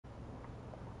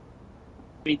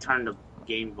me turn the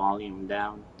game volume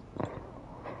down.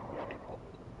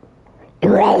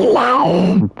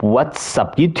 What's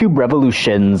up, YouTube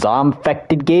Revolutions? I'm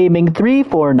Fected Gaming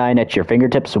 349 at your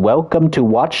fingertips. Welcome to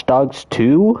Watch Dogs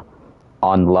 2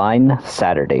 online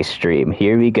Saturday stream.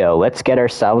 Here we go. Let's get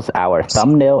ourselves our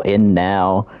thumbnail in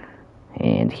now.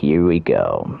 And here we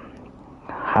go.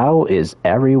 How is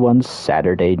everyone's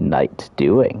Saturday night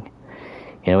doing?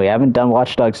 You know, we haven't done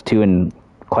Watch Dogs 2 in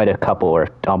quite a couple or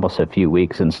almost a few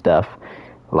weeks and stuff.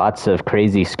 Lots of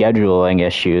crazy scheduling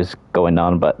issues going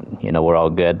on, but, you know, we're all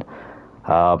good.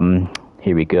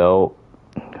 Here we go.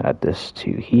 Add this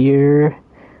to here.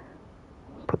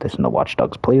 Put this in the Watch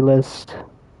Dogs playlist.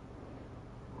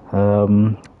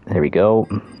 There we go.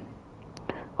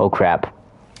 Oh, crap.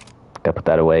 Gotta put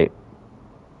that away.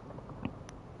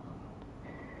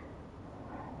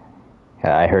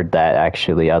 Yeah, I heard that,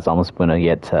 actually. I was almost gonna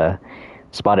get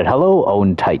spotted. Hello,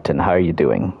 Own Titan. How are you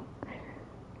doing?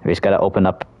 I just gotta open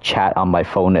up chat on my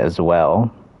phone as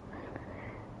well.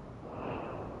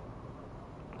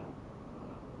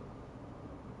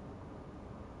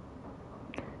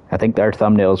 I think our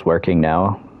thumbnail's working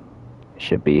now.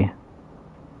 Should be.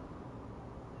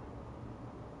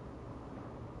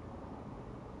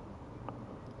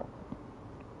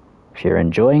 If you're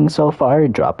enjoying so far,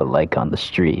 drop a like on the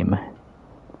stream.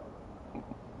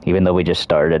 Even though we just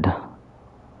started.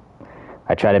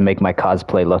 I try to make my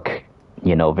cosplay look,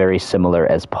 you know, very similar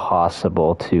as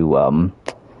possible to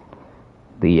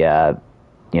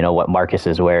you know, what Marcus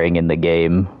is wearing in the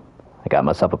game. I got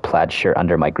myself a plaid shirt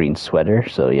under my green sweater,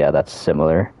 so yeah, that's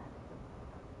similar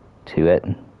to it.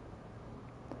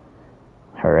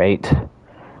 Alright,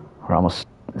 we're almost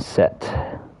set.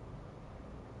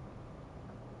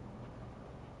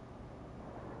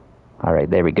 Alright,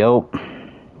 there we go.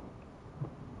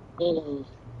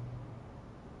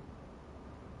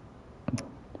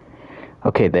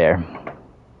 Okay, there.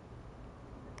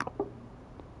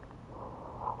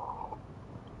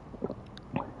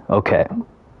 Okay.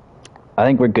 I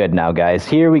think we're good now, guys.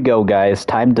 Here we go, guys.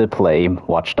 Time to play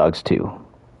Watch Dogs 2.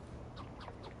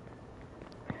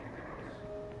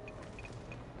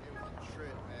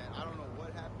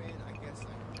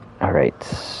 Alright,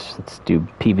 let's do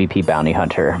PvP Bounty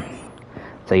Hunter.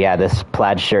 So yeah, this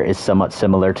plaid shirt is somewhat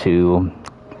similar to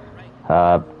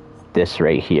this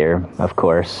right here, of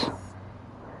course.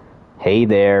 Hey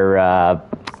there,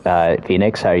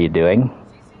 Phoenix, how are you doing?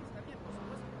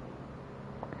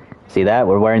 See that?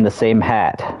 We're wearing the same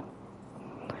hat.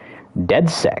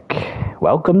 DedSec.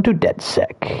 Welcome to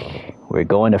DedSec. We're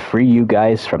going to free you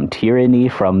guys from tyranny,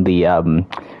 from the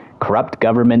corrupt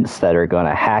governments that are going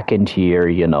to hack into your,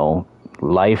 you know,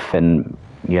 life and,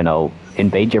 you know,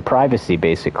 invade your privacy,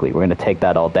 basically. We're going to take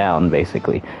that all down,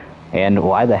 basically. And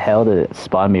why the hell did it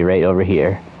spawn me right over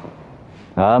here?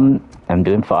 I'm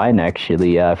doing fine,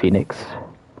 actually, Phoenix.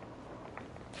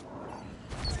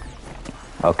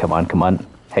 Oh, come on, come on.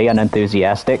 Hey,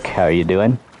 Unenthusiastic, how are you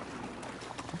doing?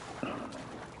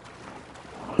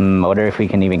 I wonder if we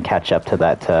can even catch up to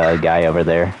that guy over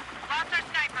there.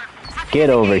 Get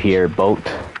over here, boat.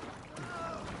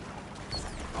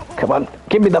 Come on,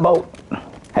 give me the boat.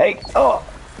 Hey, oh,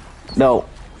 no.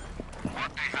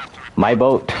 My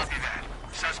boat.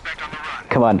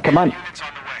 Come on, come on.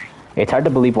 It's hard to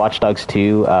believe Watch Dogs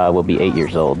 2 will be 8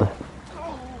 years old.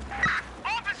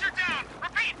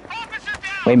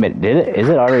 Wait a minute, is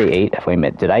it already 8? Wait a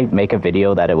minute, did I make a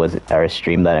video that it was, or a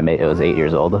stream that I made, it was 8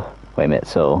 years old? Wait a minute,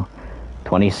 so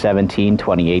 2017,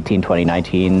 2018,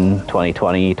 2019,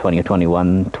 2020,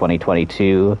 2021,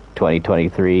 2022,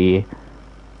 2023,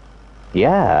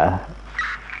 yeah.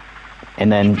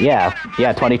 And then, yeah,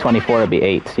 2024 will be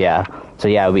 8, yeah. So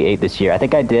yeah, it'll be 8 this year. I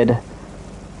think I did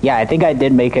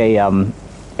make a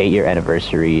 8-year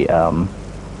anniversary,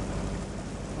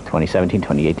 2017,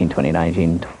 2018,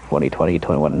 2019, 2020,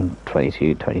 21,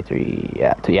 22, 23,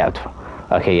 yeah,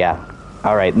 okay, yeah.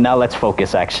 Alright, now let's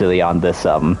focus actually on this,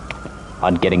 on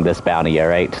getting this bounty,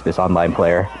 alright? This online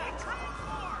player.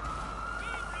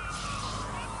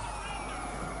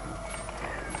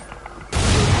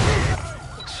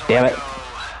 Damn it.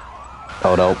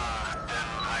 Oh no.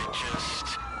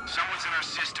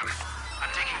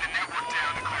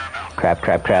 Crap,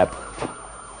 crap, crap.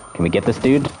 Can we get this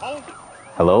dude?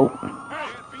 Hello?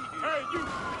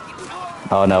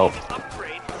 Oh no.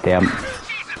 Damn.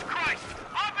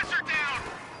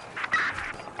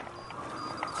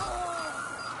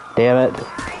 Damn it.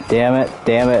 Damn it.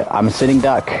 Damn it. I'm a sitting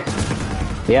duck.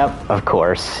 Yep, of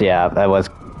course. Yeah, that was...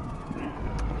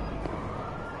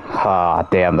 Ah,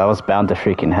 damn, that was bound to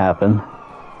freaking happen.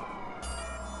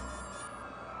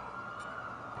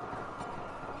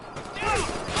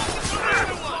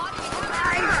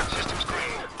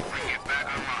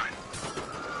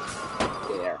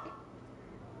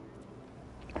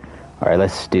 Alright,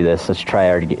 let's do this. Let's try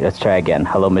again.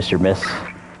 Hello, Mr. Miss.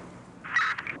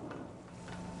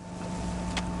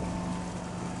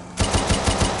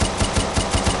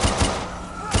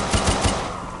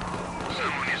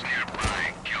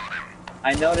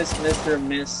 I noticed Mr.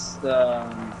 Miss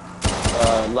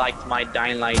liked my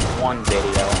Dying Light 1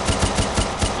 video.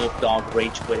 Snoop Dogg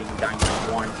rage quitting Dying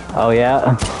Light 1. Oh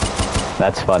yeah?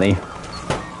 That's funny.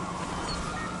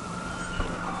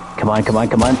 Come on, come on,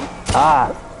 come on.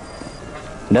 Ah!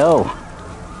 No!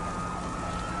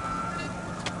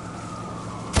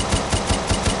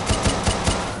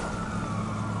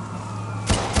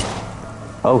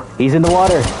 Oh, he's in the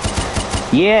water!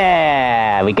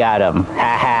 Yeah, we got him.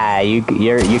 Haha, you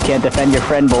can't defend your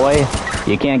friend, boy.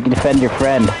 You can't defend your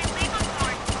friend.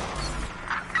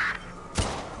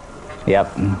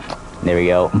 Yep. There we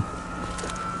go.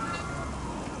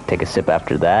 Take a sip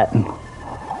after that.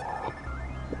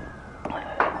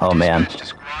 Oh man.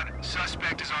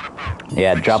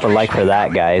 Yeah, drop a like for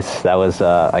that, guys. That was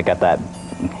I got that.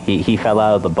 He fell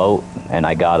out of the boat and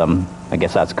I got him. I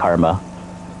guess that's karma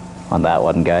on that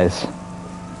one, guys.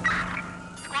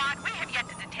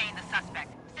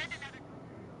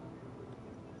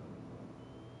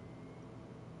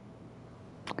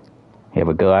 Yeah,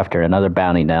 we'll go after another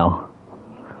bounty now.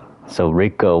 So,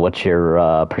 Rico, what's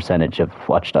your percentage of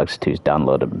Watch Dogs 2's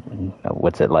downloaded?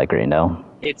 What's it like right now?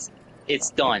 It's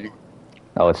done.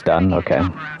 Oh, it's done? Okay.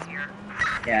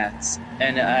 Yeah,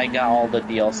 and I got all the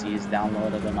DLCs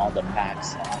downloaded and all the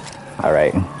packs.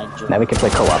 Alright. Now we can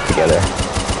play co-op together.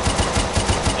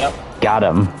 Yep. Got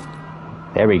him.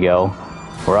 There we go.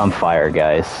 We're on fire,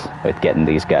 guys, with getting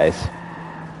these guys.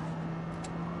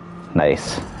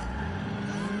 Nice.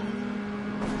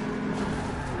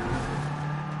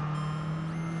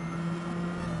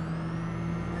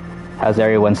 How's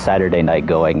everyone's Saturday night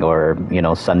going, or, you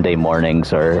know, Sunday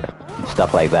mornings, or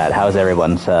stuff like that? How's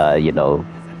everyone's, you know,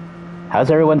 how's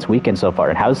everyone's weekend so far?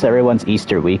 And how's everyone's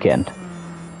Easter weekend?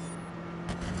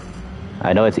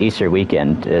 I know it's Easter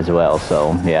weekend as well,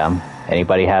 so, yeah.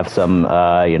 Anybody have some,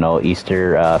 you know,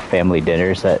 Easter family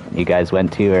dinners that you guys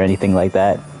went to, or anything like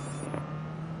that?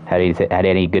 Had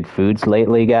any good foods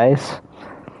lately, guys?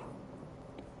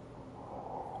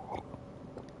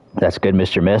 That's good,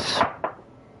 Mr. Miss.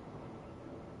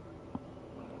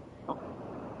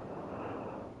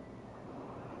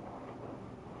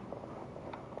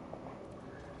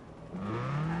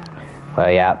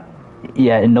 Yeah.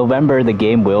 Yeah, in November, the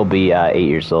game will be 8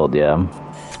 years old, yeah.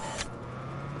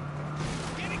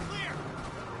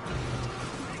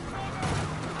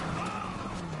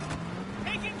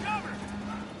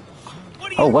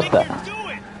 Oh, what the?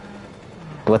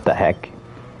 What the heck?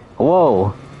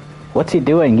 Whoa! What's he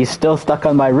doing? He's still stuck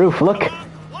on my roof. Look!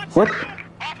 What?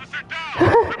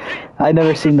 I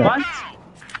never seen that. What?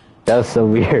 That was so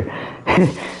weird.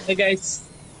 Hey guys.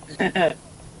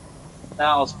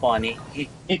 That was funny.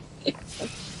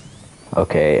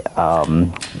 Okay,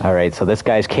 alright, so this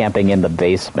guy's camping in the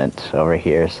basement over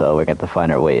here, so we're going to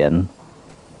find our way in.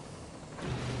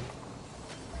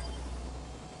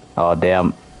 Oh,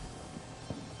 damn.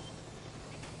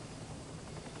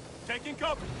 Taking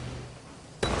cover.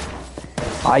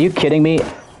 Are you kidding me?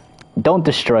 Don't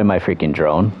destroy my freaking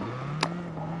drone.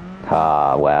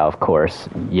 Ah, wow, of course.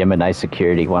 Yemeni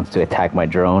security wants to attack my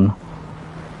drone.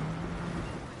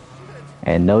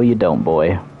 And no, you don't,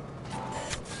 boy.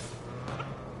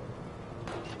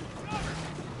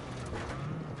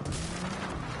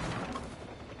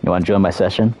 You want to join my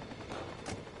session?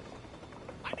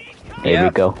 Here we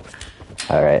go.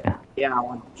 Alright. Yeah, I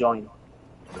want to join.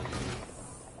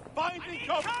 Find me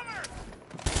cover.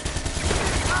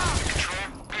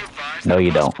 No,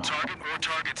 you don't. Target or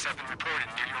targets have been reported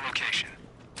near your location.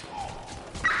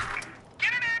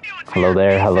 Hello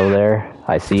there, hello there.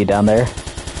 I see you down there.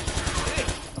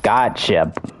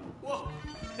 Gotcha. Whoa.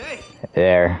 Hey.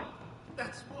 There.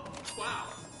 That's wow.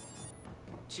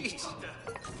 Jeez.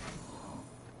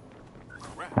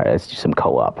 Alright, let's do some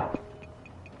co-op.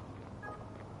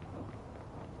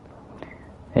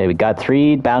 Hey, we got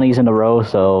 3 bounties in a row,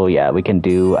 so yeah, we can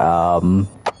do, oh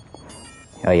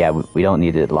yeah, we don't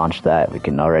need to launch that. We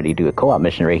can already do a co-op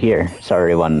mission right here. There's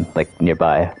already one, like,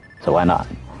 nearby, so why not?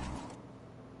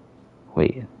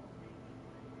 Wait.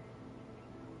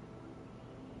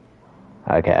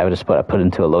 Okay, I would just put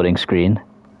into a loading screen.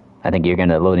 I think you're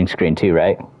gonna loading screen too,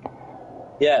 right?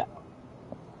 Yeah.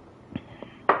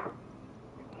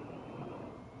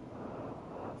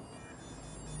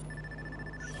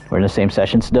 We're in the same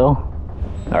session still?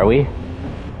 Are we?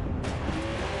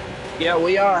 Yeah,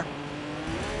 we are.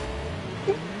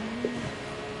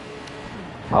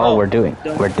 Oh, we're doing.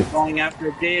 Going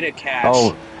after data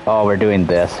cache. Oh, we're doing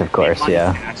this, of course.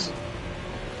 Yeah. Cache.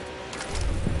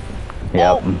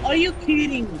 Yep. Oh, are you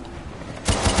kidding me?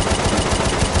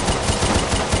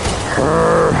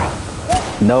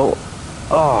 No.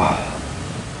 Oh.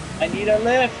 I need a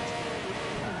lift.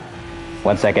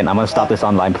 1 second. I'm gonna stop this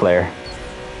online player.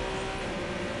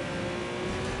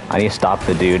 I need to stop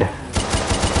the dude.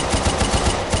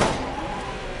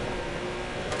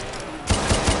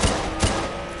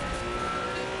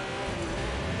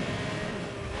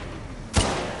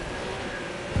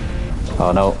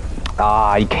 Oh no.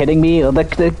 Ah, are you kidding me?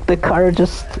 The car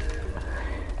just...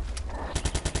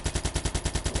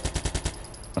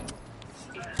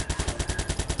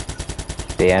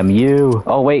 Damn you.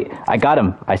 Oh wait, I got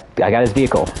him. I got his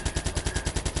vehicle.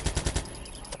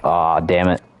 Aw, damn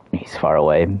it. He's far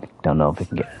away. Don't know if we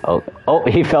can get... Oh,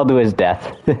 he fell to his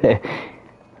death. That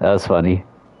was funny.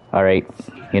 Alright,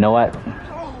 you know what?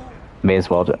 May as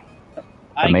well just...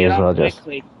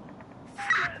 Quickly.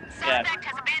 Yeah.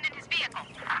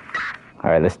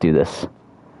 Alright, let's do this.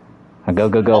 Go.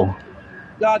 Oh,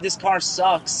 God, this car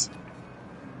sucks.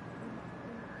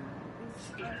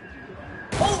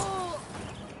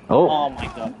 Oh my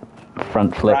God.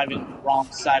 Front flip. Driving the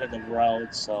wrong side of the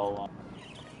road, so...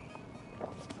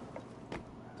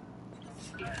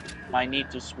 I need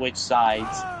to switch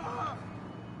sides.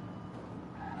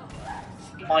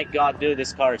 Oh my God, dude,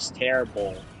 this car is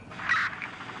terrible.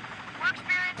 We're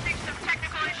experiencing some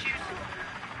technical issues.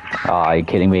 Aw, are you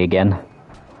kidding me again?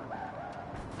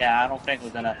 Yeah, I don't think we're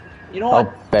gonna... You know what?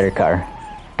 Oh, better car.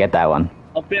 Get that one.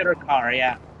 A better car,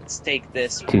 yeah. Let's take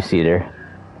this. 2-seater.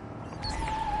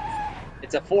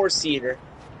 It's a 4-seater.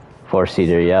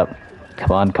 4-seater, yep.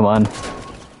 Come on.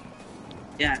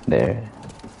 Yeah. There.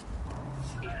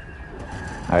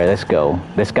 Alright, let's go.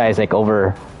 This guy's like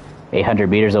over 800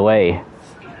 meters away.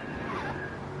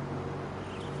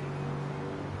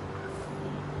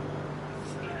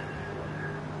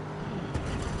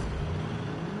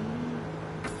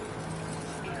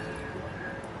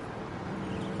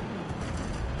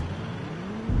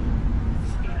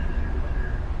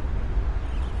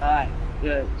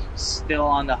 Good. Still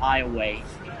on the highway.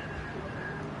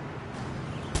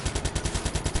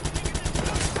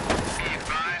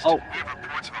 Oh.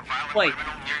 Wait.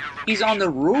 He's on the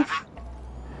roof?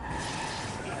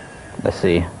 Let's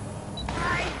see. We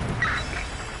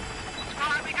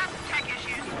got some tech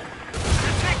issues.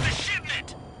 Take the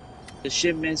shipment! The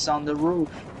shipment's on the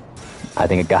roof. I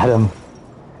think I got him.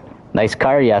 Nice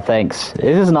car, yeah, thanks.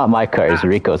 This is not my car, it's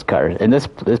Rico's car. And this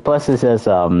plus it says,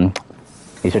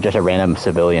 these are just a random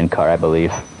civilian car, I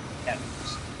believe. Yeah.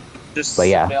 Just But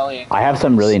yeah, civilian I have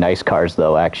some cars. really nice cars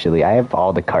though, actually. I have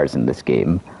all the cars in this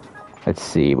game. Let's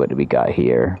see, what do we got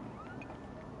here?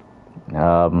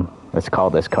 Let's call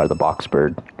this car the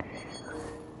Boxbird.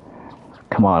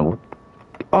 Come on.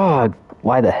 Oh,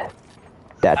 why the...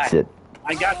 That's it.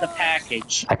 I got the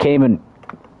package. I can't even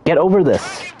get over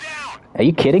this. Are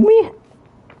you kidding me?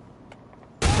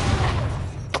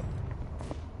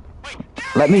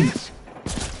 Let me...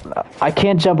 I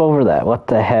can't jump over that. What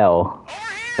the hell?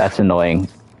 That's annoying.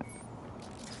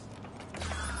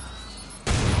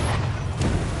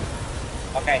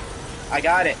 Okay, I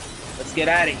got it. Let's get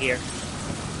out of here.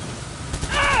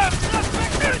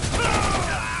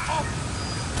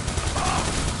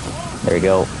 There you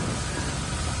go.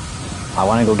 I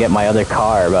want to go get my other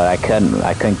car, but I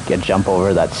couldn't jump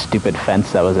over that stupid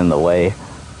fence that was in the way.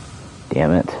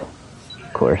 Damn it.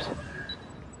 Of course.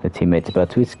 The teammate's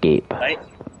about to escape. Wait.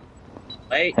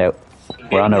 Hey,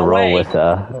 we're on a roll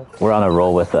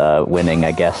with winning,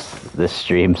 I guess, this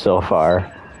stream so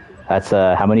far. That's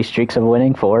how many streaks of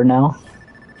winning? 4 now?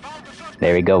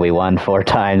 There we go, we won 4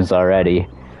 times already.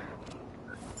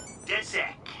 Dizek,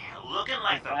 looking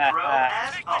like the pro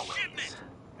as always.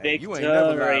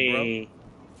 Victory.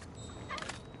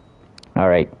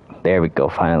 Alright, there we go,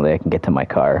 finally I can get to my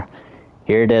car.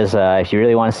 Here it is, if you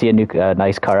really want to see a new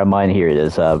nice car of mine, here it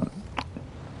is.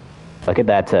 Look at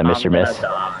that, Mr. Miss.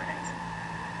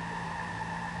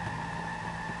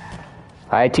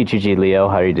 Hi, T2G Leo,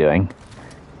 how are you doing?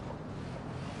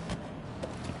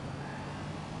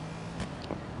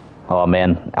 Oh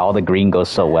man, all the green goes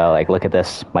so well. Like, look at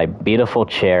this. My beautiful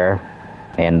chair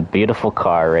and beautiful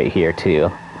car right here,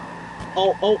 too.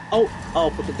 Oh,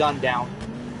 put the gun down.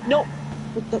 No!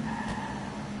 What the...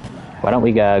 Why don't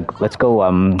we, let's go,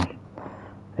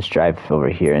 let's drive over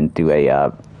here and do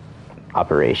a,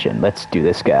 operation. Let's do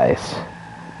this, guys.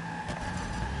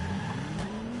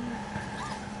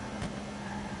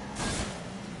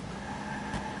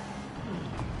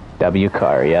 W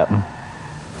car, yep.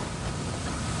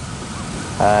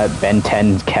 Ben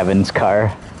 10 Kevin's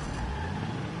car.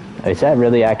 Is that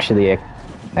really actually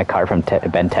a car from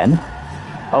Ben 10?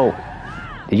 Oh,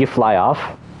 did you fly off?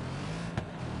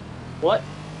 What?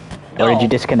 Or did No. you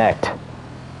disconnect?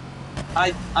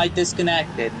 I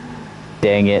disconnected.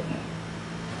 Dang it.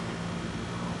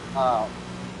 Oh.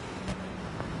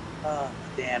 Oh,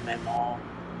 damn it, Mom.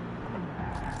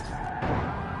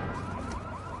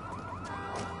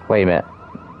 Wait a minute.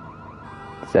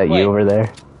 Is that Wait. you over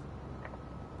there?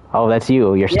 Oh, that's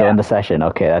you. You're still Yeah. in the session.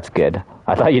 Okay, that's good.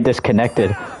 I thought you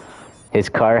disconnected. His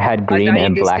car had green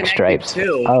and black stripes.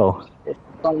 Too. Oh, For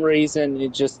some reason,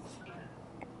 it just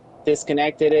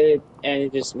disconnected it and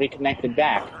it just reconnected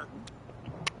back.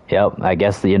 yep. I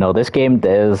guess, this game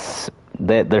is...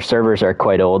 Their servers are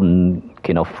quite old and,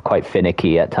 quite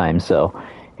finicky at times, so,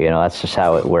 that's just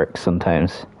how it works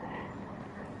sometimes.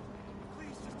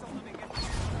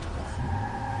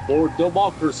 For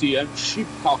democracy and sheep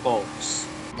tacos.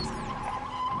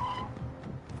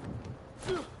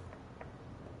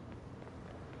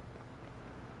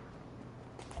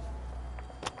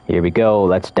 Here we go.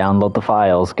 Let's download the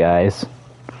files, guys.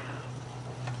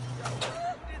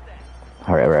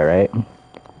 Right.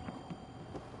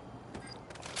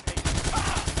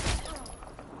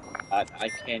 I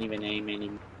can't even aim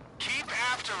anymore. Keep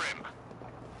after him.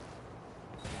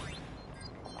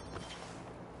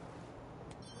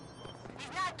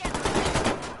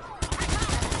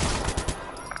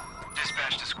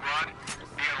 Dispatch to squad.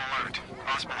 Be on alert.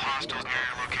 Possible hostiles near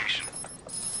your location.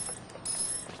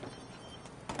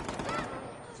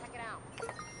 Check it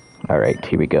out. Alright,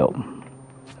 here we go.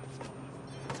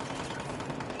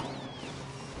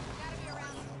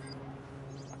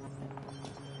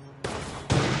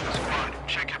 Squad,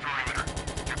 check your perimeter.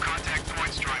 Your contact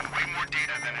point's drawing way more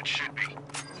data than it should be.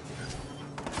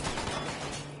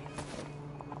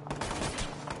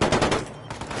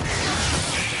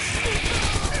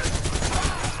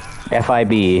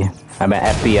 FIB. I'm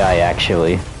at FBI,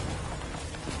 actually.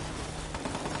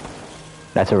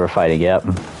 That's what we're fighting, yep.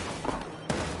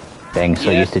 Dang,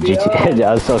 so used to GTA.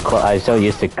 I was so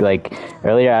used to,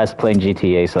 earlier I was playing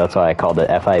GTA, so that's why I called it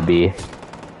FIB.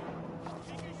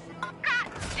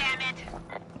 Damn it.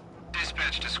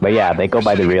 Dispatch to squad. But yeah, they go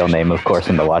by the real name, of course,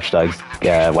 in the Watch Dogs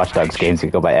games. They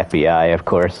go by FBI, of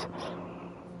course.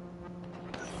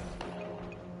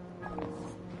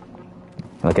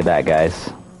 Look at that,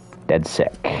 guys. Dead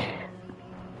sick.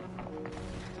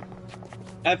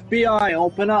 FBI,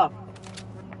 open up.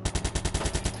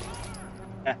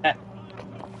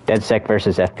 Dead sick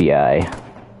versus FBI.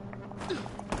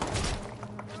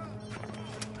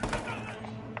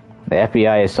 The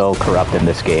FBI is so corrupt in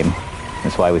this game.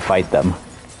 That's why we fight them.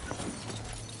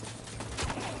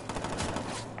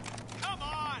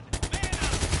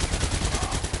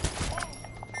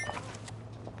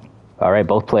 Alright,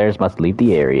 both players must leave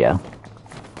the area.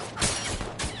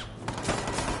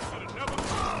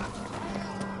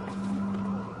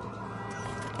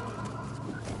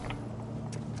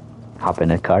 Hop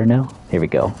in a car now? Here we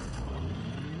go.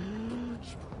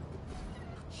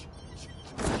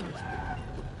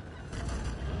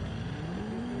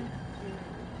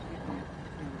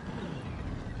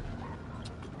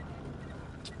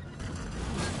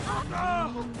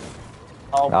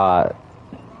 Oh,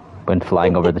 Went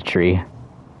flying over the tree.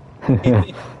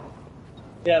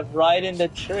 yeah, right in the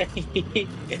tree.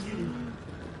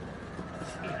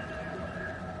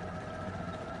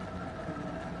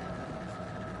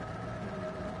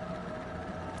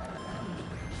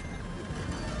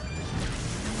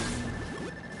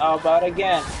 How about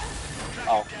again?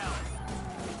 Oh.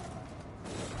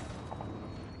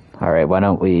 Alright, why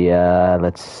don't we,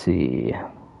 let's see.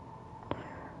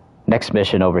 Next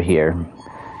mission over here.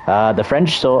 The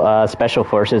French special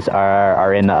forces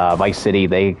are in Vice City.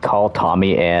 They call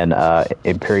Tommy an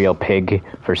Imperial Pig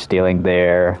for stealing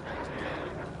their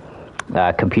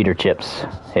computer chips.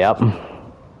 Yep.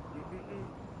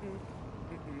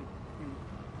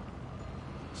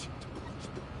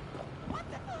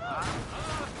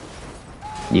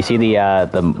 You see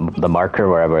the marker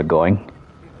where we're going?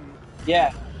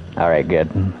 Yeah. Alright, good.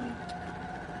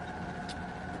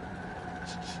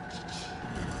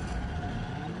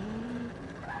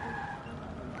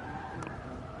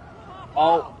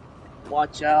 Oh,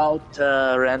 watch out,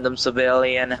 random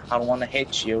civilian. I don't want to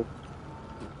hit you.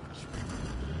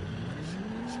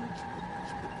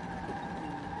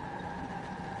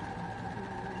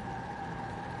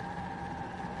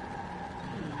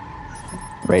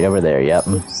 Right over there, yep.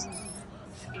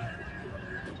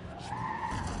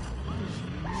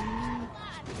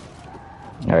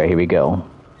 Alright, here we go.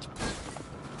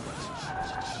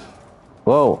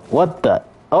 Whoa, what the?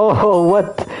 Oh,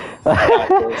 what?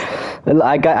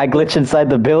 I glitched inside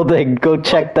the building. Go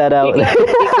check that out. He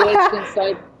glitched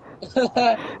inside.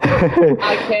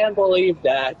 I can't believe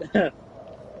that.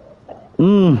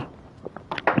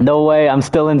 No way, I'm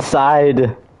still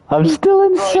inside. I'm still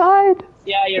inside.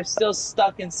 Yeah, you're still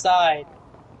stuck inside.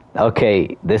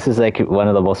 Okay, this is like one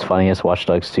of the most funniest Watch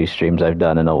Dogs 2 streams I've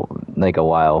done in a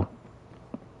while.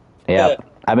 Yeah,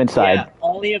 I'm inside. Yeah,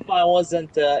 only if I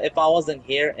wasn't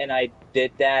here and I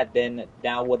did that, then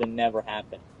that would have never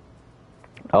happened.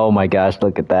 Oh my gosh,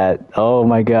 look at that. Oh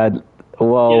my god.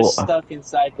 Whoa. You're stuck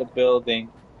inside the building.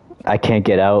 I can't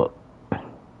get out.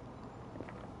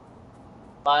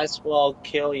 Might as well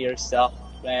kill yourself,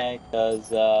 man,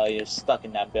 because you're stuck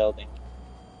in that building.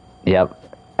 Yep.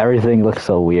 Everything looks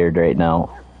so weird right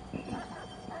now.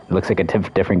 It looks like a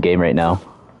different game right now.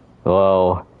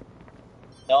 Whoa.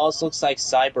 It also looks like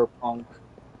Cyberpunk.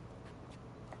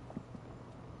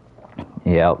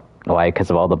 Yep. Why?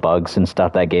 Because of all the bugs and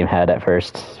stuff that game had at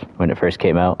first, when it first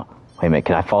came out. Wait a minute,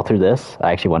 can I fall through this?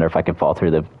 I actually wonder if I can fall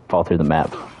through the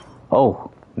map.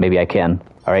 Oh, maybe I can.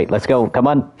 Alright, let's go. Come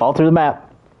on, fall through the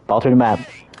map. Fall through the map.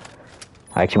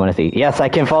 I actually want to see. Yes, I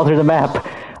can fall through the map.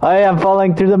 I am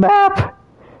falling through the map.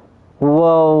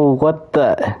 Whoa, what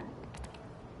the...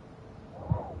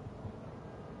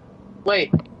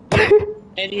 Wait.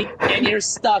 and you're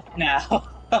stuck now.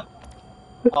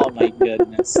 Oh my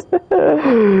goodness.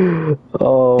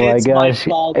 Oh my It's gosh.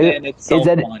 my fault and it's so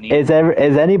funny. Is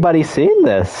anybody seeing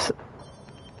this?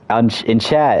 In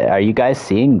chat, are you guys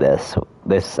seeing this?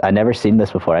 I never seen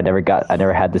this before. I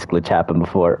never had this glitch happen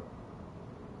before.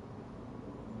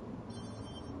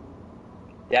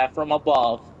 Yeah, from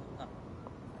above.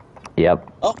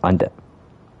 Yep. Oh.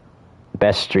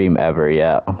 Best stream ever,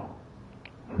 yeah.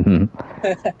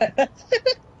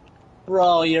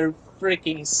 Bro, you're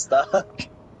freaking stuck.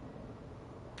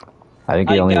 I think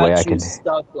the only way I can...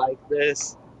 stuck like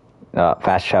this.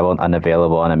 Fast travel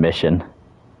unavailable on a mission.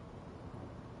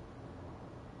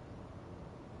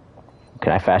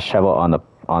 Can I fast travel on the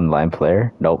online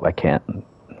player? Nope, I can't.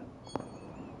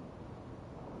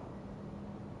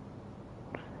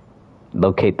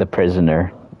 Locate the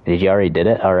prisoner. Did you already did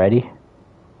it already?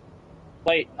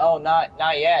 Wait, oh, not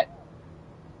yet.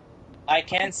 I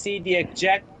can't see the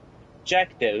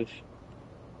objective.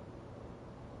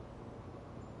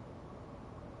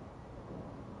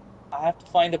 I have to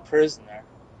find the prisoner.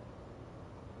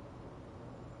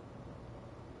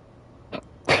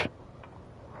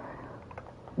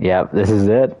 Yeah, this is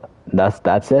it.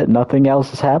 That's it. Nothing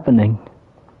else is happening.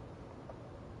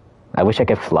 I wish I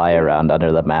could fly around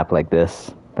under the map like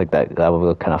this. Like that would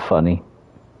look kind of funny.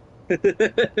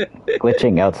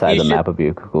 Glitching outside the map would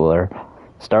be cooler.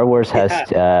 Star Wars has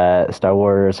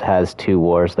two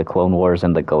wars: the Clone Wars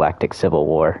and the Galactic Civil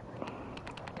War.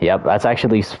 Yep, that's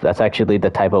actually the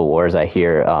type of wars I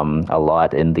hear a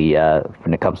lot in the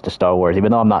when it comes to Star Wars.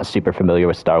 Even though I'm not super familiar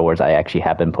with Star Wars, I actually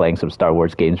have been playing some Star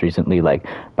Wars games recently, like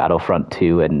Battlefront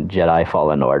 2 and Jedi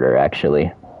Fallen Order.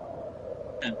 Actually,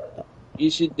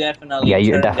 you should definitely. Yeah,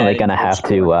 you're definitely gonna have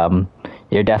to.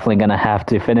 You're definitely gonna have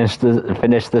to finish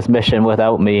this mission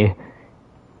without me,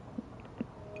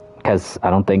 because I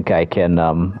don't think I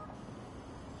can.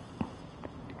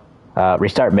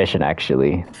 Restart mission,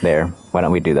 actually. There. Why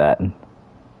don't we do that?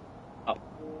 Oh.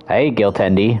 Hey,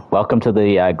 Giltendi. Welcome to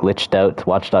the glitched out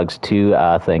Watch Dogs 2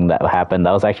 thing that happened.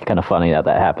 That was actually kind of funny that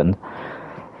happened.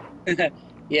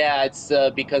 Yeah, it's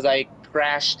because I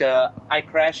crashed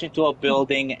into a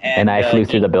building and I flew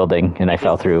through the building and I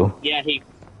fell through. Yeah, he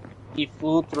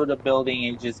flew through the building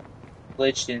and just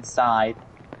glitched inside.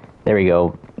 There we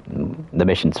go. The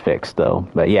mission's fixed, though.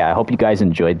 But yeah, I hope you guys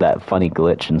enjoyed that funny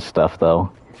glitch and stuff,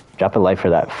 though. Drop a like for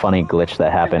that funny glitch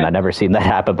that happened. I've never seen that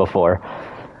happen before.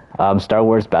 Star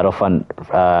Wars Battlefront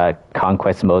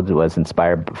Conquest mode was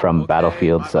inspired from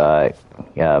Battlefield's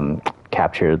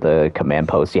capture the command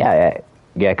post. Yeah,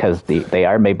 because they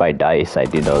are made by DICE. I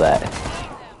do know that,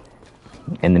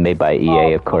 and they're made by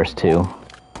EA, of course, too.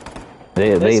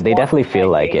 They definitely feel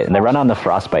like it, and they run on the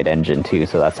Frostbite engine too.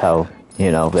 So that's how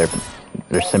their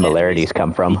similarities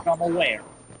come from. Become aware.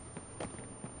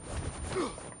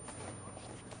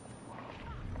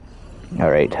 All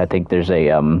right, I think there's a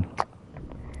Base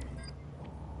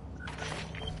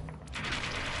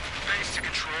to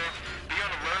control. Be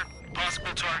on alert.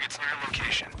 Possible targets near your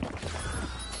location.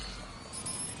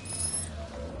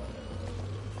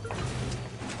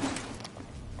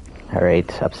 All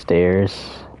right, upstairs.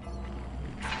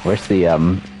 Where's the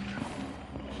Oh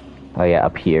yeah,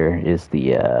 up here is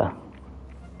the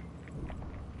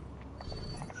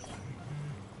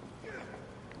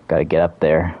Gotta get up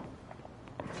there.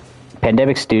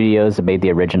 Pandemic Studios made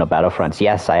the original Battlefronts.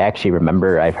 Yes, I actually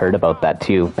remember. I've heard about that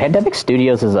too. Pandemic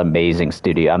Studios is an amazing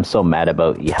studio. I'm so mad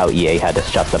about how EA had to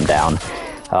shut them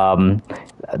down.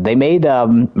 They made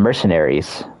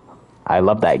Mercenaries. I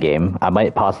love that game. I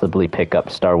might possibly pick up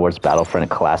Star Wars Battlefront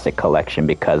Classic Collection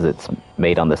because it's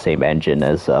made on the same engine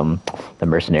as the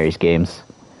Mercenaries games.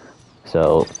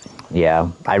 So, yeah,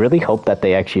 I really hope that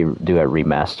they actually do a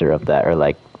remaster of that or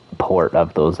like port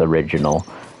of those original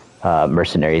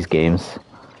Mercenaries games.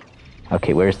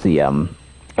 Okay, where's the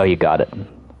oh, you got it.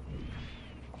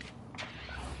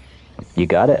 You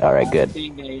got it? All right, good. I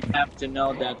think they have to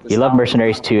know that You love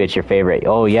Mercenaries 2, it's your favorite.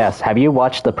 Oh, yes. Have you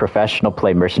watched the professional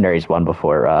play Mercenaries 1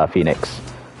 before, Phoenix?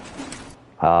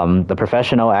 The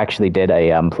professional actually did a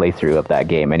playthrough of that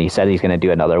game, and he said he's going to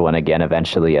do another one again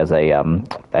eventually as a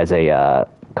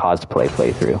cosplay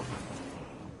playthrough.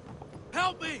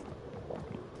 Help me!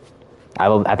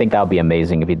 I think that would be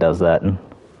amazing if he does that.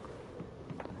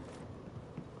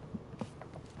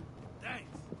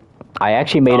 I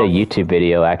actually made a YouTube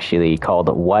video actually called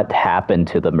 "What Happened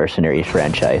to the Mercenaries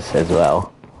franchise" as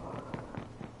well.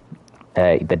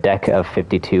 The deck of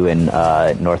 52 in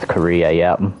North Korea.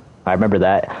 Yep, I remember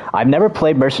that. I've never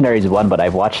played Mercenaries 1, but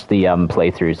I've watched the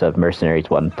playthroughs of Mercenaries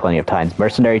 1 plenty of times.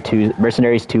 Mercenaries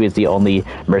 2 is the only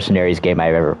Mercenaries game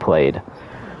I've ever played.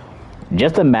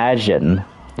 Just imagine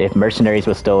if Mercenaries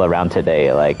was still around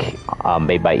today, like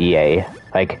made by EA,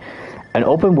 like an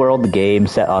open world game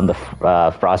set on the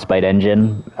Frostbite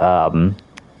engine, and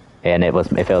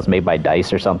if it was made by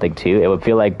DICE or something too, it would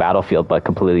feel like Battlefield but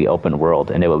completely open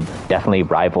world, and it would definitely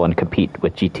rival and compete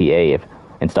with GTA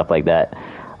and stuff like that.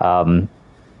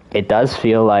 It does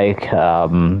feel like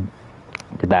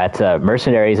that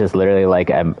Mercenaries is literally like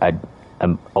an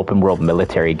open world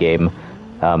military game,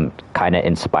 kind of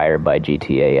inspired by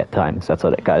GTA at times. That's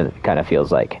what it kind of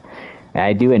feels like, and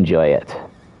I do enjoy it.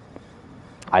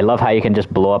 I love how you can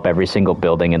just blow up every single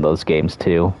building in those games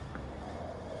too.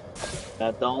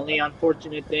 The only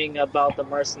unfortunate thing about the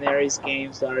Mercenaries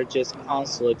games are just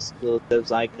console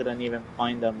exclusives. I couldn't even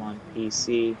find them on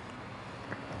PC.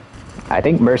 I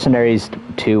think Mercenaries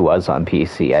 2 was on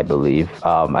PC, I believe.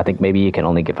 I think maybe you can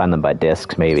only find them by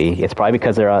discs. Maybe it's probably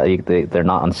because they're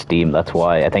not on Steam. That's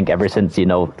why I think ever since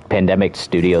Pandemic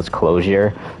Studios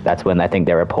closure, that's when I think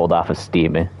they were pulled off of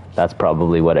Steam. That's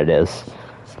probably what it is.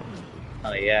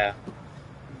 Oh yeah.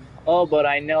 Oh, but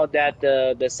I know that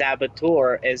the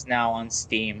Saboteur is now on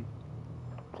Steam.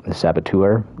 The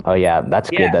Saboteur? Oh yeah, that's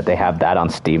good that they have that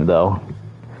on Steam though.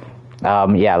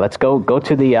 Yeah, let's go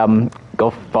to the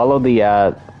go follow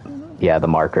the the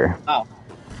marker. Oh.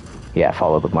 Yeah,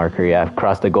 follow the marker. Yeah,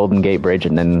 cross the Golden Gate Bridge,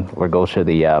 and then we'll go to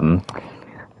the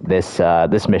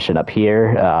this mission up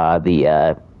here,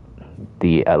 the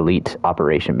Elite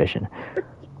Operation mission.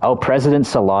 Oh, President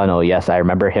Solano. Yes, I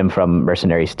remember him from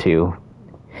Mercenaries 2.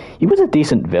 He was a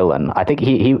decent villain. I think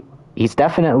he's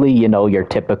definitely your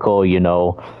typical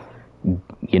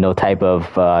type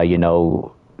of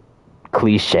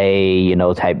cliche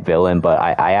type villain, but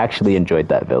I actually enjoyed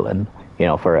that villain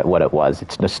for what it was.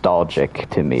 It's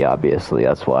nostalgic to me, obviously.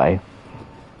 That's why.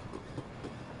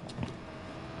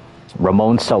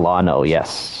 Ramon Solano,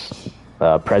 yes,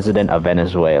 President of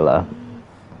Venezuela.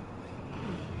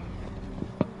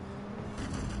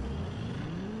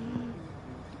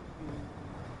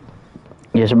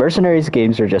 Yes, Mercenaries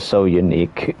games are just so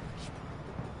unique.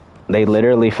 They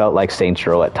literally felt like Saints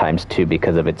Row at times too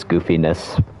because of its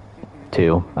goofiness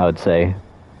too, I would say.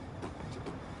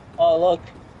 Oh look,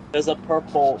 there's a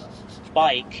purple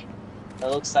bike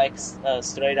that looks like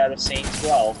straight out of Saints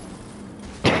Row.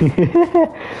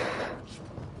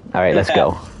 Alright, let's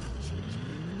go.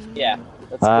 Yeah,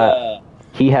 let's go.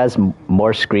 He has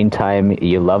more screen time.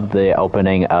 You love the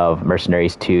opening of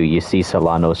Mercenaries 2. You see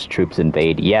Solano's troops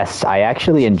invade. Yes, I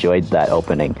actually enjoyed that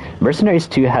opening. Mercenaries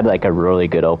 2 had like a really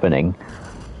good opening.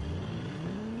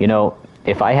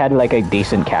 If I had like a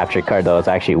decent capture card that was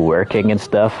actually working and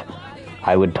stuff,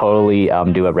 I would totally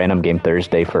do a random game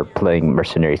Thursday for playing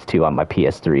Mercenaries 2 on my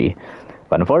PS3.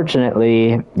 But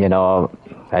unfortunately,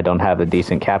 I don't have a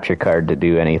decent capture card to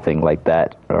do anything like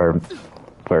that, or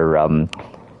for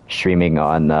streaming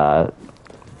on my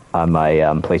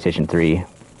PlayStation 3.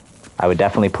 I would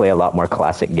definitely play a lot more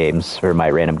classic games for my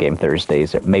random game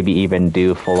Thursdays. Maybe even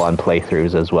do full-on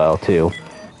playthroughs as well too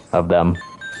of them.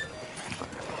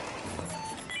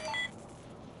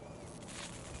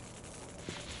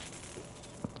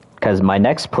 Because my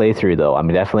next playthrough though, I'm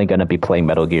definitely going to be playing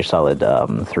Metal Gear Solid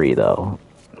 3 though.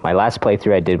 My last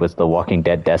playthrough I did was The Walking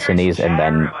Dead Destinies, and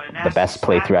then the best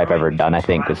playthrough I've ever done, I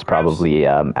think, was probably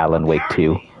Alan Wake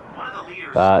 2.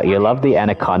 You love the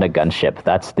Anaconda gunship.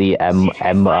 That's the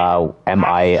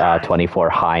Mi-24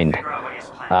 Hind.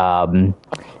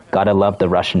 Gotta love the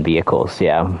Russian vehicles,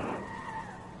 yeah. Ew,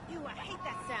 I hate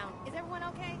that sound. Is everyone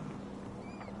okay?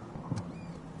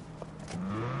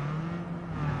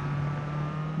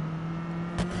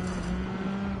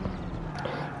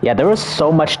 Yeah, there was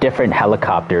so much different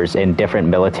helicopters and different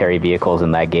military vehicles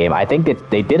in that game. I think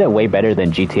that they did it way better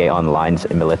than GTA Online's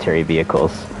military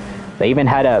vehicles. They even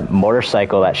had a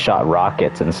motorcycle that shot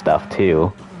rockets and stuff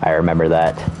too. I remember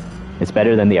that. It's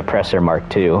better than the Oppressor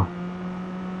Mark II.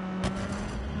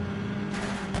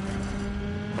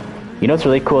 You know what's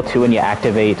really cool too when you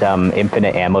activate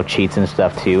infinite ammo cheats and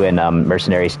stuff too in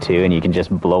Mercenaries 2, and you can just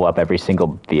blow up every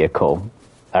single vehicle.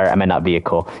 Or I mean not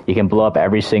vehicle. You can blow up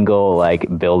every single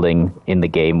like building in the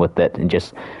game with it and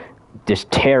just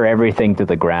tear everything to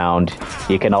the ground.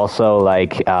 You can also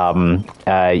like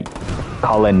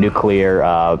call in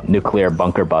nuclear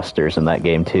bunker busters in that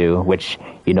game too, which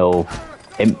you know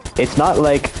it's not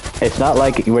like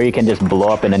where you can just blow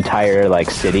up an entire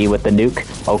like city with the nuke.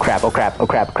 Oh crap! Oh crap! Oh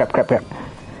crap! Crap! Crap! Crap!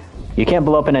 You can't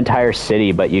blow up an entire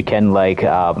city, but you can like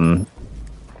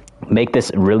make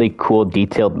this really cool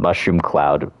detailed mushroom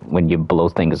cloud when you blow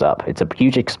things up. It's a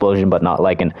huge explosion, but not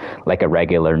like a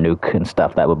regular nuke and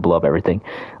stuff that would blow up everything.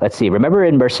 Let's see. Remember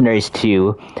in Mercenaries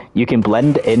 2, you can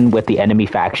blend in with the enemy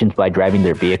factions by driving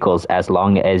their vehicles as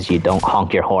long as you don't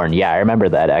honk your horn. Yeah, I remember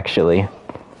that actually.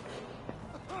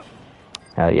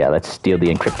 Oh yeah, let's steal the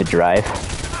encrypted drive.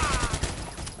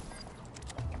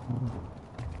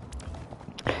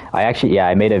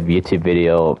 I made a YouTube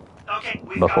video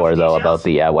before though about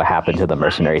the what happened to the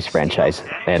Mercenaries franchise,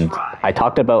 and I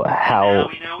talked about how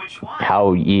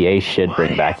EA should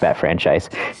bring back that franchise,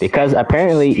 because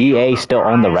apparently EA still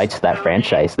own the rights to that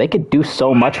franchise. They could do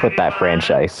so much with that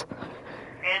franchise.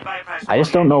 I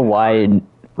just don't know why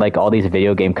like all these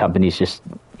video game companies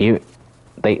they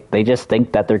just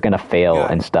think that they're gonna fail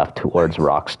and stuff towards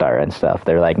Rockstar and stuff.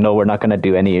 They're like, no, we're not gonna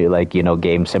do any like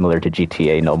game similar to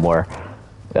GTA no more.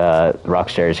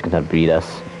 Rockstar is gonna beat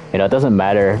us. You know, it doesn't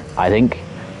matter. I think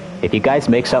if you guys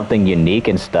make something unique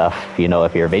and stuff, you know,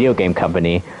 if you're a video game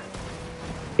company,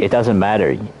 it doesn't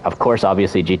matter. Of course,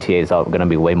 obviously, GTA is going to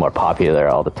be way more popular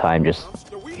all the time. Just,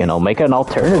 you know, make an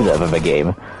alternative of a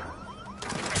game.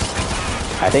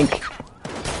 I think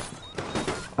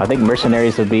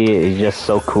Mercenaries would be just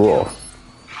so cool.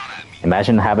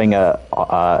 Imagine having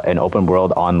an open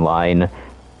world online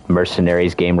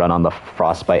Mercenaries game run on the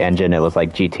Frostbite engine. It was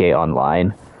like GTA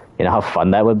Online. You know how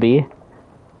fun that would be?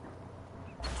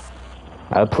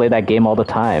 I would play that game all the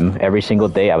time. Every single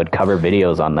day I would cover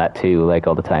videos on that too, like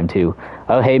all the time too.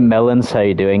 Oh hey Melons, how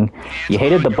you doing? You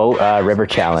hated the boat river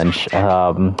challenge.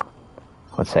 1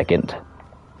 second.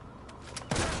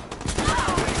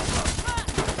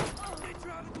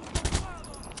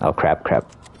 Oh crap.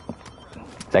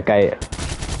 That guy...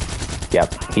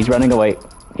 Yep, he's running away.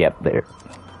 Yep, there.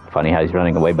 Funny how he's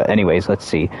running away, but anyways, let's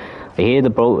see. I hated the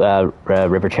boat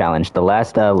river challenge. The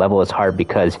last level is hard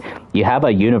because you have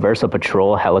a Universal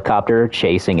Patrol helicopter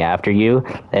chasing after you,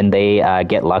 and they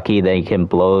get lucky. They can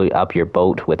blow up your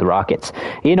boat with rockets.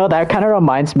 You know, that kind of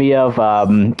reminds me of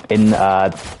in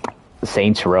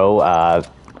Saints Row.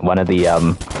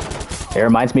 It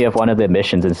reminds me of one of the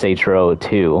missions in Saints Row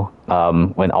 2,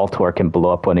 when Altor can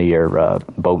blow up one of your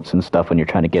boats and stuff when you're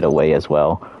trying to get away as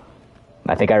well.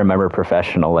 I think I remember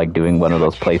Professional like doing one of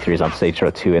those playthroughs on Saints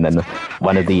Row 2, and then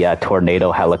one of the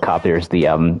Tornado helicopters the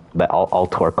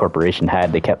Altor Corporation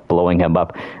had, they kept blowing him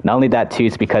up. Not only that too,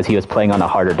 it's because he was playing on a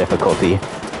harder difficulty.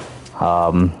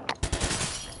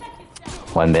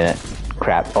 1 minute.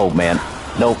 Crap. Oh man.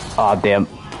 Nope. Aw, damn.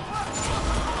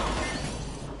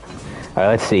 Alright,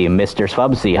 let's see. Mr.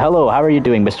 Fubsy. Hello, how are you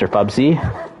doing, Mr. Fubsy?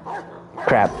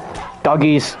 Crap.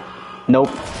 Doggies.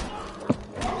 Nope.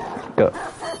 Go.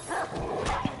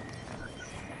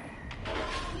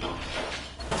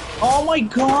 Oh my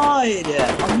god!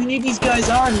 How many of these guys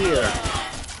are here?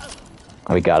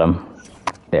 We got him.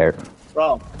 There.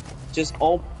 Bro, just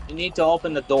you need to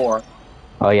open the door.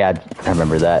 Oh yeah, I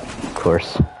remember that, of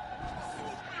course.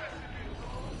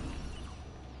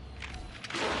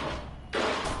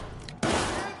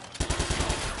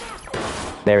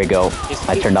 There we go.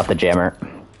 I turned off the jammer.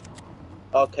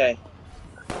 Okay.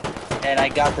 And I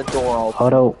got the door open. Oh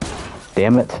no.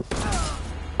 Damn it.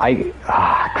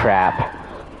 Crap.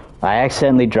 I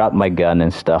accidentally dropped my gun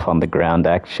and stuff on the ground,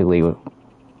 actually.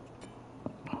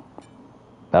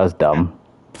 That was dumb.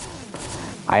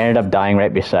 I ended up dying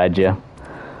right beside you.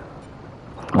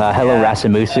 Hello, yeah,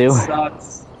 Rasimusu. That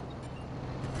sucks.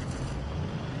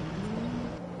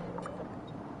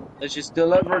 Let's just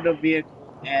deliver the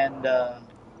vehicle and,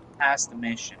 pass the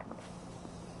mission.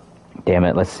 Damn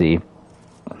it, let's see.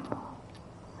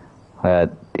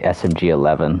 The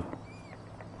SMG-11.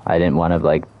 I didn't want to,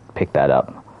 like, pick that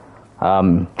up.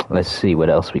 Let's see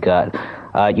what else we got.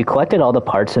 You collected all the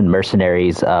parts in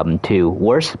Mercenaries 2.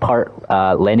 Worst part,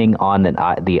 landing on an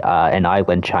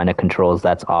island China controls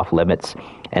that's off limits,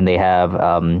 and they have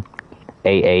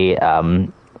AA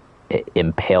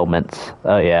impalements.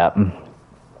 Oh yeah,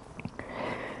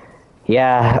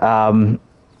 yeah.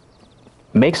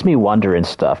 Makes me wonder and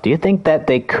stuff. Do you think that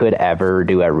they could ever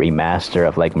do a remaster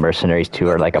of like Mercenaries 2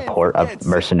 or like a port of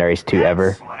Mercenaries 2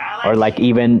 ever? Or like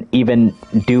even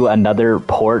do another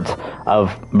port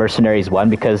of Mercenaries 1?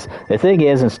 Because the thing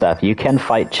is and stuff, you can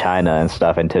fight China and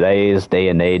stuff in today's day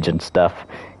and age and stuff,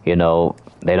 you know,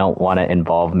 they don't want to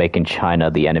involve making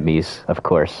China the enemies, of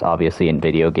course, obviously in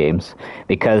video games.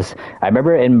 Because I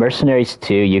remember in Mercenaries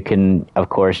 2, you can, of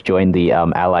course, join the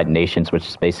Allied Nations, which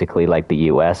is basically like the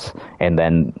U.S., and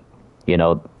then, you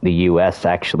know, the U.S.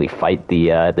 actually fight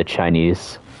the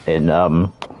Chinese in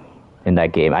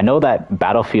that game. I know that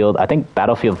I think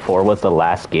Battlefield 4 was the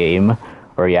last game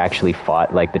where you actually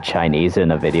fought like the Chinese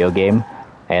in a video game,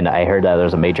 and I heard that there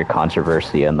was a major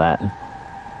controversy in that.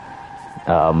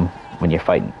 When you're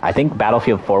fighting, I think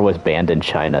Battlefield 4 was banned in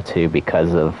China too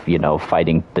because of, you know,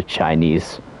 fighting the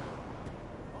Chinese.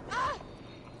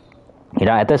 You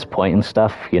know, at this point and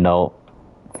stuff, you know,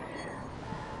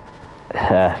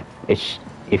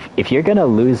 if you're gonna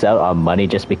lose out on money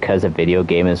just because a video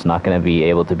game is not gonna be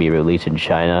able to be released in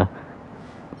China,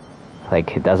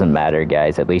 like, it doesn't matter,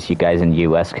 guys. At least you guys in the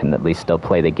US can at least still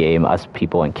play the game. Us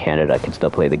people in Canada can still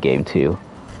play the game too.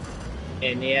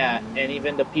 And yeah, and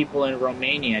even the people in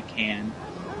Romania can.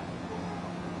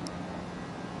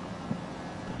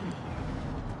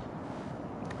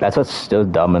 That's what's still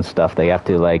dumb and stuff. They have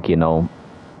to, like, you know,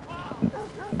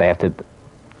 they have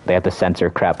to censor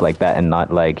crap like that and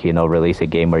not, like, you know, release a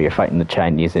game where you're fighting the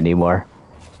Chinese anymore.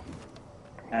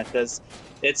 Because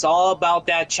it's all about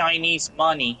that Chinese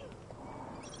money.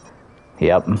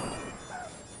 Yep.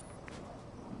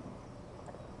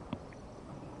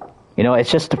 You know,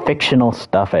 it's just fictional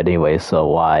stuff anyway, so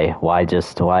why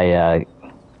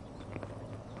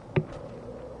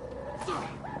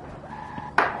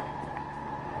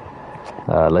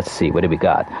let's see, what do we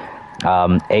got?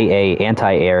 AA,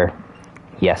 anti-air,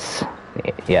 yes.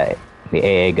 Yeah, the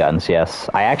AA guns, yes.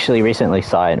 I actually recently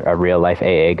saw a real-life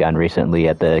AA gun recently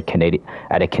at a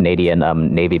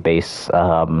Canadian Navy base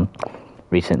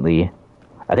recently.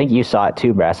 I think you saw it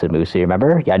too, Rasamusu.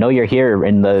 Remember? Yeah, I know you're here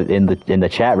in the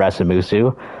chat,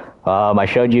 Rasamusu. I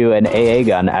showed you an AA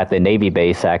gun at the Navy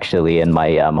base actually in my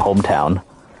hometown.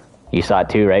 You saw it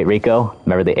too, right, Rico?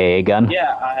 Remember the AA gun?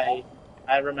 Yeah,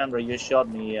 I remember you showed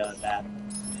me that.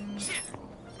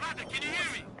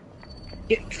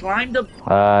 Climb the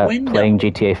window. Playing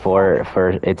GTA 4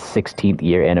 for its 16th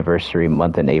year anniversary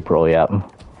month in April. Yep.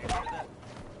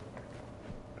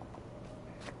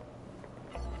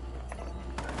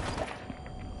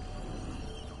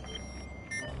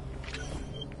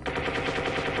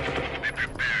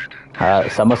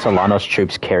 Some of Solano's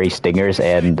troops carry stingers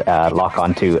and lock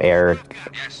onto air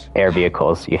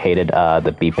vehicles. You hated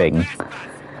the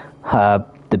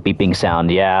beeping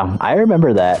sound. Yeah, I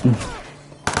remember that.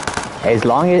 As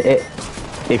long as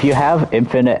if you have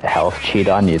infinite health cheat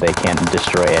on you, they can't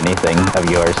destroy anything of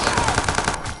yours.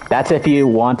 That's if you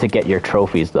want to get your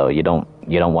trophies, though. You don't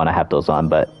want to have those on.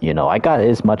 But you know, I got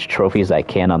as much trophies as I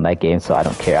can on that game, so I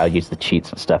don't care. I'll use the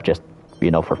cheats and stuff just, you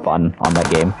know, for fun on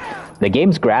that game. The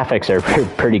game's graphics are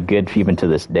pretty good even to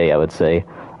this day, I would say.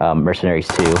 Mercenaries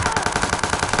 2.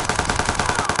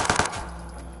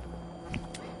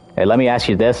 Hey, let me ask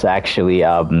you this, actually,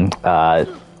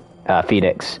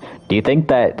 Phoenix. Do you think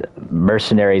that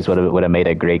Mercenaries would have made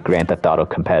a great Grand Theft Auto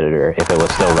competitor if it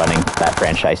was still running that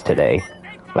franchise today?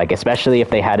 Like, especially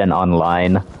if they had an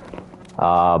online,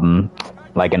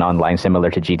 like an online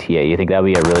similar to GTA. You think that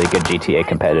would be a really good GTA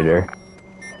competitor?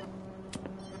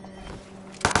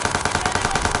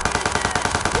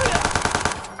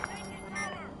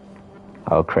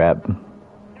 Oh crap.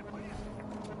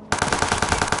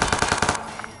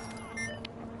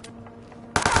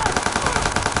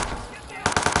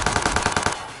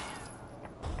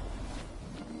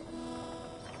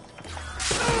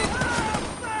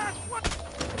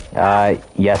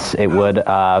 Yes, it would.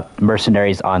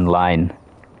 Mercenaries Online.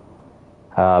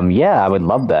 Yeah, I would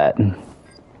love that.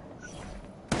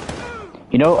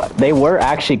 You know, they were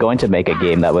actually going to make a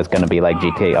game that was going to be like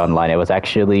GTA Online. It was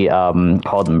actually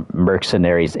called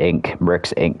Mercenaries Inc.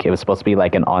 Mercs Inc. It was supposed to be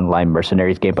like an online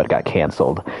mercenaries game, but got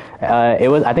canceled.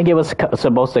 I think it was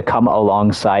supposed to come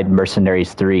alongside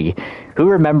Mercenaries 3. Who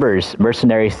remembers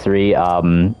Mercenaries 3?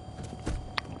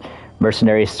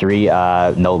 Mercenaries 3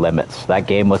 No Limits. That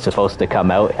game was supposed to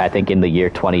come out, I think, in the year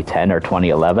 2010 or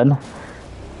 2011.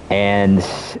 And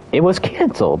it was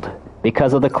canceled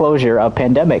because of the closure of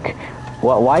pandemic.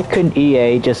 Well, why couldn't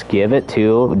EA just give it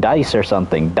to DICE or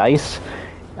something? I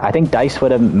think DICE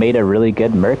would have made a really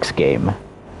good Mercs game.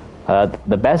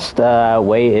 The best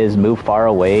way is move far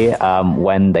away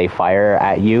when they fire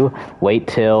at you. Wait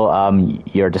till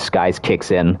your disguise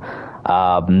kicks in.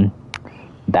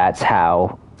 That's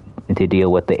how to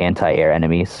deal with the anti-air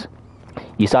enemies.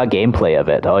 You saw gameplay of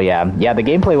it. Oh yeah. Yeah, the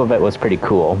gameplay of it was pretty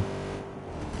cool.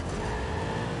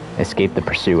 Escape the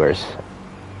pursuers.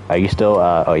 Are you still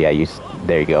oh yeah,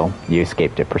 there you go. You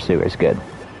escaped the pursuers, good.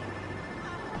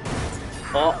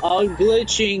 Oh,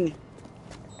 glitching.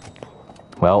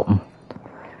 Well,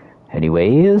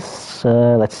 anyways,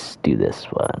 let's do this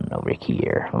one over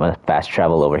here. I'm gonna fast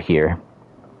travel over here.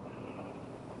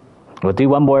 We'll do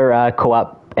one more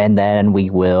co-op, and then we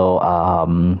will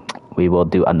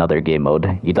do another game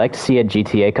mode. You'd like to see a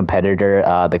GTA competitor?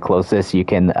 The closest you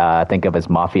can think of is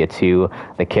Mafia 2.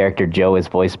 The character Joe is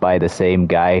voiced by the same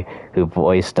guy who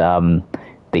voiced the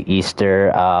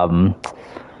Easter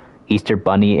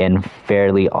Bunny in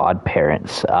Fairly Odd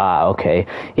Parents. Okay.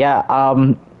 Yeah,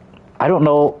 I don't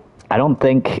know. I don't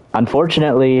think,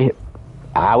 unfortunately,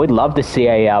 I would love to see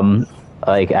an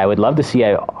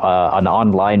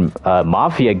online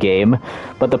Mafia game,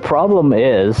 but the problem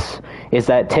is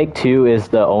that Take-Two is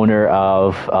the owner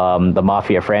of the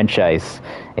Mafia franchise,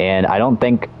 and I don't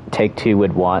think Take-Two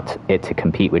would want it to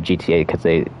compete with GTA because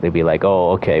they'd be like,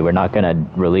 oh, okay, we're not going to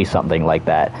release something like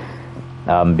that,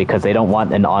 because they don't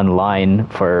want an online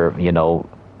for,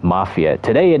 Mafia.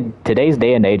 Today's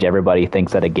day and age, everybody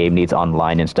thinks that a game needs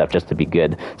online and stuff just to be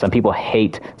good. Some people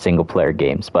hate single-player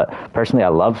games, but personally, I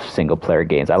love single-player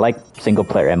games. I like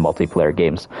single-player and multiplayer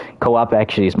games. Co-op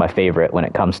actually is my favorite when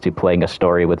it comes to playing a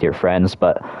story with your friends,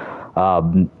 but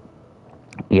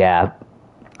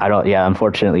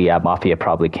unfortunately, Mafia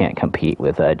probably can't compete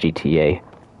with GTA.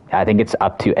 I think it's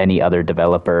up to any other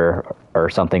developer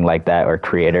or something like that, or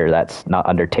creator that's not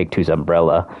under Take-Two's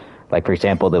umbrella. Like, for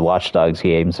example, the Watch Dogs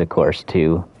games, of course,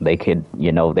 too. They could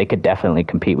definitely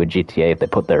compete with GTA if they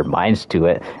put their minds to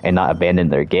it and not abandon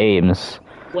their games.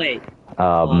 Wait.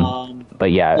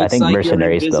 But yeah, I think like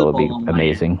Mercenaries, though, would be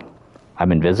amazing.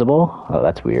 I'm invisible? Oh,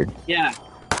 that's weird. Yeah.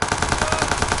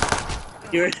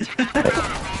 You're...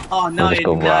 oh, no,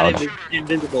 you're not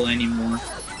invisible anymore.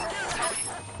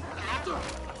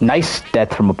 Nice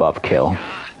death from above kill.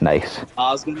 Nice.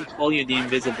 I was gonna call you the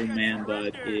Invisible Man,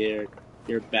 but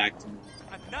you're back to me.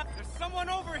 There's someone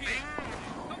over here.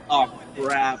 Oh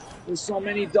crap! There's so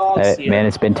many dogs here. Man,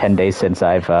 it's been 10 days since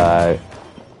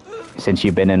since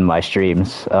you've been in my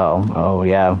streams. Oh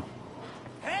yeah.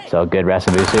 So good,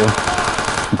 Rasabusu.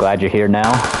 I'm glad you're here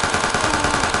now.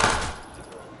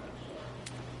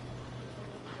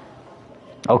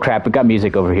 Oh crap! We got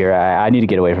music over here. I need to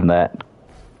get away from that.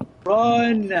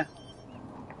 Run!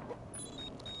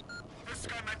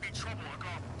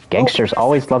 Gangsters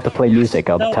always love to play music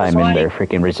all the time in their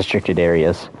freaking restricted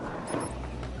areas.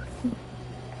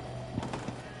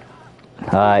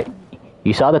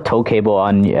 You saw the tow cable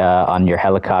on your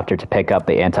helicopter to pick up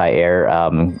the anti-air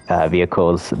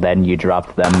vehicles. Then you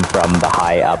dropped them from the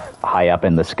high up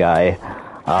in the sky.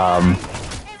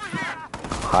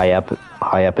 High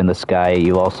up in the sky.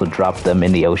 You also dropped them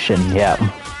in the ocean. Yeah.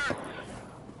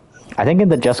 I think in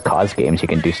the Just Cause games you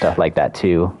can do stuff like that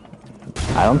too.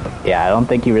 I don't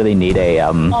think you really need a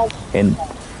in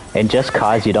Just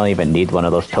Cause you don't even need one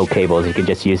of those tow cables. You can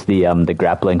just use the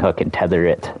grappling hook and tether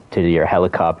it to your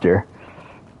helicopter.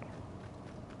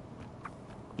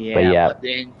 Yeah, but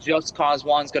in Just Cause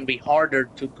 1's gonna be harder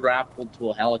to grapple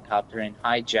to a helicopter and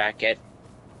hijack it.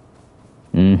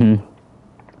 Mm-hmm.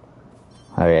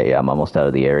 Alright, yeah, I'm almost out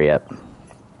of the area.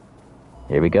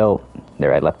 Here we go.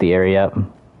 There, I left the area.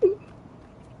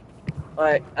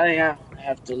 But I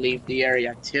have to leave the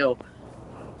area too.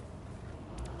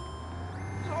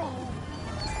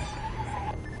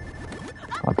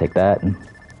 I'll take that.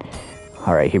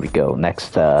 Alright, here we go.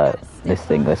 Next, this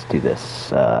thing, let's do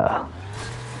this. Yeah,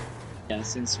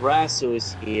 since Rasu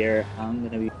is here, I'm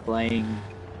gonna be playing...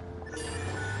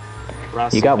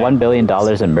 Rasu you got $1 billion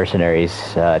in mercenaries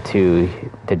to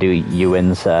do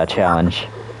Ewan's challenge.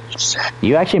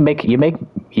 You actually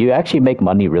make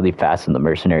money really fast in the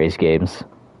mercenaries games.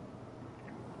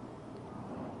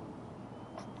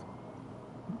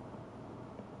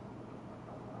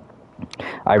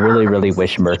 I really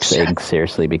wish Mercs Inc.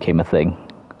 seriously became a thing.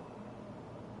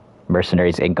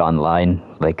 Mercenaries Inc. Online.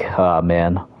 Like, oh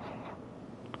man.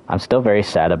 I'm still very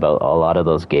sad about a lot of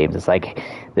those games. It's like,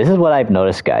 this is what I've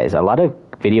noticed, guys. A lot of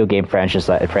video game franchises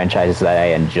that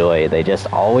I enjoy, they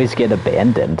just always get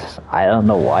abandoned. I don't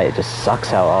know why. It just sucks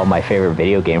how all my favorite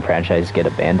video game franchises get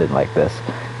abandoned like this.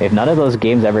 If none of those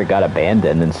games ever got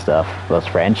abandoned and stuff, those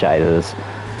franchises,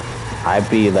 I'd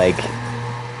be like,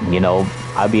 you know,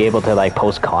 I'd be able to like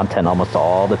post content almost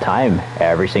all the time,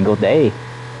 every single day.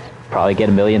 Probably get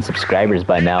 1 million subscribers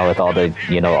by now with all the,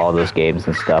 you know, all those games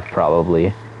and stuff,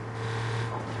 probably.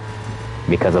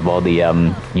 Because of all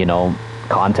the, you know,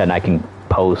 content I can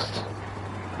post.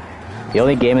 The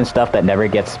only game and stuff that never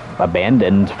gets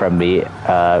abandoned from me,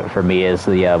 for me, is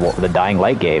the Dying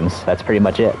Light games. That's pretty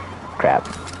much it. Crap.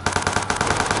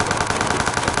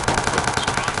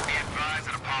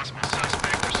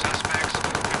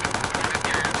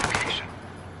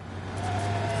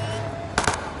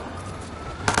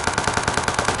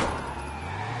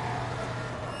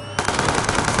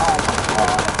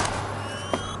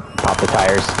 Pop the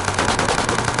tires.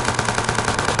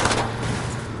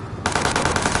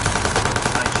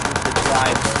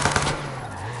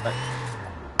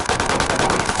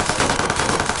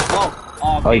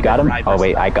 Oh, you got him? Oh,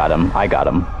 wait, I got him.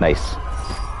 Nice.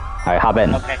 Alright, hop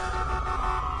in. Okay.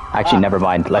 Actually, never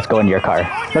mind. Let's go in your car.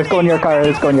 Let's go in your car.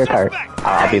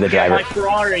 I'll be the driver. My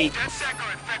Ferrari.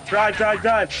 Drive.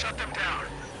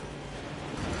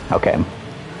 Okay.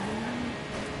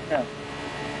 Yeah.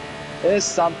 This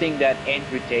is something that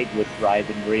Andrew Tate would drive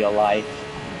in real life.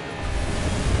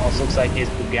 Also looks like his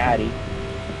Bugatti.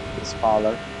 His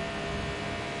father.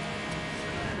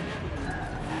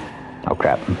 Oh,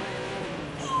 crap.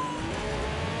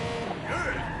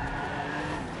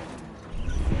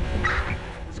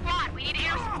 Squad, we need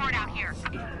air support out here.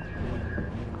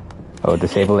 Oh,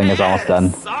 disabling is almost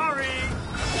done. Sorry.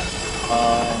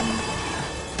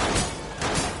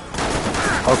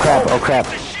 Oh, crap.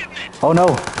 Oh, no.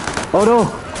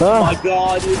 Oh my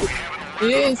god,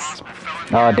 yes.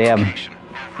 Oh, damn.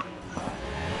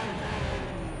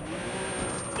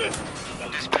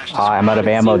 I'm out of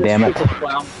ammo, damn it.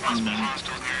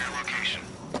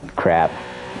 Crap.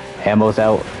 Ammo's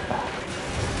out.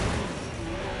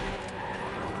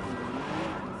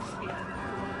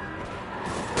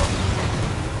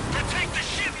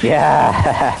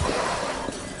 Yeah!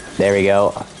 There we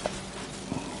go.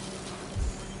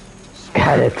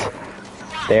 Got it.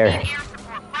 There.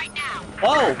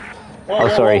 Oh,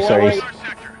 sorry.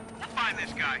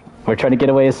 We're trying to get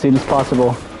away as soon as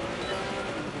possible.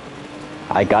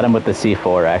 I got him with the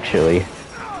C4, actually.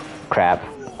 Crap.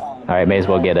 Alright, may as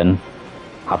well get in.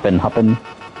 Hop in.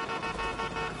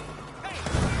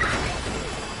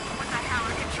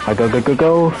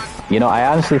 Go. You know, I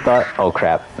honestly thought... Oh,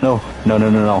 crap. No.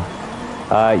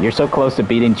 You're so close to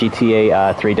beating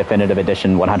GTA 3 Definitive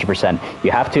Edition 100%.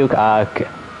 You have to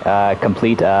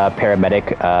complete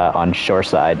paramedic on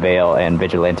Shoreside, Vale, and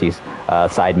Vigilantes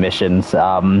side missions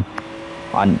on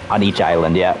each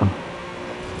island, yeah.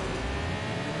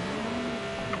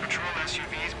 A patrol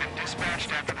SUV has been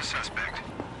dispatched after the suspect.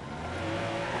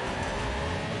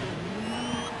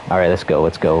 Alright, let's go.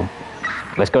 Let's go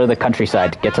to the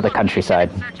countryside. Get to the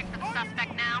countryside.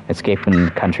 Escape from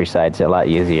the countryside's a lot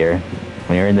easier.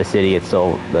 When you're in the city,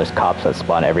 there's cops that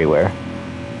spawn everywhere.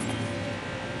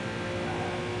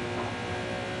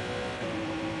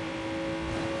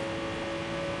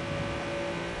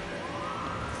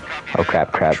 Oh,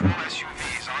 crap. Patrol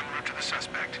SUV is en route to the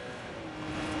suspect.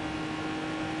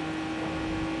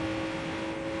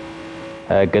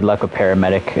 Good luck with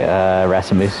paramedic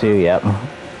Rasimusu, yep.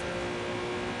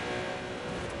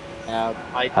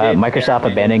 Microsoft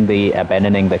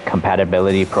abandoning the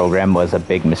compatibility program was a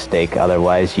big mistake.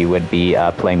 Otherwise, you would be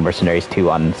playing Mercenaries 2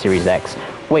 on Series X.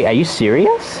 Wait, are you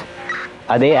serious?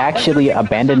 Are they actually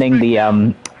abandoning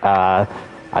the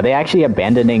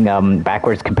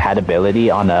backwards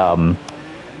compatibility on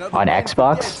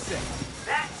Xbox?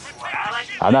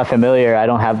 I'm not familiar. I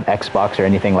don't have Xbox or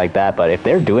anything like that. But if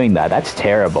they're doing that, that's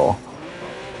terrible.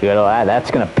 You know,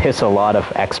 that's gonna piss a lot of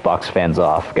Xbox fans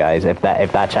off, guys. If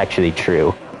that's actually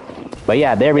true. But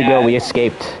yeah, there we go. We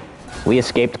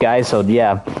escaped. Guys. So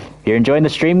yeah, if you're enjoying the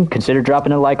stream, consider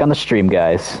dropping a like on the stream,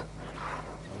 guys.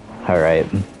 All right.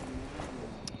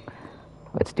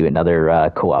 Let's do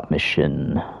another co-op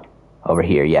mission over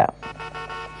here. Yeah.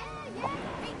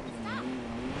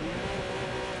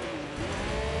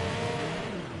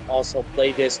 Also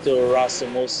play this to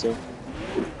Rasimusu.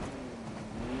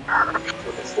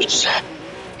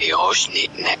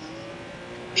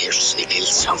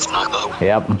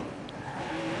 Yep. Oh,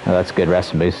 that's good,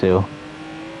 Rasimusu.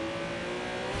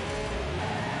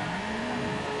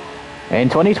 In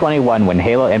 2021, when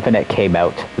Halo Infinite came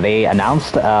out, they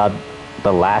announced the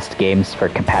last games for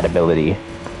compatibility.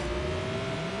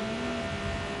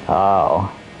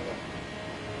 Oh.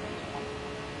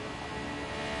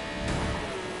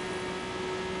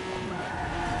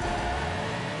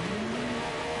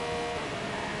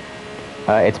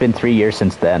 It's been 3 years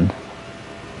since then.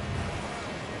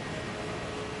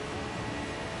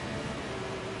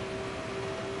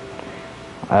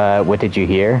 What did you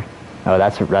hear? Oh,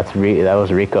 that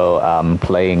was Rico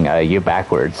playing you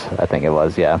backwards. I think it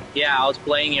was, yeah. Yeah, I was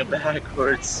playing you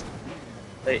backwards.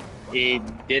 He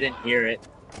didn't hear it.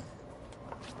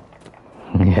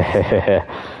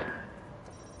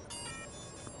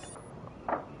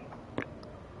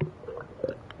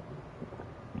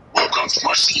 Welcome to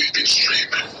my sleeping stream,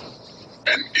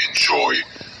 and enjoy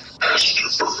Pastor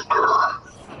Burger.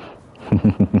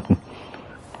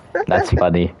 That's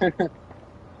funny.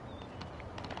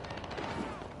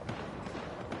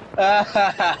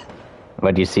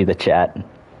 What, do you see the chat?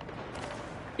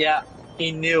 Yeah,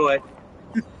 he knew it.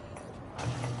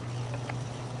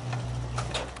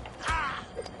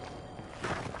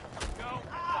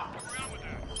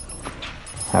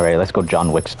 Alright, let's go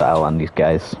John Wick style on these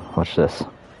guys. Watch this.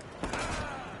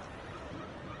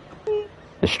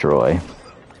 Destroy.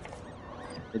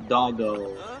 The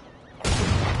doggo.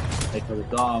 Like for the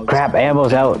dogs. Crap,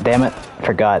 ammo's out, damn it.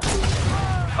 Forgot.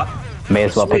 May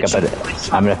as well pick up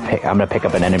I'm gonna pick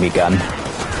up an enemy gun.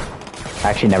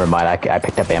 Actually, never mind. I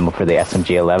picked up ammo for the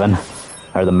SMG-11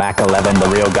 or the Mac-11, the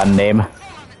real gun name,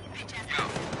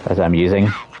 as I'm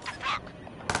using.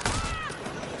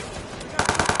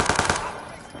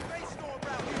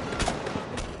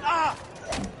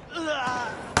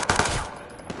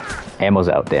 Ammo's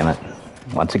out, damn it.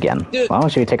 Once again. Dude. Why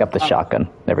don't you take up the shotgun?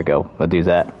 There we go. We'll do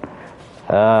that.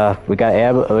 We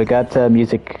got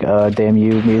music, damn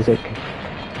you music.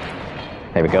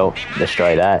 There we go.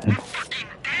 Destroy that.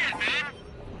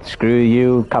 Screw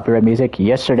you, copyright music.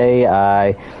 Yesterday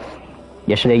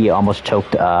you almost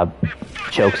choked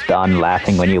on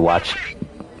laughing when you watched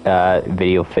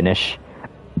video finish.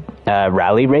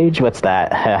 Rally Rage? What's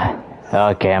that?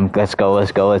 Okay, let's go.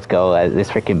 This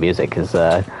freaking music is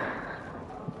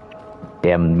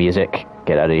damn music.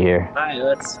 Get out of here. Alright,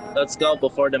 let's go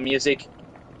before the music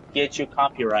gets you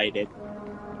copyrighted.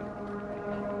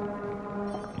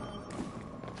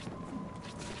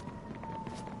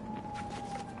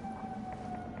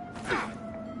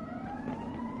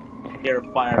 You're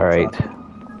fire. Alright.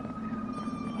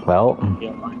 Well.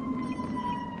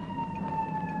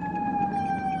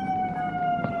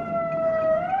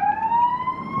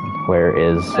 Where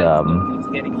is It's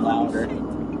getting louder.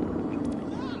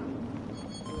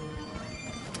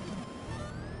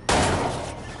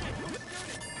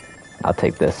 I'll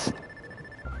take this.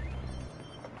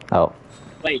 Oh.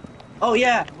 Wait. Oh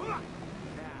yeah.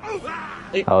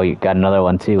 Oh, you got another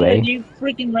one too, eh? You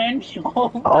freaking ran me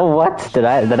over. Oh, what? Did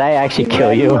I actually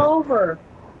kill you? Over.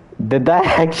 Did that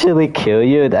actually kill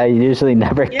you? I usually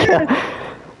never kill.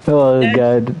 Oh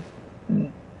god.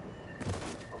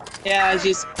 Yeah, I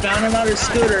just found another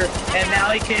scooter, and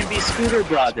now it can be Scooter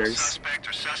Brothers.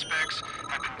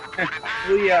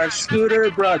 We are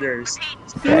Scooter Brothers.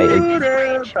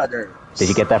 Scooter Brothers. Did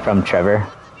you get that from Trevor?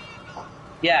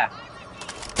 Yeah.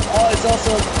 Oh, it's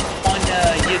also on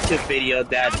a YouTube video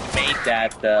that made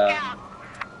that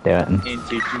Damn it.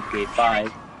 into GTA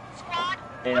 5.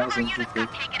 And I was in GTA.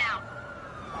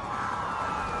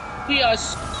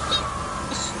 Yes.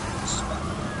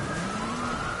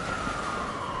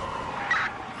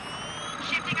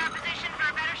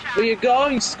 Where you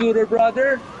going, Scooter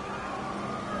Brother?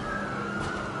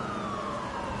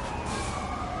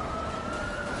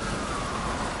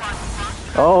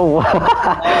 Oh,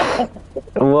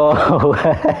 whoa.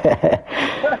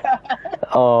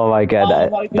 Oh my god,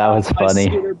 that was funny.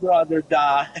 My Scooter Brother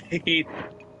died.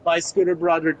 My Scooter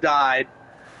Brother died.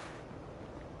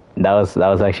 That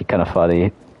was actually kind of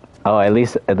funny. Oh, at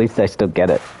least I still get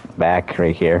it back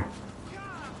right here.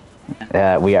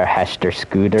 We are Hester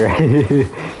Scooter.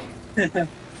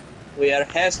 We are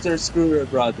Hester Scooter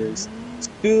Brothers.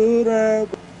 Scooter.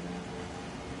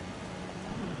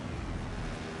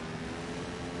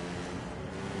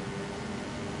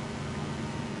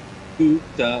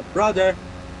 Scooter Brother.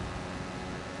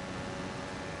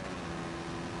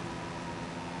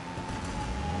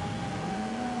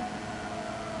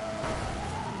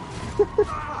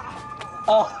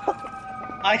 Oh,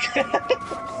 I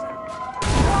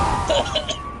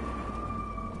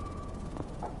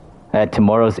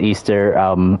Tomorrow's Easter.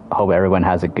 Hope everyone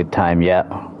has a good time. Yeah,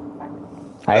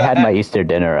 I had my Easter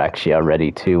dinner actually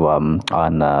already too. On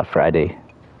Friday.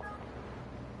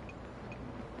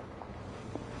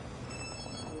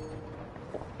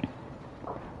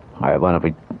 Alright, why don't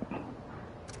we...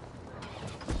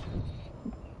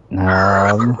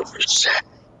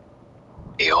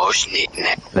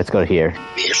 Let's go here.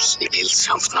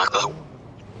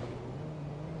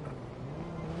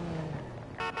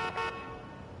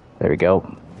 There we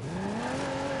go.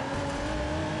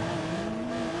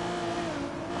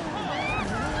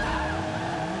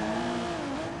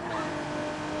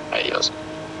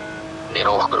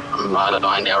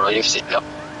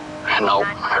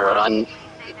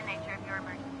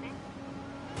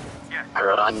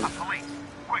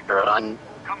 Run.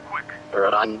 Come quick.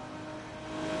 Run.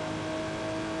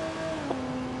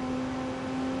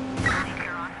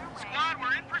 Squad,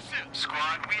 we're in pursuit.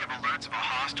 Squad, we have alerts of a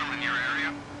hostile in your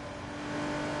area.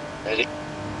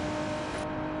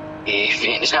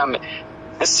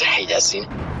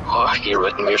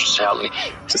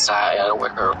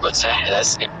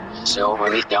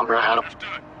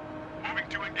 Understood. Moving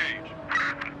to engage.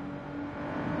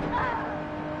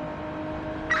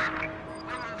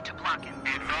 We'll move to block him.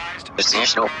 Be advised.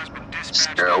 Essential. Has been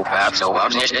dispatched. Zero five, so I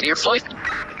was next to your flight.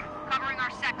 Covering our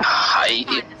sector. Hi.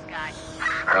 Find this guy.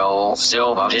 Roll,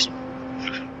 so I was just.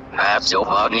 Five, so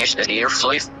I was next to your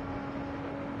flight.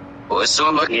 Was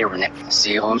so much here, Nick.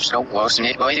 See, I'm so wasn't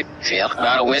it by you. Feel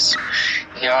not a whisk.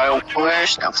 Yeah, I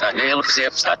wish. I'm not able to see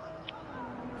upset.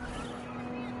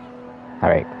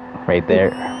 Alright, right there.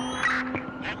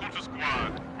 Local to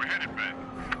squad. We're headed back.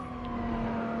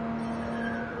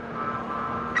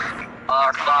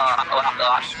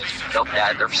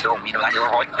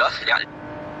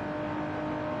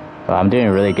 I'm doing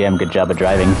a really damn good job of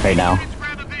driving right now.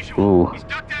 Grab a visual. Ooh, He's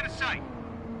ducked out of sight.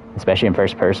 especially in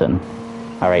first person.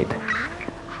 Alright,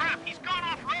 Crap, he's gone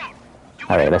off road. Do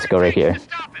alright, let's go right here. to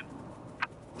stop him.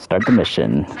 Start the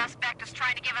mission. Suspect is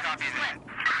trying to give us Copy a that. slip.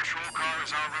 Patrol car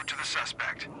is en route to the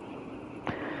suspect.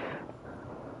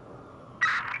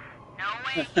 No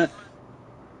way.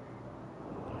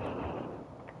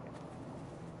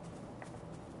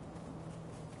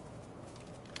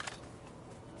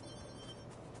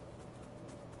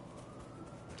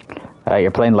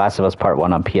 You're playing Last of Us Part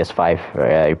 1 on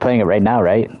PS5. You're playing it right now,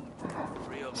 right?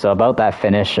 So about that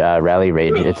finish, Rally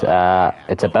Rage, it's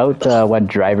about when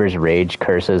drivers rage,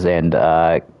 curses, and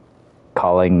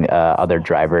calling other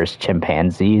drivers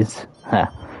chimpanzees. Huh.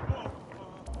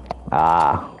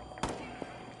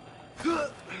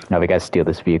 Now we gotta steal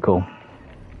this vehicle.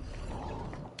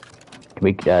 Can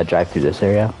we drive through this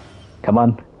area? Come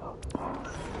on.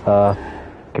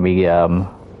 Can we, I will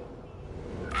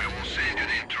send you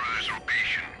the intruder's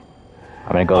location.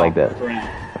 I'm gonna go like this.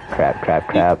 Crap.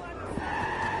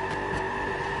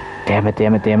 Damn it. I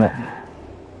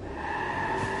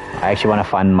actually want to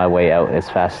find my way out as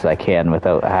fast as I can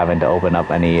without having to open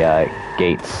up any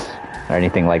gates or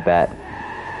anything like that.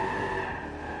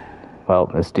 Well,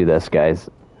 let's do this, guys.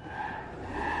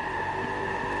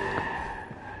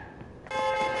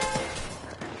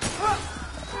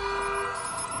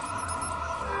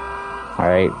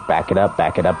 Alright, back it up.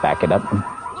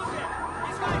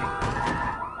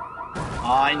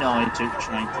 I know what you're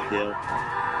trying to do.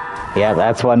 Yeah,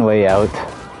 that's one way out.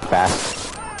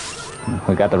 Fast.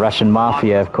 We got the Russian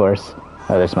Mafia, of course.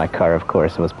 Oh, there's my car, of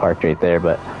course. It was parked right there.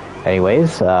 But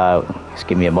anyways, just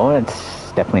give me a moment.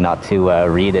 It's definitely not to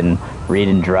read and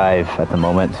drive at the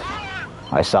moment.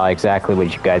 I saw exactly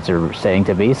what you guys are saying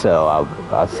to me, so I'll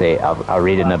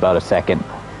read it in about a second.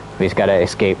 We just gotta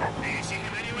escape.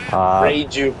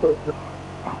 Rage you.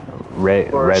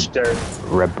 Rebresh.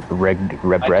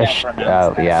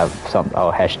 Yeah,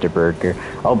 Hechterberger.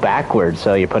 Oh, backwards.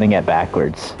 So you're putting it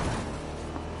backwards.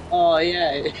 Oh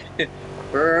yeah,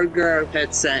 burger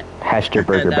headset.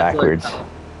 Hechterberger backwards.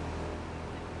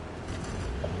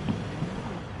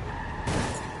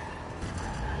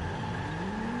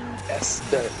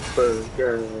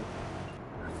 Burger.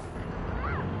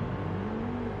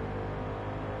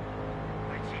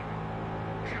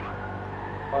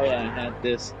 Oh yeah, I had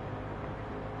this.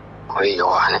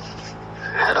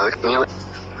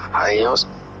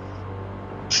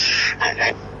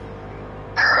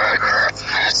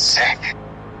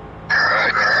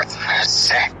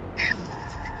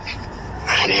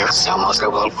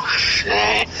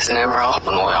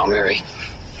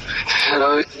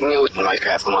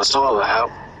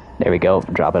 There we go.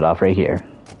 Drop it off right here.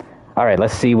 All right,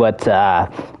 let's see what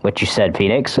you said,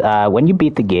 Phoenix. When you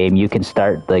beat the game, you can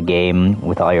start the game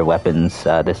with all your weapons.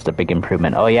 This is a big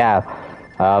improvement. Oh yeah,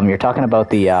 you're talking about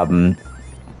the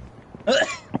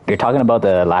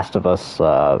Last of Us,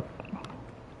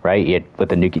 right? With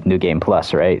the new game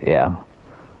plus, right? Yeah.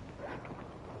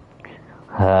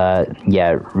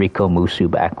 Yeah, Rico Musu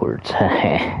backwards.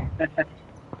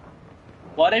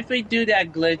 What if we do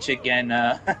that glitch again?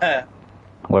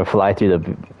 Or fly through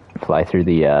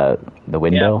the Yeah,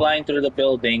 window. flying through the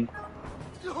building.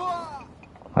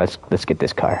 Let's get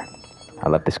this car. I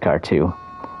love this car too.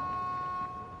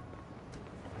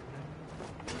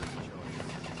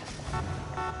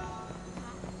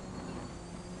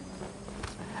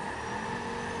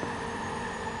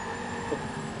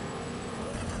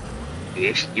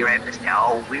 Yes, you're out of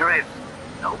no, we're out.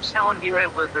 No sound, you're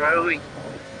out with throwing.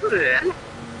 Good.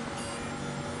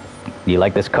 You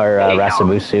like this car, Hey,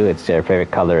 Rasamusu? It's your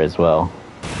favorite color as well.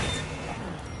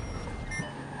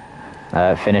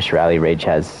 Finnish Rally Rage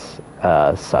has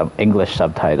English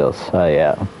subtitles. Oh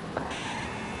yeah.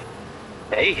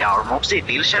 Hey, our mostly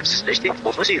dealerships, let's take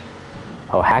what was it?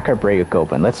 Oh, hacker break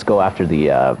open. Let's go after the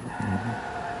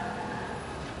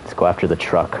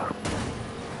truck.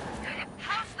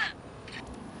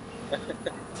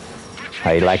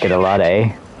 Oh, you like it a lot,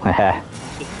 eh?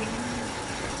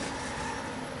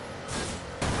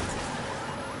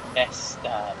 Yes.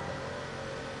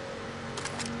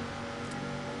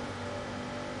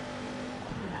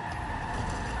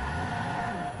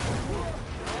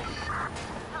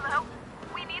 Hello?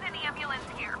 We need an ambulance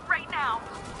here, right now.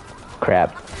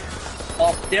 Crap.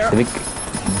 Oh, there. Do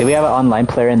we have an online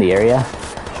player in the area?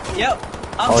 Yep.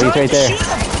 I'm Oh, he's trying right to there. shoot him.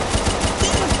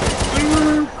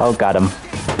 Oh, got him.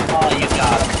 Oh, you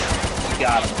got him. You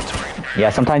got him. Yeah,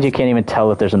 sometimes you can't even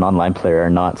tell if there's an online player or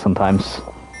not. Sometimes.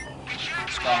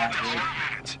 Squad, to 0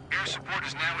 units. Air support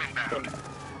is now inbound.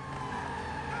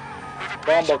 We've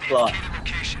Bomber approached clock. the indicated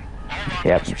location. All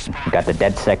Yep. locals respond. We got the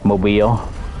DedSec mobile.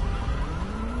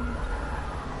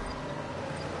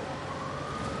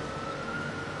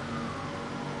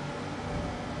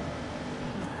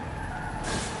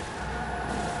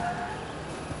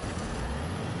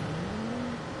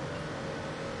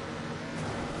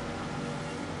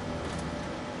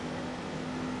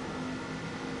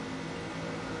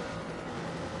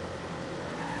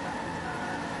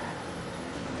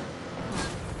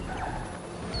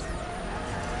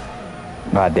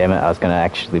 God damn it! I was gonna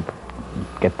actually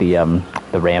get the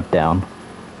ramp down.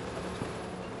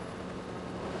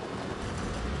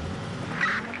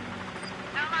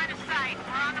 No line of sight.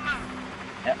 We're on the move.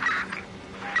 Yep.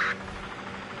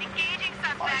 Engaging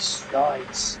suspect.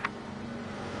 Nice.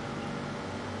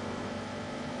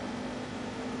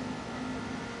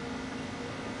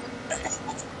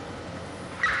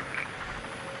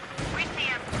 We see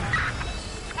him.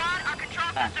 Squad, our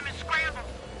control system is scrambled.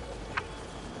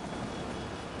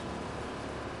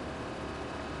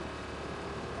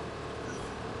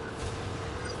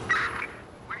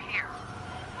 We're here.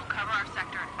 We'll cover our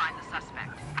sector and find the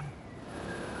suspect.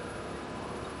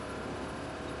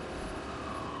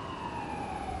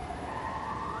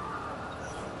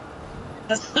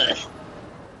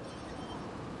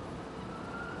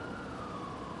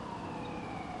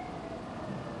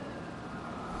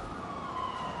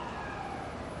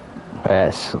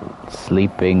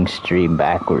 Sleeping stream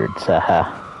backwards.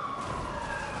 That's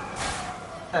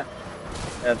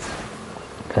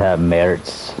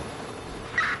Merits.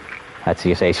 That's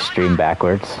you say stream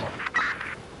backwards.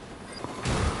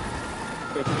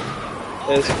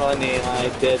 it's funny. I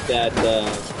did that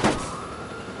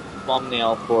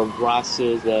thumbnail for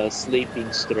Brass's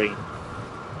sleeping stream.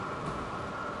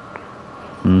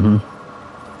 Mm-hmm.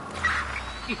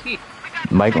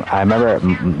 Michael, I remember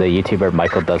the YouTuber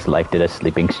Michael Does Life did a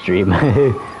sleeping stream.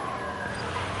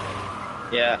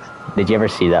 Yeah. Did you ever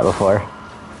see that before?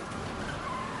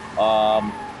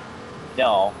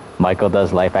 No. Michael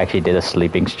Does Life actually did a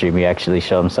sleeping stream. He actually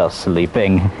showed himself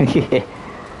sleeping.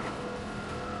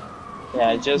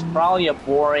 Yeah, just probably a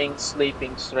boring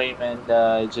sleeping stream, and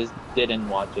I just didn't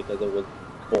watch it because it was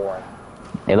boring.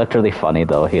 It looked really funny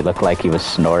though. He looked like he was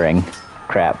snoring.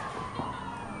 Crap.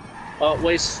 Oh,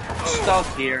 we're stuck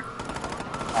here.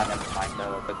 Oh, never mind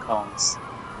the cones.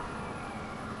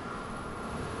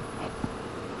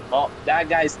 Oh, that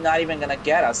guy's not even gonna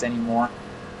get us anymore.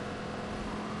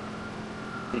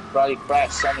 He probably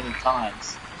crashed so many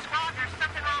times. Squad, there's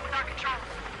something wrong with our controls.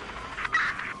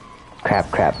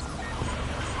 Crap.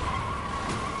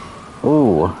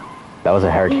 Ooh, that was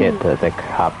a hard hit that the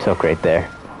cop took right there.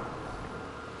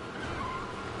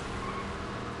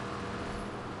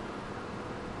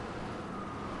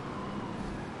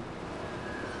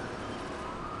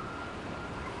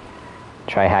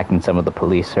 Try hacking some of the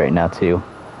police right now too.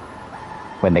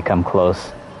 When they come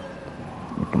close.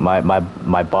 My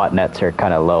botnets are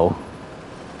kind of low.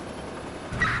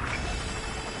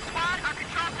 Squad, our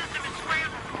control system is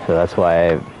scrambled. So that's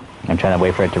why I'm trying to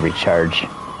wait for it to recharge.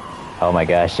 Oh my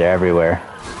gosh, they're everywhere.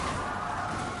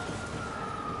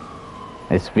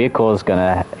 This vehicle is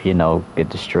gonna, you know, get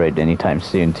destroyed anytime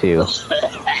soon, too.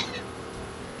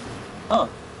 Huh.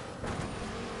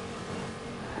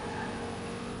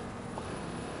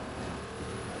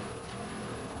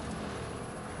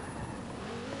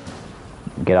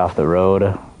 Get off the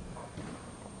road.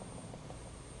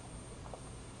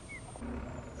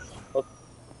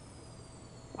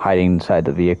 Hiding inside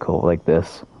the vehicle like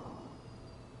this.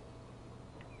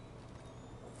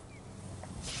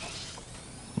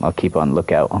 I'll keep on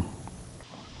lookout.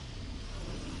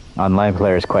 Online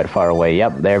player is quite far away.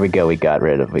 Yep, there we go. We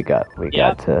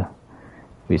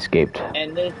escaped.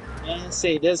 And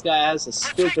see, this guy has the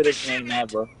stupidest name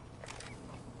ever.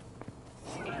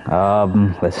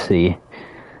 Let's see.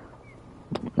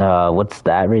 What's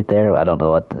that right there? I don't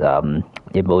know what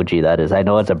emoji that is. I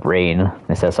know it's a brain.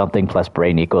 It says something plus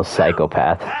brain equals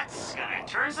psychopath. That's gonna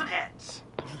turn some heads.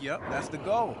 Yep, that's the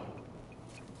goal.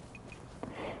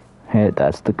 Hey,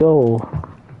 that's the goal.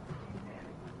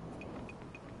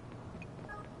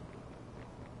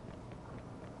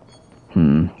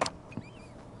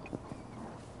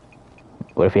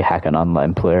 What if you hack an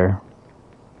online player?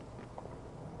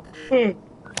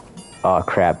 Oh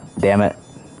crap, damn it.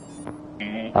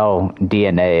 Oh,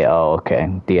 DNA, oh okay,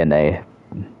 DNA.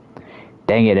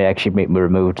 Dang it, it actually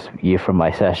removed you from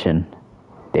my session.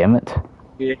 Damn it.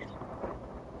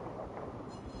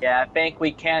 Yeah, I think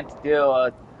we can't do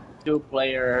a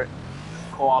 2-player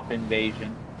co-op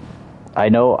invasion. I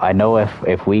know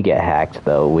if we get hacked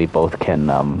though, we both can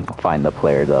find the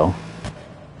player though.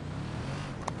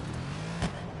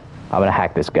 I'm gonna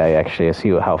hack this guy actually to see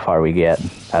how far we get.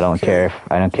 I don't care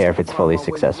if it's fully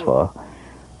successful.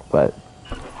 But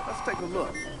let's take a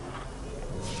look.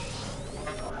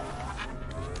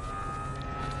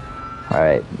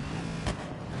 Alright.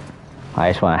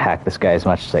 I just want to hack this guy as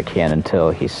much as I can until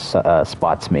he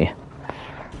spots me.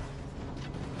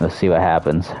 Let's see what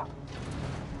happens.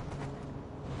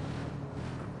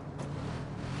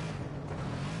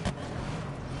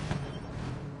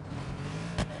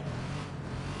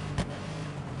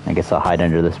 I guess I'll hide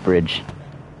under this bridge.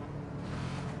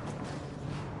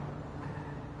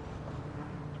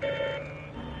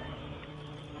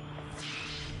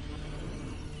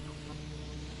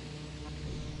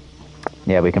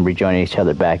 Yeah, we can rejoin each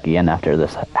other back again after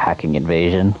this hacking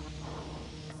invasion.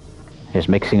 Just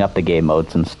mixing up the game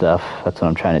modes and stuff. That's what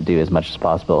I'm trying to do as much as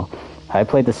possible. I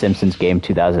played the Simpsons game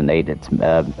 2008. It's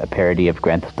a parody of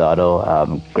Grand Theft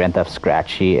Auto, Grand Theft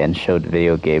Scratchy, and showed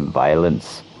video game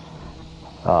violence.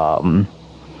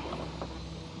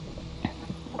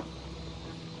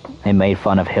 They made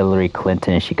fun of Hillary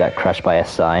Clinton and she got crushed by a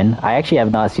sign. I actually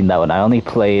have not seen that one. I only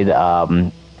played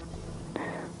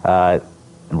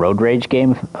Road Rage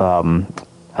game,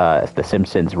 The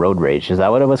Simpsons Road Rage. Is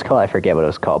that what it was called? I forget what it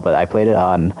was called, but I played it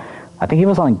on, I think it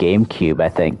was on GameCube, I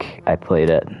think I played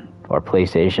it, or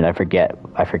PlayStation. I forget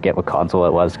what console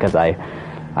it was, because I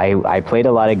played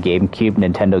a lot of GameCube,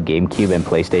 Nintendo GameCube, and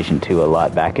PlayStation 2 a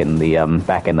lot back in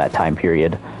that time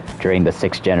period, during the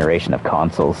 6th generation of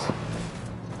consoles.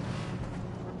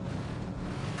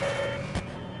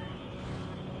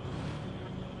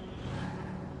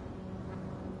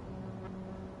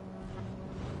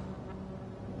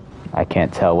 I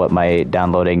can't tell what my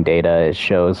downloading data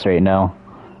shows right now.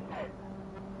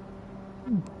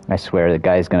 I swear the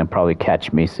guy's gonna probably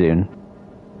catch me soon.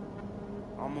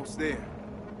 Almost there.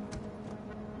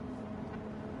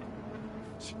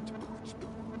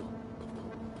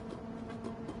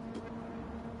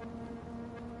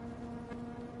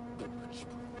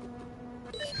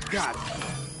 Got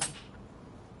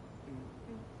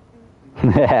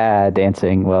it.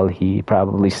 Dancing. Well, he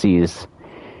probably sees.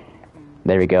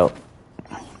 There we go.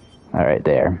 Alright,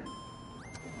 there.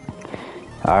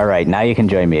 Alright, now you can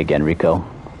join me again, Rico.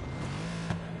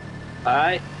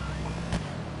 Alright.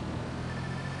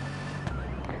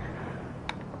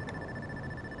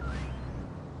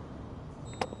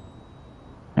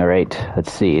 Alright,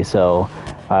 let's see. So,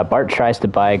 Bart tries to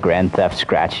buy Grand Theft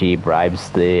Scratchy,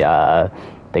 bribes the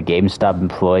GameStop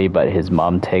employee, but his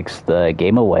mom takes the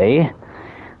game away.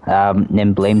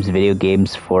 And blames video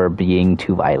games for being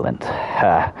too violent.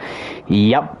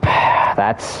 Yup,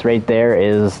 that's right there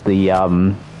is the,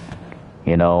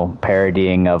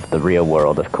 parodying of the real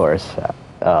world, of course.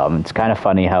 It's kind of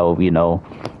funny how, I know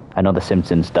The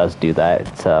Simpsons does do that.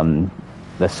 It's,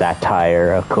 the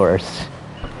satire, of course.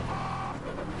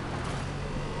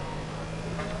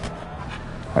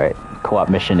 Alright, co-op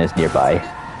mission is nearby.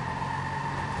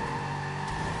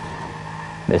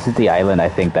 This is the island, I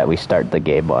think, that we start the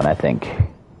game on, I think.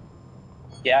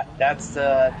 Yeah, that's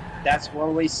where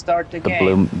we start the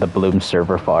game. The Bloom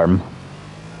server farm.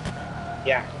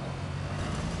 Yeah.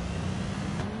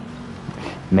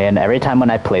 Man, every time when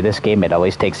I play this game, it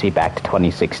always takes me back to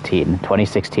 2016.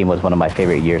 2016 was one of my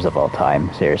favorite years of all time,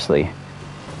 seriously.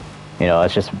 You know,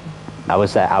 it's just... I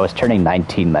was turning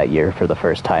 19 that year for the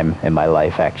first time in my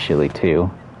life, actually,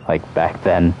 too. Like, back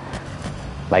then.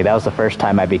 Like, that was the first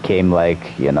time I became,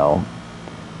 like, you know...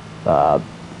 I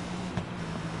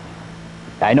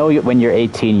know when you're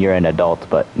 18, you're an adult,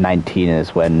 but 19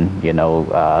 is when, you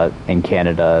know, in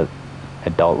Canada,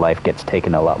 adult life gets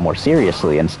taken a lot more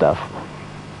seriously and stuff.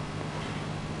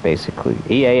 Basically.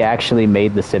 EA actually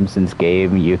made the Simpsons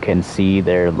game. You can see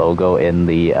their logo in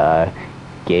the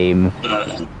game.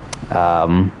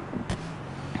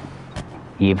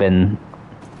 Even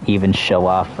show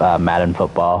off Madden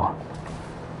football.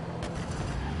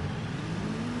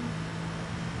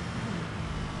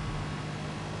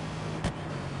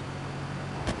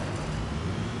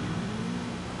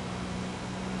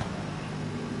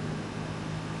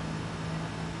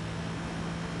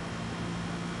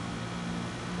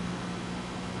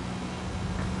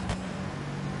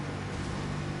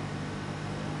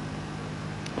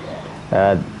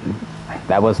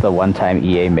 That was the one time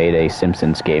EA made a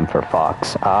Simpsons game for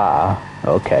Fox. Ah,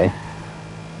 okay.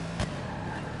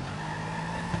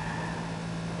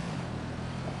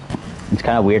 It's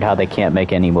kind of weird how they can't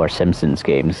make any more Simpsons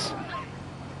games.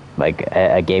 Like,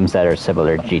 games that are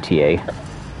similar to GTA.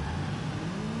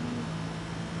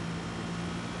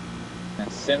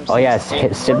 Simpsons Oh yeah,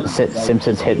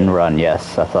 Simpsons Hit and Run,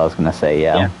 yes, that's what I was gonna say,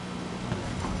 yeah.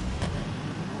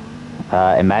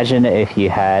 Imagine if you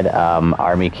had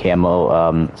army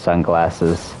camo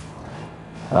sunglasses.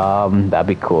 That'd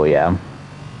be cool, yeah.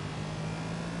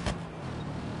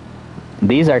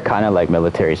 These are kind of like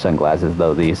military sunglasses,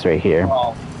 though, these right here.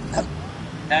 Well,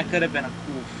 that could have been a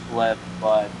cool flip,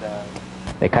 but...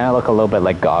 They kind of look a little bit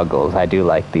like goggles. I do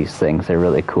like these things. They're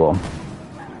really cool.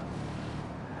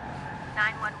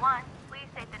 911, please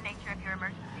state the nature of your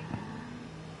emergency.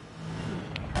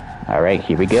 Alright,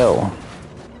 here we go.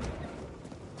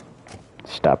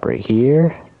 Stop right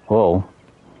here. Whoa.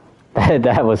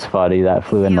 That was funny. That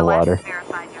flew in the water.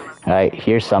 Alright,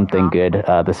 here's something good.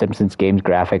 The Simpsons game's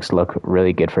graphics look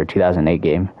really good for a 2008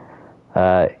 game.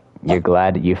 You're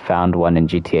glad you found one in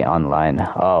GTA Online.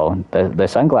 Oh, the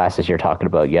sunglasses you're talking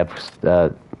about. You have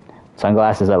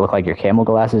sunglasses that look like your camel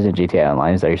glasses in GTA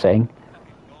Online, is that what you're saying?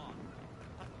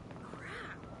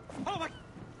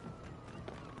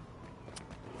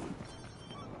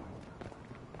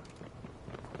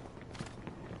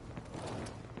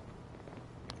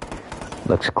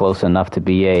 Looks close enough to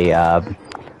be a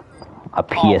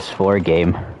PS4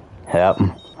 game. Yep. Be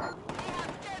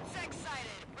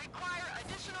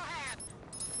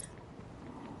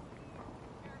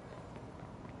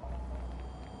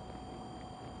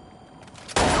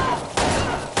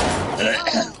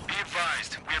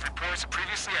advised, we have reports of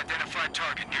previously identified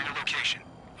target near your location.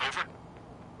 Over.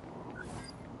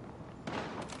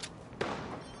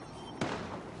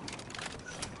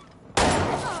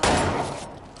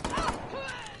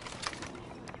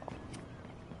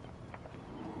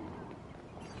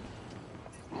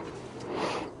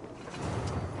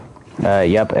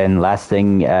 Yep, and last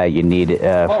thing you need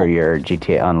for your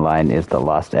GTA Online is the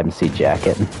Lost MC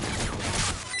jacket.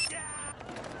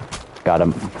 Got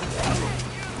him.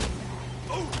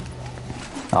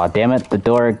 Aw, damn it, the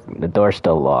door's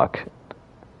still locked.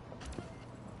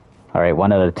 Alright,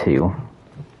 one out of two.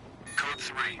 Code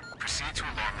 3. Proceed to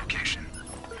alarm location.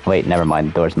 Wait, never mind,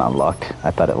 the door's not locked.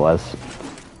 I thought it was.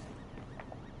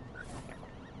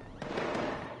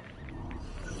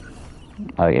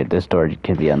 Oh yeah, this door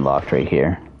can be unlocked right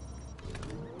here.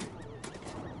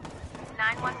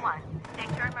 911,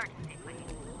 state your emergency, please.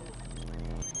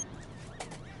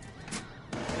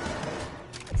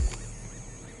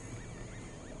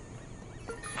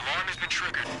 Alarm has been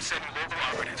triggered. Sending local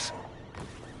operatives.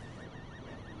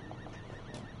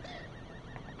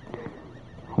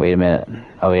 Wait a minute.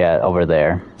 Oh yeah, over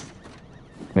there.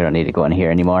 We don't need to go in here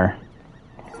anymore.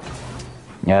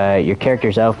 Your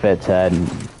character's outfit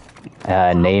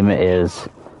name is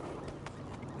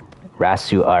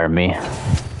Rasu Army.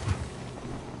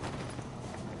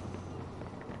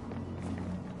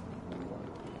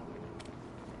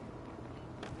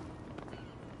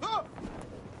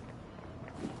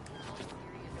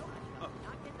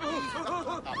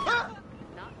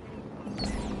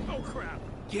 Oh crap!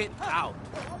 Get out!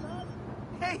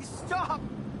 Hey, stop!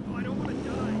 Oh, I don't want to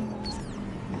die.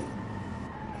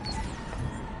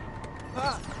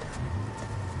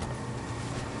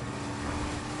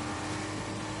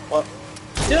 What?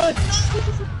 Dude!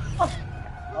 Oh.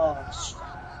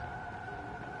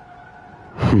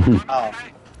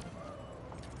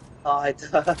 Oh, I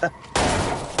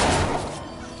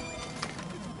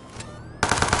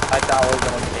I thought we were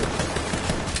gonna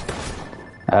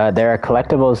take. There are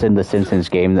collectibles in the Simpsons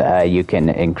game that you can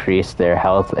increase their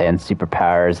health and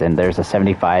superpowers, and there's a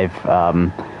 75.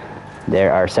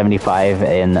 There are 75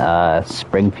 in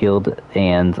Springfield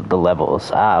and the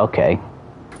levels. Ah, okay.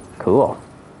 Cool.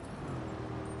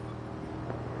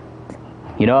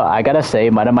 You know, I gotta say,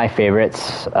 one of my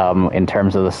favorites in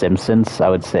terms of The Simpsons, I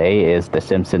would say, is the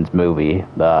Simpsons movie.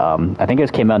 I think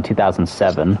it came out in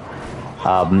 2007.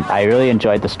 I really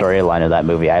enjoyed the storyline of that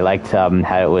movie. I liked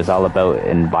how it was all about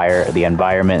the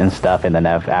environment and stuff, and then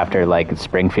after, like,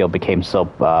 Springfield became so...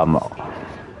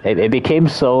 It became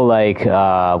so, like,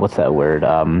 what's that word?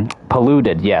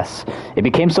 Polluted, yes. It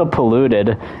became so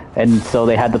polluted, and so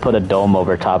they had to put a dome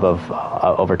over top of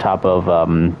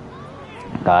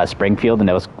Springfield, and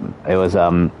it was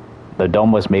the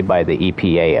dome was made by the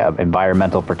EPA,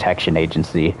 Environmental Protection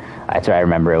Agency. That's what I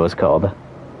remember it was called.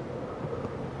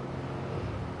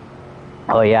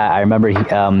 Oh yeah, I remember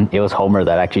it was Homer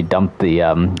that actually dumped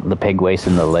the pig waste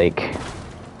in the lake.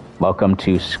 Welcome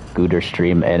to Scooter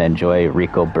Stream and enjoy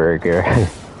Rico Burger.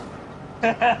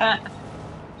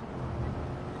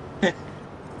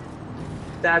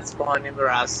 That's funny,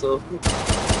 Russell.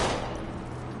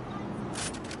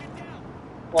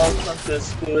 Welcome to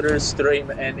Scooter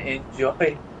Stream and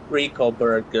enjoy Rico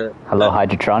Burger. Hello,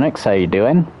 Hydrotronics. How you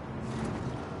doing?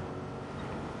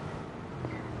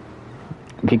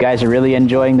 If you guys are really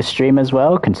enjoying the stream as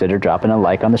well, consider dropping a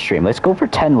like on the stream. Let's go for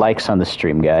 10 likes on the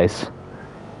stream, guys.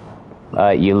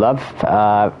 You love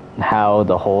how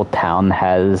the whole town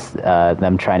has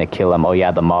them trying to kill him. Oh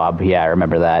yeah, the mob. Yeah, I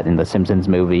remember that in the Simpsons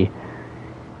movie.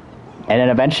 And then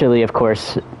eventually, of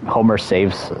course, Homer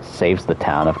saves the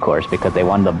town, of course, because they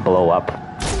wanted to blow up.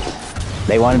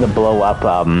 They wanted to blow up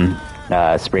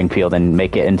Springfield and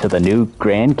make it into the new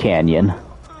Grand Canyon.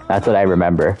 That's what I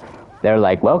remember. They're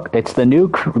like, well, it's the new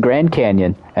Grand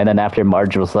Canyon. And then after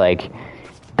Marge was like,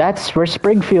 that's where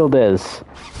Springfield is.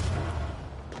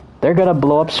 They're gonna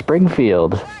blow up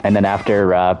Springfield. And then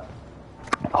after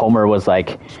Homer was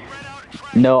like,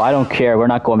 no, I don't care. We're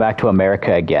not going back to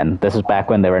America again. This is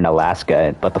back when they were in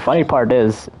Alaska. But the funny part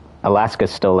is, Alaska's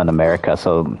still in America.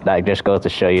 So that just goes to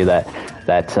show you that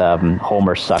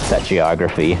Homer sucks at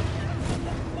geography.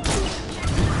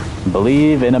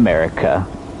 Believe in America.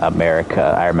 America.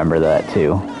 I remember that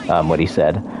too. What he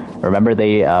said. Remember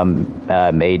they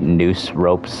made noose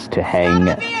ropes to hang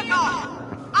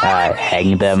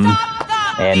them,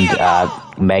 and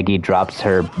Maggie drops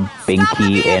her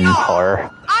binky in horror.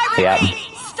 Yeah.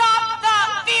 Stop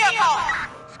the vehicle!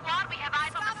 Squad, we have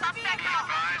eyes on the suspect.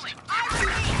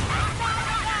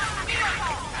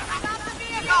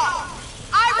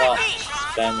 Well,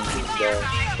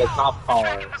 spamming the cop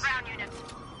cars.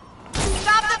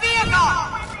 Stop the vehicle!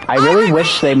 I really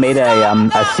wish they made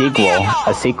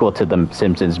a sequel to the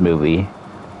Simpsons movie,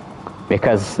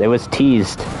 because it was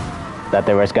teased that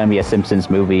there was going to be a Simpsons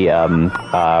movie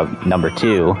number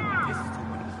 2.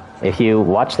 If you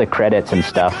watch the credits and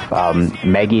stuff,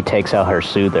 Maggie takes out her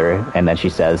soother and then she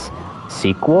says,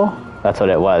 "Sequel?" That's what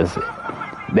it was.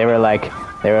 They were like,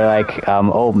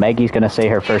 oh, Maggie's gonna say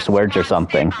her first words or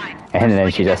something, and then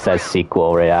she just says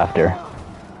 "sequel" right after.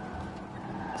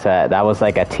 So that was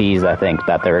like a tease, I think,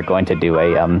 that they were going to do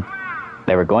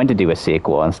a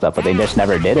sequel and stuff, but they just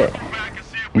never did it.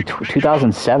 In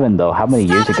 2007, though, how many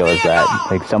years ago is that?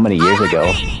 Like so many years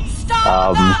ago.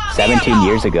 17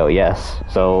 years ago, yes.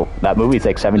 So that movie's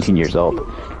like 17 years old.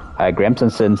 Gramps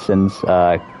and Simpsons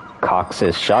cocks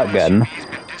his shotgun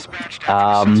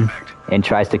and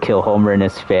tries to kill Homer and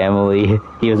his family.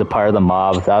 He was a part of the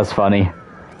mob. That was funny.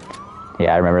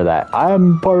 Yeah, I remember that.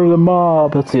 I'm part of the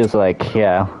mob. He was like,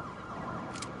 yeah.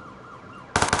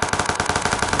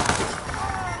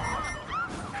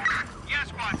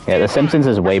 Yeah, The Simpsons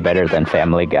is way better than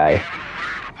Family Guy.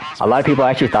 A lot of people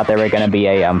actually thought there were going to be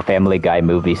a Family Guy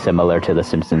movie similar to the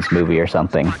Simpsons movie or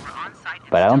something.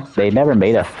 But they never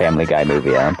made a Family Guy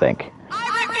movie, I don't think.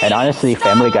 And honestly,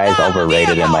 Family Guy is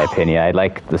overrated in my opinion. I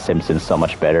like The Simpsons so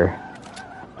much better.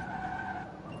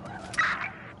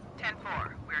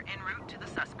 10-4, we're en route to the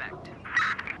suspect.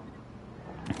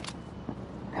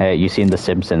 Hey, you seen The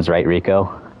Simpsons, right,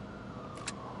 Rico?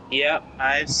 Yep,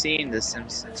 I've seen The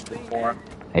Simpsons before.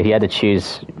 If you had to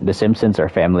choose The Simpsons or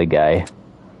Family Guy,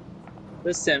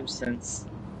 The Simpsons.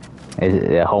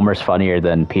 Homer's funnier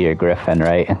than Peter Griffin,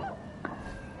 right?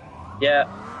 Yeah.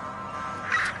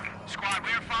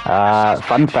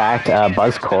 Fun fact,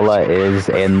 Buzz Cola is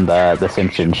in the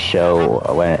Simpsons show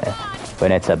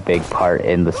when it's a big part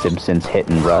in the Simpsons Hit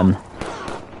and Run.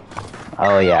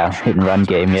 Oh yeah, Hit and Run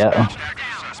game, yeah.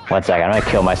 One second, I'm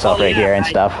gonna kill myself right here and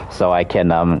stuff so I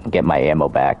can get my ammo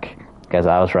back, because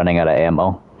I was running out of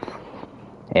ammo.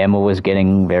 Ammo was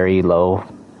getting very low,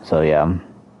 so yeah.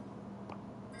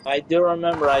 I do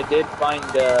remember I did find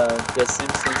the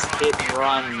Simpsons hit and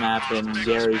run map in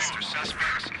Gary's.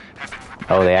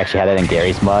 Oh, they actually had it in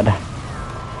Gary's mod?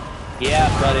 Yeah,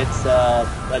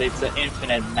 but it's an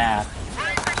infinite map.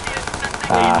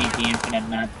 So you need the infinite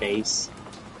map base.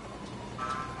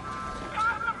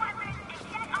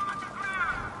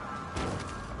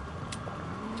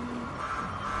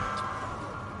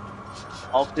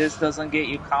 Hope this doesn't get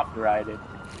you copyrighted.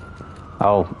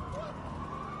 Oh.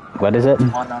 What is it?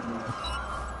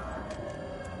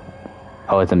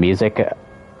 Oh, it's the music?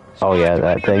 Oh yeah,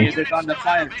 that thing. Music on the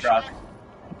fire truck.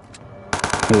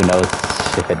 Who knows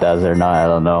if it does or not, I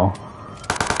don't know.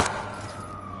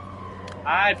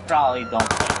 I probably don't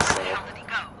think so.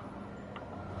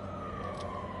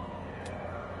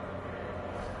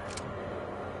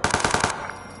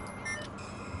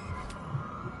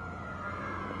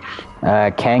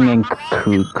 Kang and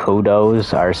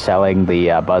Kudos are selling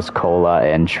the Buzz Cola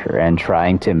and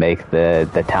trying to make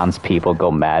the townspeople go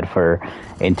mad for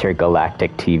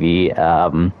intergalactic TV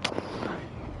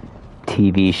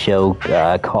show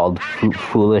called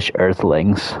Foolish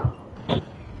Earthlings.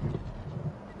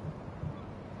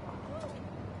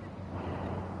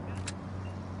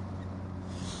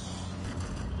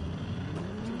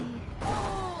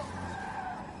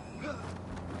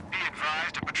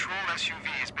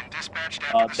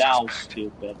 That was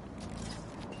stupid.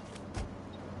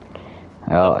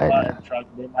 Oh, the truck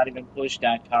did not even push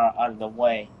that car out of the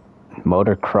way.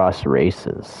 Motocross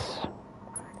races.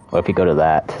 What if we go to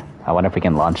that? I wonder if we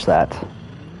can launch that.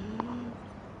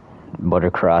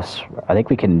 Motocross. I think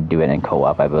we can do it in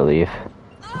co-op, I believe.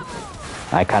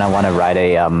 I kind of want to ride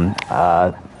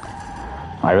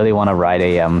I really want to ride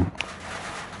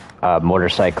a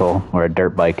motorcycle or a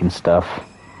dirt bike and stuff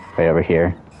right over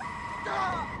here.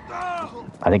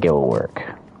 I think it will work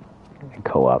in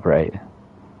co-op, right?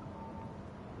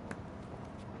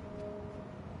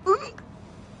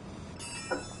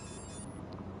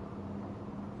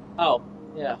 Oh,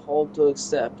 yeah, hold to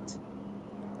accept.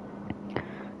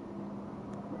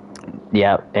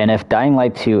 Yeah, and if Dying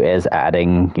Light 2 is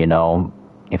adding,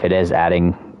 if it is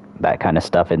adding that kind of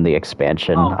stuff in the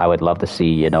expansion, I would love to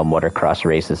see, motocross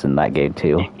races in that game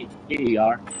too. Here you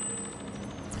are.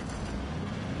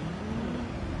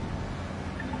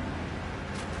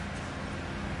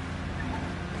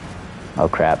 Oh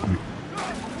crap.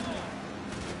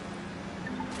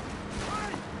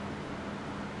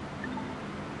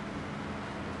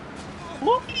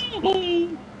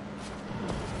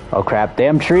 Oh crap,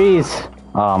 damn trees!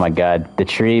 Oh my god, the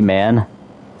tree, man.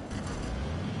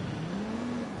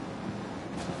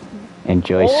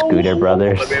 Enjoy Scooter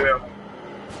Brothers.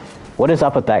 What is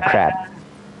up with that crap?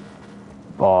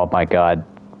 Oh my god.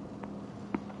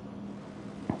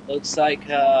 Looks like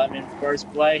I'm in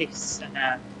first place.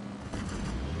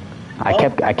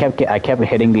 I kept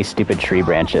hitting these stupid tree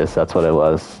branches. That's what it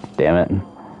was. Damn it.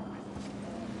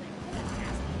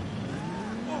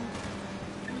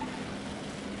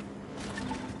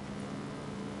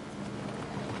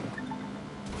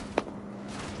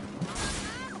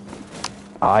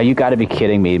 Aw, you gotta be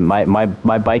kidding me. My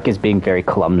bike is being very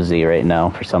clumsy right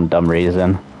now for some dumb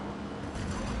reason.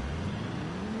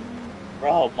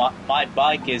 Bro, my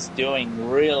bike is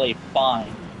doing really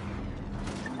fine.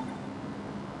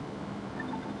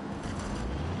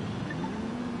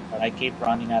 But I keep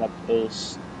running out of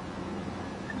boost.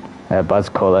 Buzz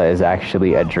Cola is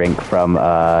actually a drink from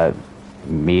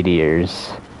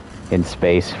meteors in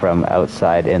space from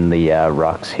outside in the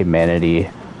Rock's Humanity.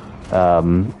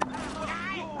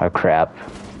 Oh crap.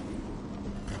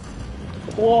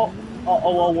 Whoa!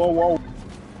 Whoa, whoa, whoa.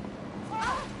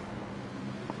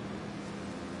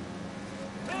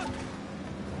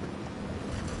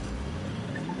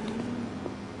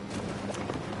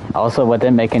 Also, what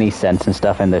didn't make any sense and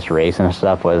stuff in this race and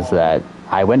stuff was that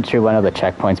I went through one of the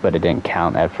checkpoints, but it didn't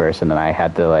count at first, and then I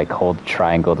had to hold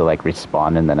triangle to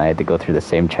respawn, and then I had to go through the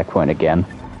same checkpoint again.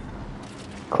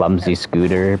 Clumsy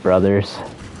Scooter Brothers.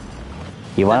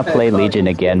 You want to play Legion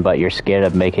again, but you're scared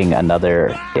of making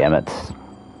another. Damn it!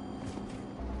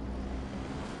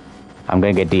 I'm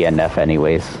gonna get DNF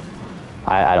anyways.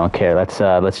 I don't care. Let's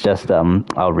just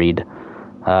I'll read.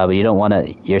 But you don't want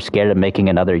to. You're scared of making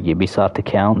another Ubisoft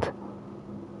account.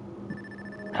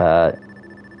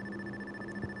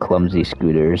 Clumsy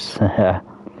Scooters.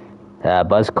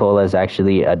 Buzz Cola is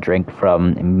actually a drink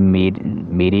from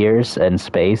meteors in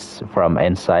space. From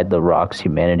inside the rocks,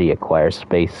 humanity acquires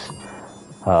space.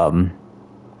 Do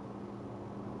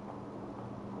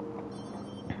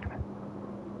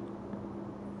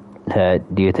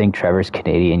you think Trevor's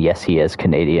Canadian? Yes, he is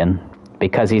Canadian.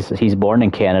 because he's born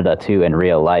in Canada too in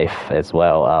real life as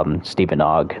well. Stephen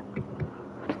Ogg.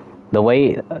 The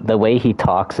way he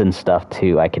talks and stuff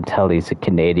too, I can tell he's a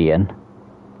Canadian.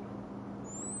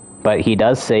 But he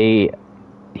does say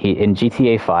in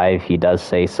GTA 5 he does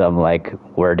say some like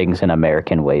wordings in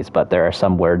American ways, but there are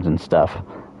some words and stuff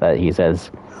that he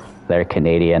says they're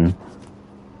Canadian.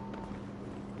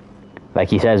 Like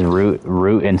he says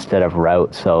route instead of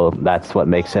route, so that's what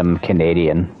makes him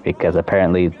Canadian, because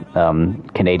apparently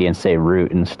Canadians say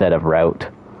route instead of route.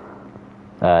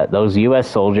 Those U.S.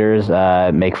 soldiers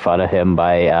make fun of him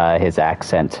by his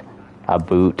accent. A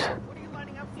boot.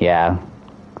 Yeah.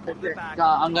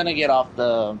 I'm gonna get off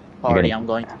the party. I'm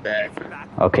going to bed.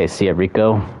 Okay, see ya,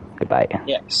 Rico. Goodbye.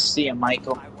 Yeah, see ya,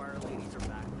 Michael.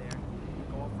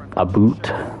 A boot.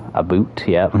 A boot,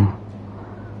 yep.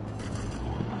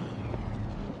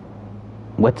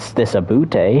 What's this, a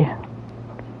boot, eh?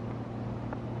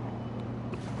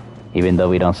 Even though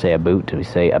we don't say a boot, we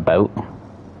say about.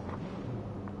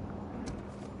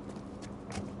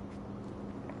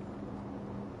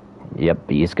 Yep,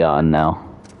 he's gone now.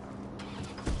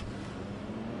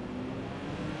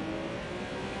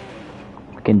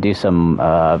 We can do some,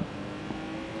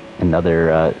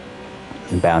 another,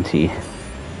 bounty.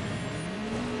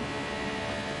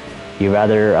 You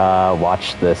rather,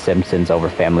 watch The Simpsons over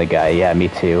Family Guy? Yeah, me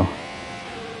too.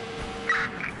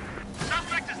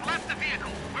 Suspect has left the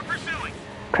vehicle. We're pursuing.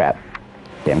 Crap.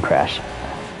 Damn crash.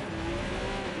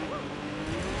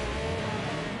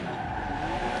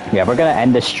 Yeah, we're gonna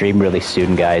end the stream really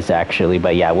soon, guys, actually.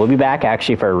 But yeah, we'll be back,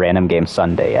 actually, for a Random Game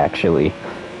Sunday, actually.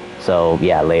 So,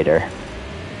 yeah, later.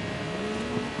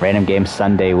 Random Game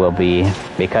Sunday will be,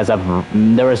 because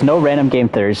there was no Random Game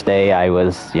Thursday. I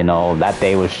was, that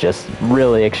day was just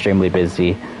really extremely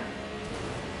busy.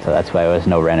 So that's why there was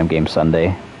no Random Game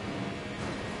Sunday.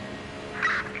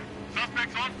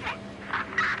 Suspects on foot.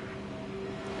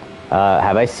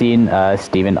 Have I seen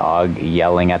Stephen Ogg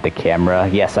yelling at the camera?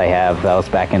 Yes, I have. That was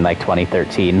back in like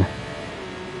 2013.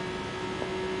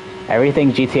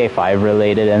 Everything GTA 5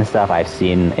 related and stuff I've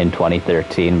seen in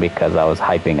 2013 because I was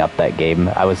hyping up that game.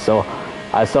 I was so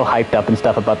hyped up and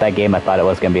stuff about that game. I thought it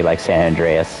was gonna be like San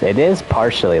Andreas. It is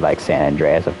partially like San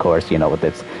Andreas, of course, with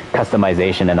its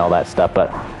customization and all that stuff.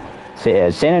 But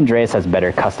San Andreas has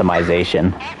better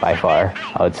customization by far,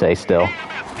 I would say still.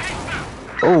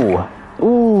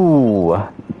 Ooh,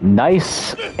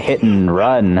 nice hit and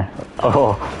run.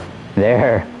 Oh,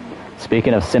 there.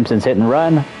 Speaking of Simpsons hit and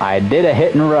run, I did a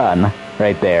hit and run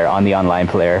right there on the online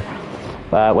player.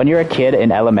 When you're a kid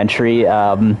in elementary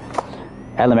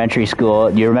school,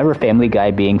 you remember Family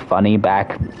Guy being funny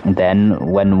back then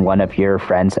when one of your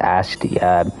friends asked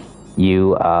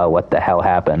you what the hell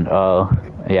happened? Oh,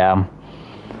 yeah.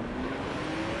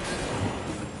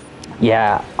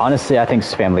 Yeah, honestly, I think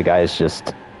Family Guy is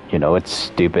just, it's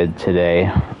stupid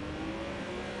today.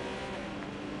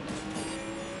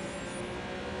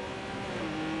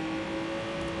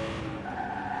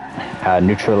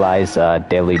 Neutralize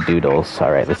Daily Doodles.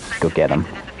 Alright, let's go get him.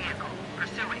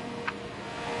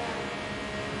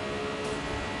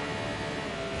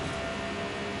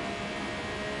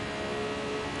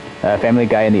 Family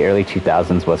Guy in the early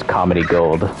 2000s was comedy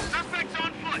gold.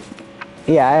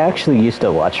 Yeah, I actually used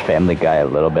to watch Family Guy a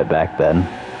little bit back then.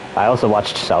 I also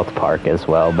watched South Park as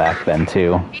well back then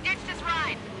too. He ditched his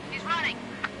ride. He's running.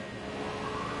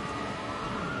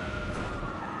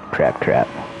 Crap.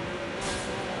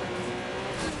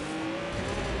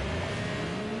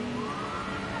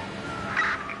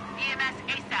 EMS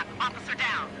ASAP. Officer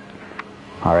down.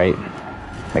 Alright,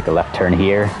 make a left turn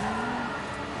here.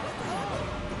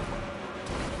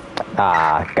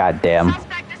 Ah, goddamn.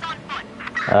 Suspect is on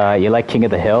foot. You like King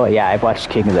of the Hill? Yeah, I've watched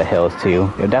King of the Hill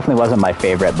too. It definitely wasn't my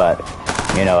favorite, but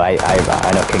I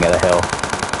know King of the Hill.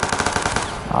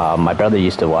 My brother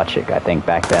used to watch it, I think,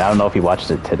 back then. I don't know if he watches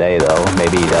it today though.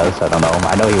 Maybe he does. I don't know.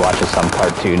 I know he watches some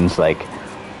cartoons like.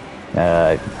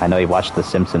 I know he watched The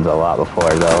Simpsons a lot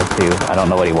before though too. I don't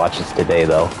know what he watches today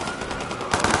though.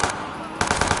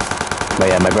 But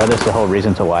yeah, my brother's the whole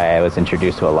reason to why I was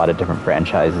introduced to a lot of different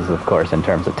franchises, of course, in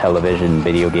terms of television,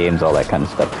 video games, all that kind of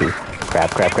stuff too.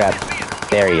 Crap.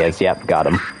 There he is. Yep, got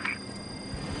him.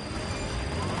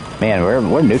 Man,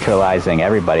 we're neutralizing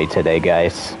everybody today,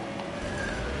 guys.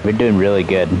 We're doing really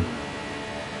good.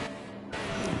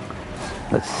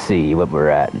 Let's see what we're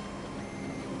at.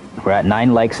 We're at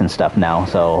 9 likes and stuff now,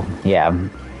 so yeah,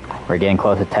 we're getting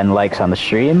close to 10 likes on the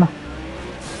stream.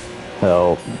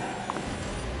 So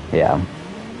yeah.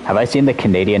 Have I seen the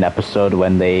Canadian episode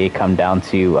when they come down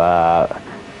to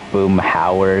Boom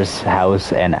Howard's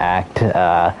house and act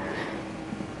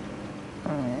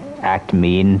act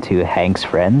mean to Hank's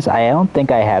friends. I don't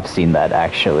think I have seen that,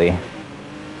 actually.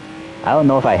 I don't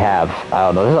know if I have. I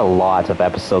don't know. There's a lot of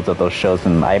episodes of those shows,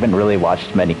 and I haven't really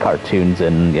watched many cartoons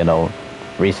in,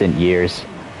 recent years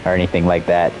or anything like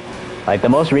that. Like, the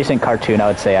most recent cartoon I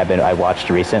would say I watched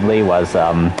recently was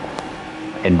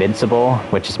Invincible,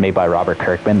 which is made by Robert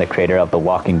Kirkman, the creator of The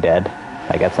Walking Dead.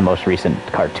 Like, that's the most recent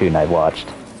cartoon I watched.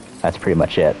 That's pretty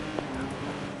much it.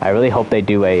 I really hope they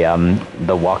do a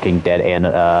The Walking Dead and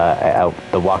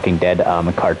The Walking Dead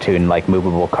cartoon, like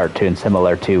movable cartoon,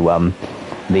 similar to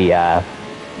the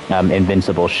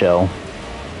Invincible show.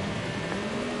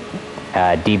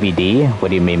 DVD? What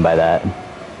do you mean by that?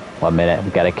 1 minute. We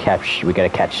gotta catch.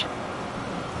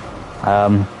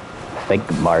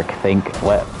 Think, Mark. Think.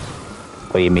 What?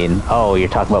 What do you mean? Oh, you're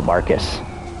talking about Marcus.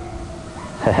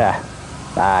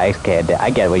 I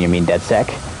get what you mean,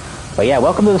 DeadSec. But yeah,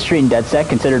 welcome to the stream, DeadSec.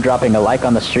 Consider dropping a like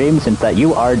on the stream, since that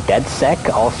you are DeadSec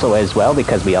also as well,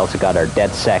 because we also got our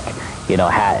DeadSec,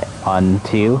 hat on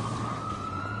too.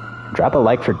 Drop a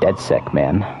like for DeadSec,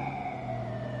 man.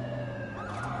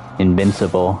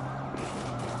 Invincible.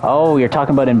 Oh, you're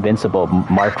talking about Invincible.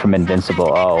 Mark from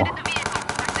Invincible. Oh.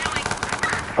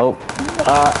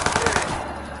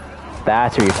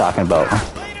 That's what you're talking about.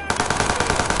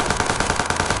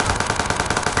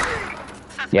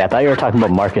 Yeah, I thought you were talking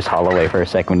about Marcus Holloway for a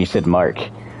second when you said Mark.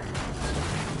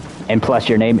 And plus,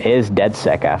 your name is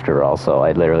DeadSec after all, so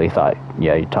I literally thought,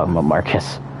 yeah, you're talking about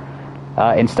Marcus.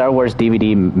 In Star Wars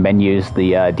DVD menus,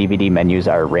 the DVD menus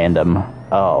are random.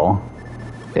 Oh.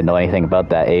 Didn't know anything about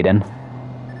that, Aiden.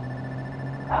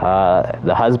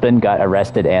 The husband got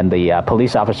arrested, and the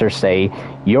police officers say,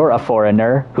 "You're a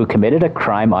foreigner who committed a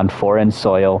crime on foreign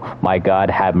soil. My God,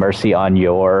 have mercy on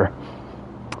your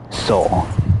soul."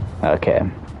 Okay.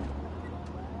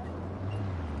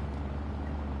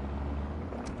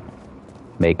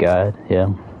 May God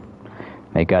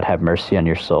have mercy on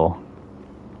your soul.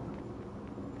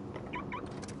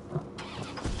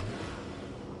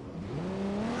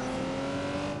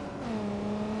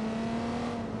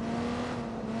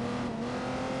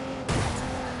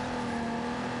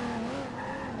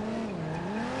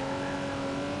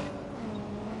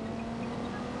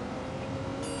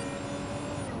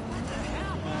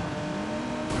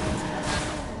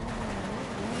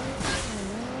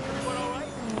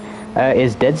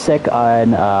 Is DeadSec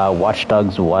on Watch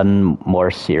Dogs 1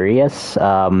 more serious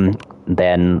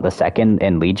than the second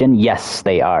in Legion? Yes,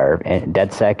 they are.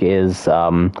 DeadSec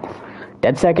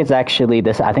is actually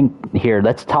this. I think here.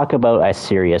 Let's talk about a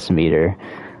serious meter.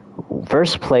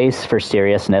 First place for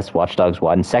seriousness, Watch Dogs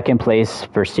 1. Second place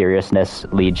for seriousness,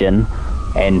 Legion,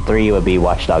 and 3 would be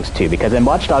Watch Dogs 2. Because in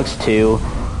Watch Dogs 2.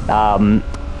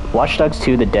 Watch Dogs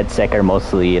 2, the DeadSec are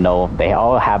mostly, they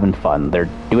all having fun. They're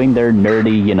doing their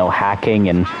nerdy, hacking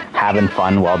and having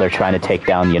fun while they're trying to take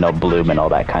down, Bloom and all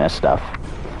that kind of stuff.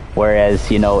 Whereas,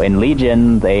 in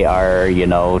Legion, they are,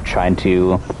 trying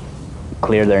to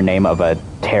clear their name of a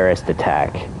terrorist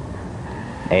attack.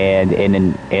 And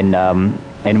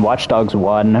in Watch Dogs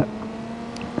 1,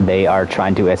 they are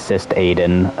trying to assist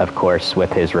Aiden, of course,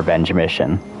 with his revenge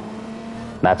mission.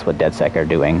 That's what DeadSec are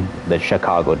doing, the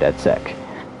Chicago DeadSec.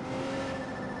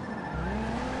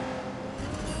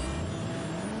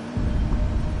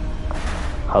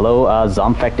 Hello,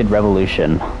 Zombfected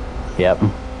Revolution. Yep.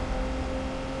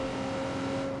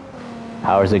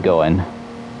 How's it going?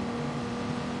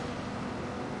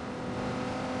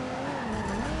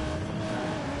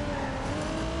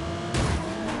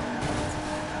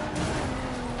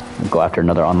 Go after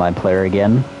another online player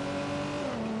again.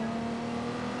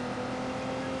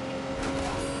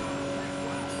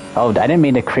 Oh, I didn't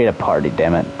mean to create a party,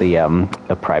 damn it.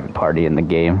 The private party in the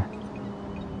game.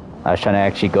 I was trying to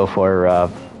actually go for,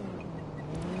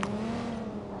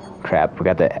 crap, we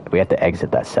have to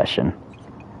exit that session.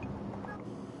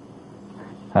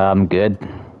 Good.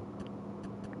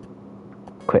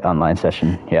 Quit online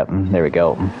session. Yep, there we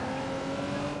go.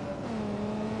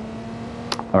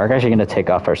 We're actually going to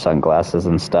take off our sunglasses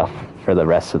and stuff for the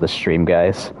rest of the stream,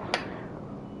 guys.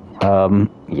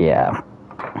 Yeah.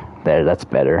 There, that's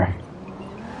better.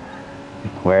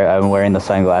 I'm wearing the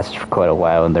sunglasses for quite a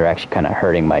while, and they're actually kind of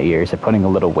hurting my ears. They're putting a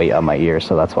little weight on my ears,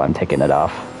 so that's why I'm taking it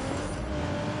off.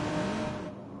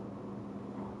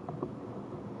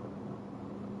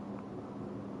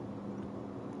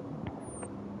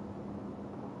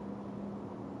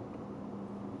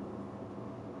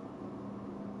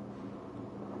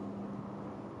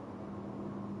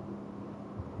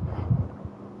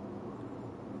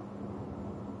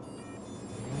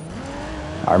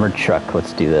 Armored truck,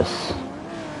 let's do this.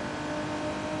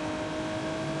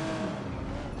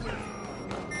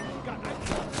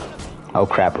 Oh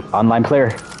crap, online player.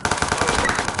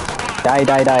 Die,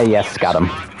 die, die, yes, got him.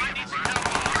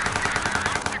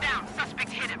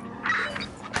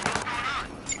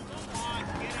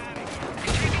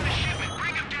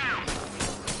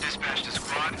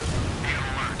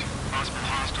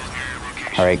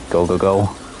 Alright, go, go, go.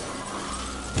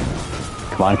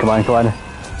 Come on, come on, come on.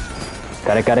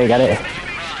 Got it, got it, got it.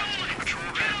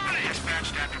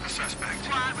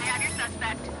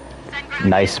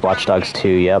 Nice, Watch Dogs 2,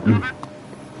 yep. Hey,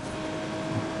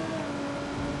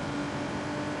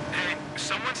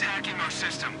 someone's hacking our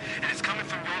system, and it's coming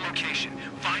from your location.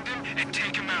 Find him and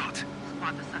take him out.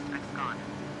 Squad, the suspect's gone.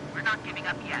 We're not giving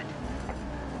up yet.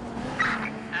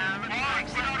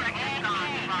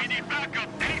 We need backup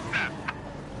ASAP.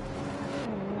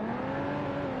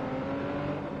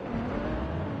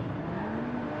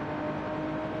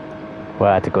 Well,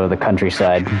 I have to go to the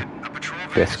countryside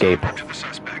to escape.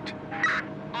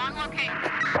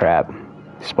 Crap.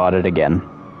 Spotted again.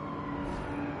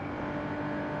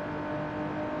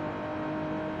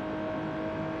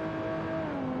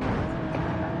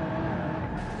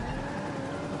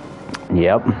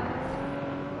 Yep.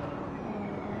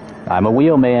 I'm a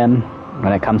wheelman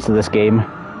when it comes to this game.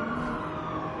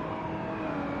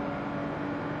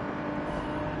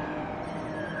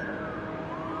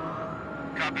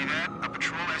 Copy that. A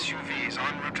patrol SUV is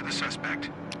en route to the suspect.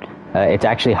 It's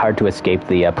actually hard to escape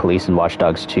the police in Watch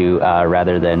Dogs 2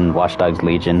 rather than Watch Dogs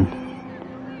Legion.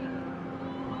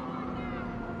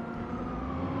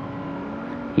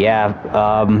 Yeah,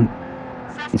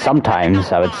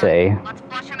 sometimes I would say.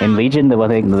 In Legion,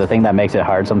 the thing that makes it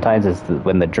hard sometimes is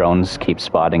when the drones keep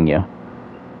spotting you.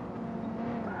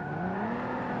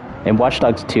 In Watch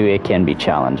Dogs 2, it can be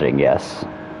challenging, yes.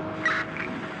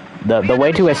 The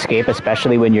way to escape,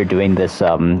 especially when you're doing this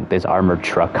this armored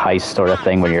truck heist sort of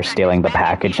thing, when you're stealing the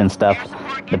package and stuff,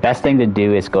 the best thing to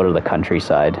do is go to the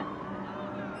countryside.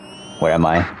 Where am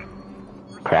I?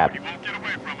 Crap.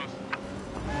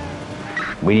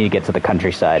 We need to get to the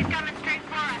countryside.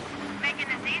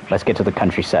 Let's get to the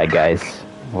countryside, guys.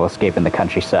 We'll escape in the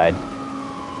countryside.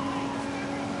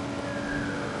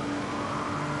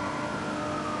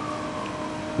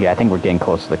 Yeah, I think we're getting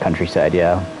close to the countryside,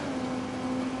 yeah.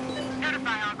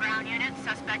 Notify all ground units.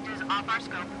 Suspect is off our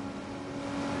scope.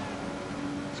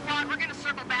 Squad, we're gonna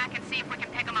circle back and see if we can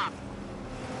pick him up.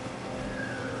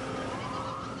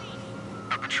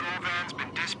 A patrol van's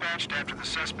been dispatched after the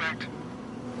suspect.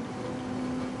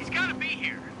 He's gotta be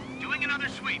here. Doing another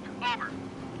sweep. Over.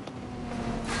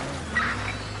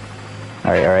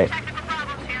 Alright, alright. Technical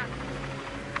problems here.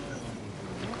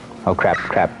 Oh crap,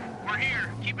 crap. We're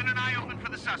here. Keeping an eye open for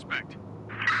the suspect.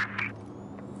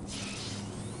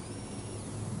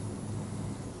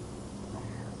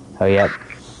 Oh yeah.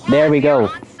 There we go.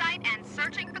 On site and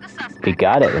searching for the suspect. We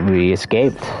got it. We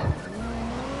escaped.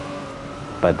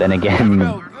 But then again,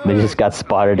 we just got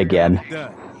spotted again.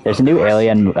 There's a new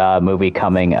Alien movie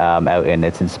coming out, and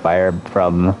it's inspired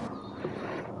from.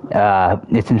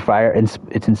 It's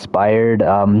inspired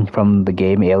from the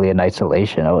game Alien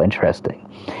Isolation. Oh, interesting.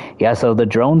 Yeah, so the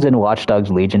drones in Watch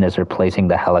Dogs Legion is replacing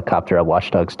the helicopter of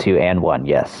Watch Dogs 2 and 1.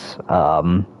 Yes,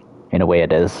 in a way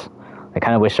it is. I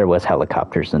kind of wish there was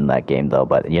helicopters in that game, though,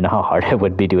 but you know how hard it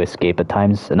would be to escape at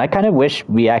times? And I kind of wish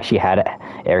we actually had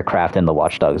aircraft in the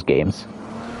Watch Dogs games.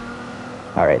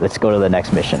 Alright, let's go to the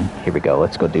next mission. Here we go,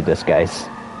 let's go do this, guys.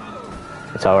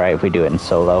 It's alright if we do it in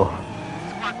solo.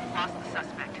 Squad, we've lost the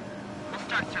suspect. We'll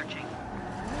start searching.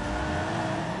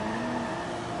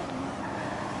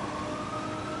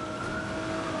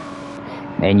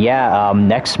 And yeah,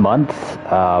 next month,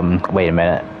 wait a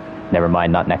minute. Never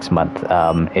mind, not next month.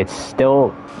 It's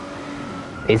still,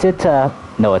 is it,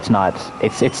 no, it's not.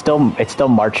 It's still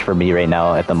March for me right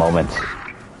now at the moment.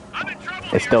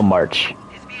 It's still March.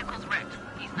 His vehicle's wrecked.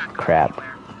 He's not going Crap. anywhere.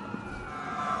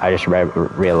 I just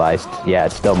realized, yeah,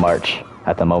 it's still March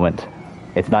at the moment.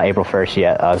 It's not April 1st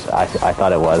yet. I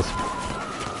thought it was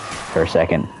for a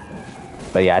second.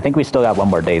 But yeah, I think we still got one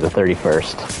more day, the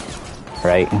 31st.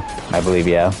 Right? I believe,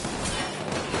 yeah.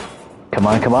 Come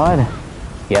on, come on.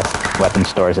 Yes, weapon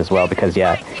stores as well, because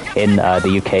yeah, in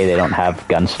the UK they don't have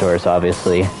gun stores,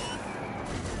 obviously.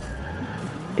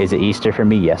 Is it Easter for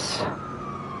me? Yes.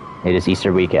 It is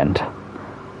Easter weekend.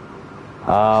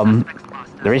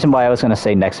 The reason why I was going to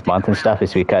say next month and stuff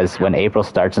is because when April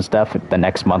starts and stuff, the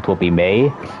next month will be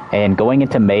May. And going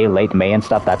into May, late May and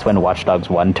stuff, that's when Watch Dogs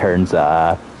 1 turns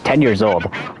 10 years old.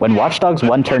 When Watch Dogs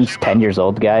 1 turns 10 years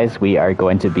old, guys, we are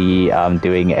going to be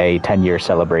doing a 10-year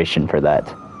celebration for that.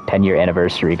 10-year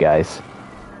anniversary, guys.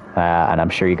 And I'm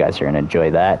sure you guys are going to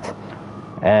enjoy that.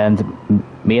 And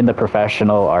me and the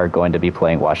professional are going to be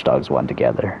playing Watch Dogs 1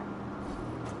 together.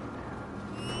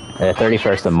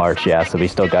 31st of March, yeah, so we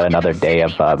still got another day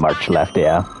of March left,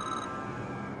 yeah.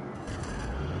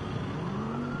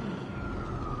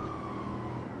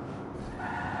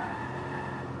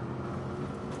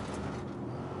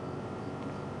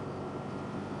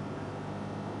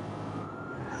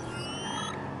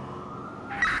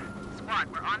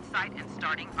 Squad, we're on site and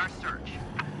starting our search.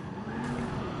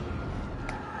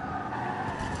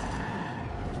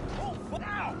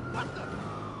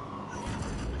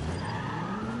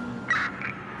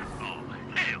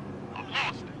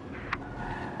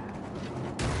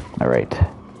 Alright.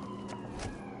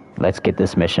 Let's get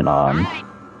this mission on. Alright,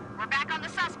 we're back on the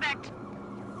suspect.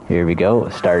 Here we go.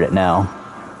 Start it now.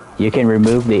 You can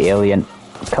remove the alien.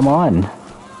 Come on.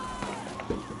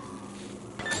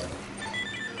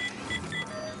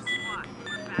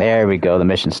 There we go. The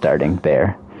mission's starting.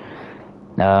 There.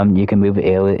 You can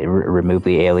remove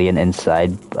the alien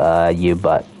inside you,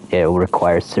 but it will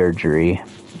require surgery.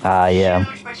 Yeah.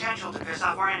 Huge potential to piss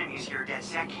off our enemies here,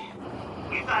 DedSec.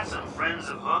 We've got some friends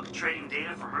of Hook trading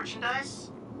data for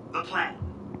merchandise. The plan: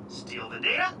 steal the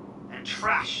data and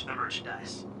trash the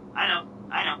merchandise. I know.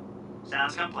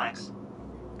 Sounds complex,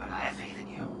 but I have faith in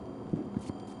you.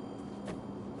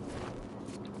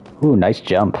 Ooh, nice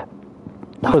jump.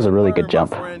 That was a really good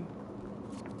jump.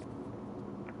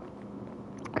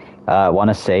 I want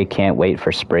to say can't wait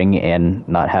for spring and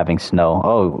not having snow.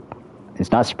 Oh,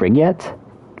 it's not spring yet?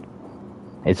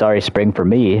 It's already spring for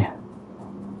me.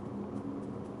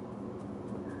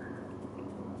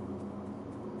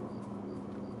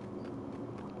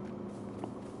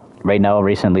 Right now,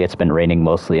 recently it's been raining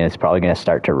mostly, and it's probably going to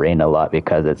start to rain a lot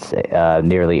because it's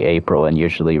nearly April, and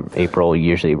April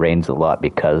usually rains a lot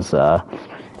because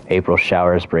April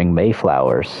showers bring May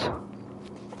flowers.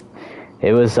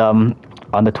 It was on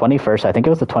the 21st, I think it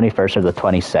was the 21st or the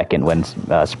 22nd when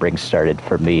spring started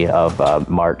for me of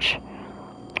March.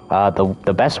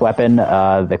 The best weapon,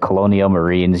 the Colonial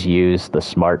Marines use the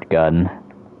smart gun.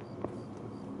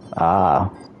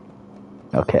 Ah,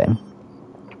 okay.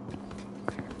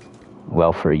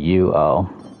 Well, for you, oh.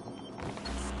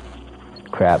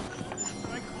 Crap.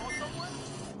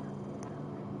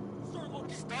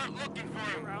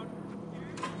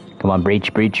 Come on,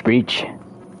 breach.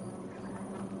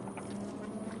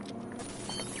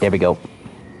 There we go.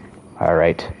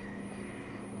 Alright.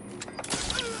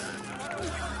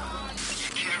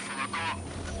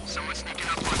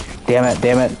 Damn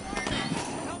it.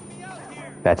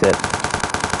 That's it.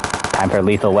 Time for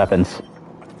lethal weapons.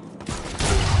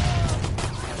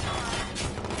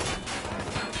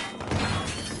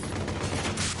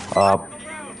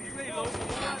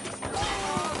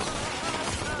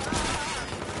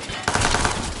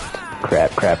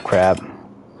 Crap.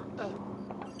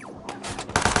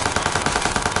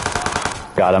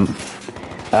 Got him.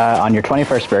 On your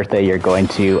 21st birthday, you're going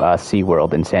to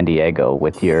SeaWorld in San Diego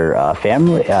with your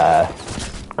family.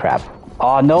 Crap.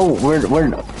 Oh no, we're.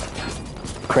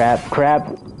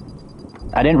 Crap.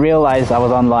 I didn't realize I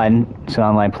was online. Some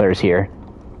online players here.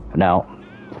 No.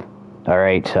 All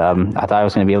right. I thought I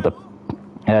was going to be able to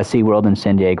SeaWorld in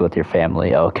San Diego with your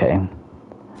family. Okay.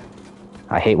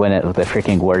 I hate when the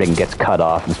freaking wording gets cut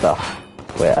off and stuff.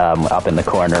 Up in the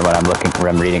corner when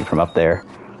I'm reading from up there.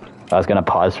 I was gonna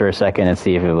pause for a second and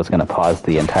see if it was gonna pause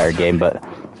the entire game, but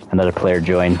another player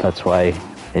joined. That's why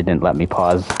it didn't let me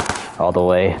pause all the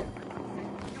way.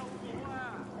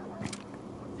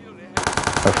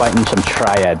 We're fighting some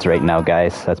triads right now,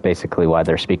 guys. That's basically why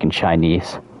they're speaking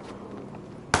Chinese.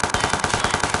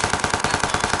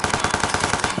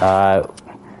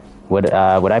 Would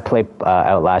I play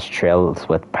Outlast Trails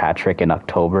with Patrick in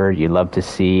October? You'd love to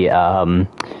see that?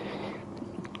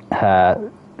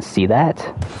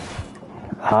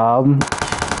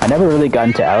 I never really got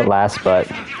into Outlast,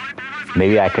 but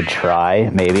maybe I could try.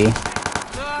 Maybe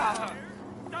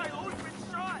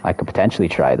I could potentially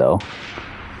try though.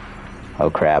 Oh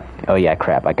crap! Oh yeah,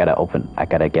 crap! I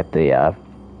gotta get the. I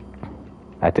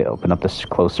have to open up this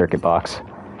closed circuit box.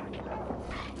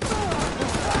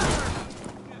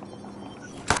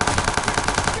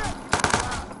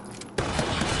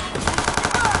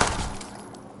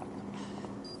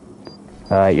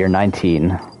 You're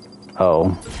 19.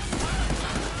 Oh.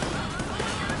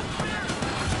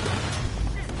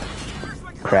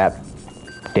 Crap.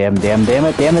 Damn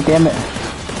it.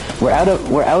 We're out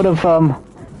of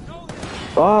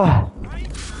oh.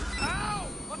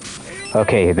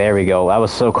 Okay, there we go. I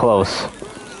was so close.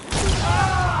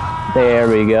 There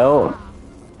we go.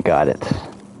 Got it.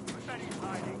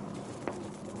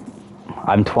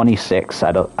 I'm 26.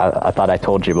 I thought I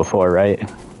told you before, right?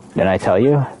 Didn't I tell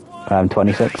you? I'm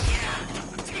 26.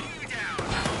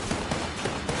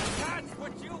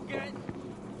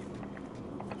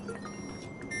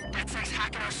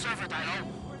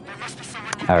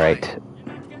 Alright.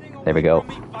 There we go.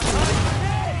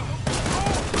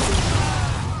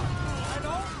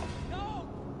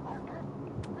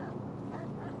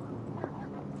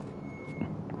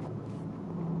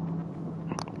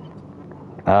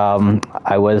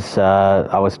 I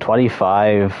was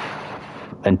 25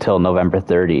 until November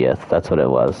 30th. That's what it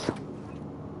was.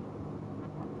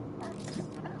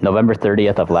 November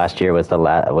 30th of last year was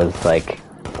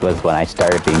was when I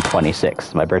started being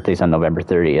 26. My birthday's on November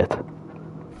 30th.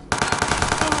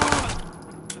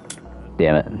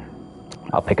 Damn it.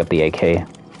 I'll pick up the AK.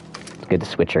 It's good to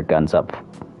switch our guns up.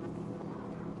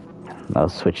 I'll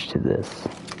switch to this.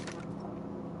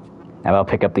 And I'll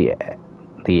pick up the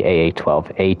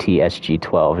AA-12,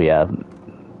 ATSG-12, yeah.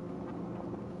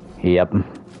 Yep.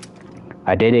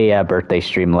 I did a birthday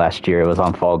stream last year. It was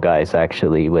on Fall Guys,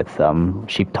 actually, with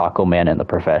Sheep Taco Man and The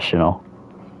Professional.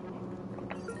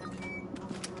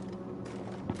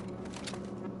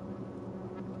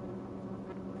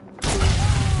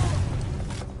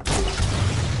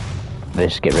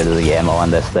 Let's just get rid of the ammo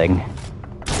on this thing.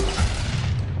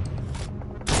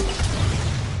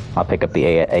 I'll pick up the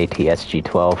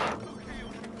ATSG-12.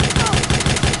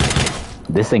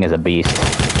 This thing is a beast.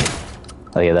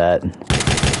 Look at that.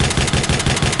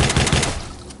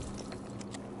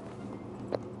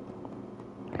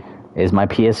 Is my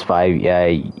PS5...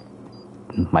 Yeah,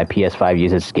 my PS5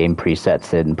 uses game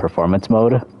presets in performance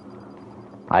mode.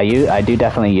 I do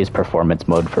definitely use performance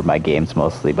mode for my games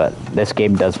mostly, but this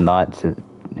game does not.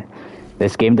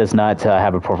 This game does not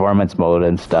have a performance mode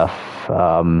and stuff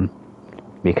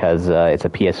because it's a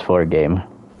PS4 game,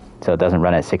 so it doesn't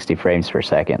run at 60 frames per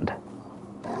second.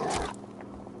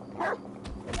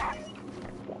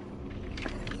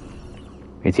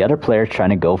 Is the other player trying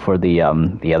to go for the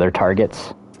other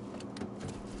targets?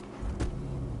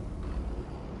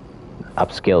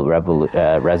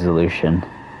 Upscale resolution.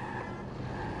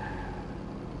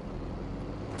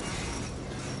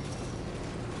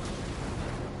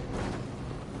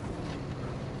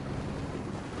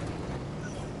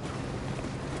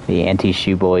 The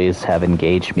anti-shoe boys have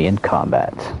engaged me in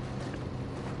combat.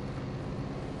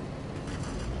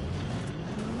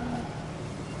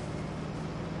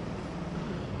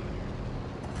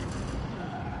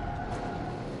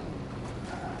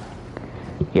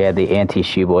 Yeah, the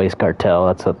anti-shoe boys cartel.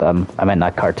 That's what I meant,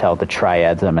 not cartel. The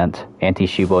triads. I meant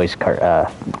anti-shoe boys.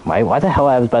 Why the hell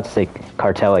I was about to say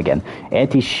cartel again?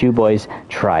 Anti-shoe boys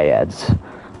triads.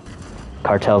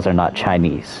 Cartels are not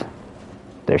Chinese.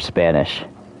 They're Spanish.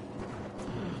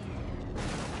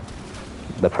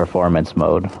 The performance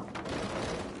mode.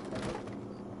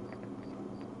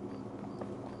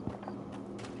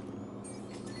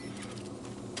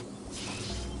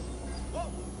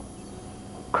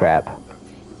 Crap.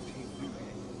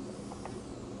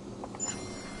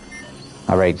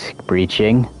 Alright,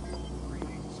 breaching.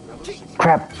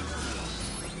 Crap!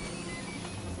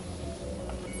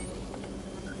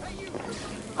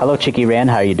 Hello, Chicky Ran,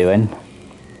 how are you doing?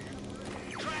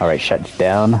 Alright, shut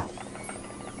down.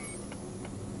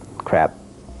 Crap.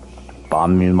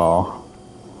 Bomb them all.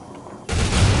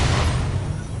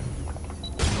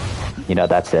 You know,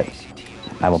 that's it.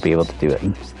 I won't be able to do it.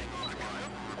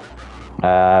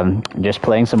 Just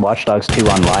playing some Watch Dogs 2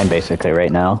 online, basically,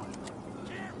 right now.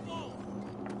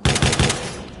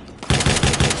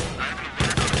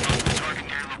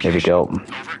 There we go.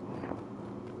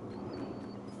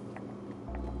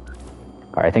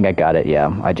 Alright, I think I got it,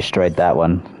 yeah. I destroyed that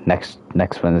one. Next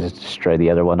one is to destroy the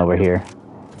other one over here.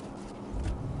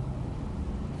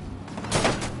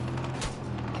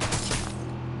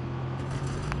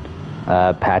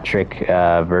 Patrick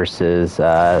versus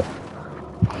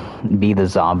Be the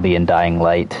Zombie in Dying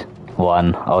Light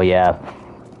 1. Oh yeah.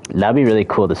 That'd be really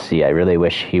cool to see. I really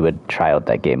wish he would try out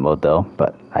that game mode though,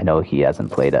 but I know he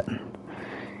hasn't played it.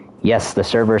 Yes, the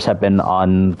servers have been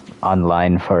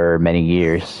online for many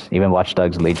years. Even Watch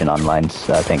Dogs Legion Online,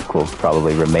 I think, will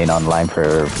probably remain online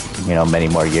for, you know, many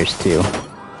more years too.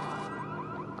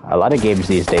 A lot of games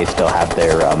these days still have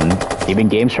their, even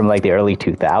games from like the early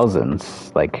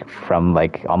 2000s, like from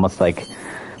like almost like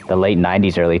the late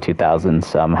 90s, early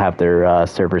 2000s, have their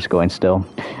servers going still.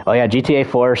 Oh yeah, GTA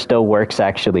 4 still works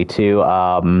actually too,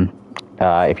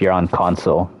 if you're on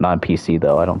console, not on PC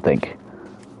though, I don't think.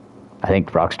 I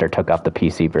think Rockstar took off the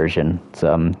PC version for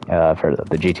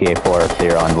the GTA 4 if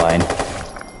they're online.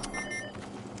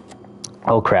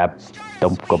 Oh crap,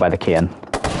 don't go by the can.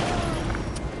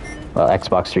 Well,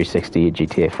 Xbox 360,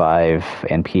 GTA 5,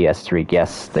 and PS3,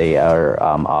 yes, they are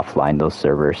offline, those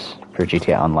servers, for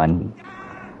GTA Online.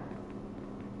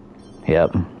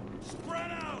 Yep.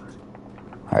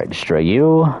 Alright, destroy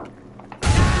you.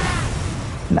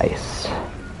 Nice.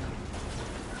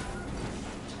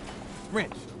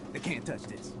 Wrench. They can't touch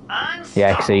this.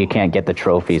 Yeah, so you can't get the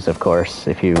trophies, of course,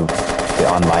 if you the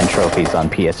online trophies on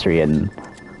PS3 and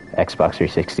Xbox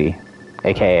 360,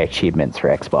 aka achievements for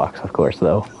Xbox, of course,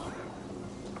 though.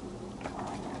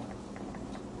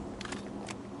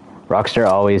 Rockstar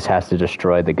always has to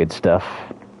destroy the good stuff.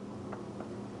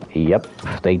 Yep,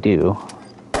 they do.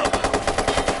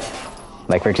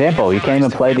 Like, for example, you can't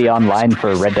even play the online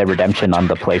for Red Dead Redemption on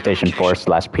the PlayStation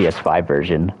 4/PS5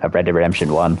 version of Red Dead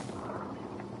Redemption 1.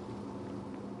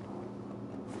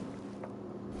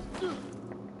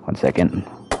 One second.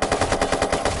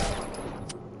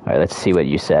 Alright, let's see what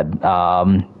you said.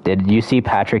 Did you see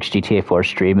Patrick's GTA 4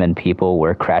 stream and people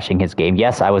were crashing his game?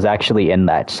 Yes, I was actually in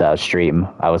that stream.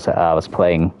 I was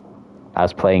playing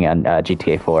on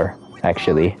GTA 4,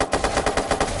 actually.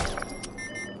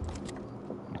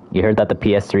 You heard that the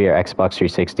PS3 or Xbox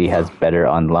 360 has better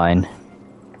online.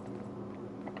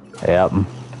 Yep.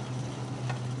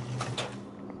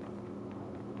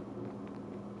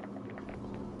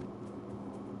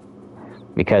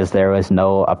 Because there was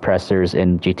no oppressors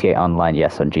in GTA Online.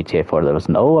 Yes, on GTA 4 there was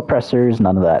no oppressors,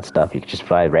 none of that stuff. You could just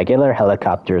fly regular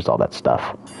helicopters, all that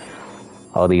stuff.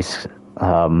 All these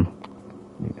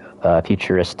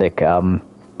futuristic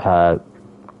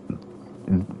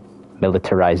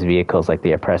militarized vehicles like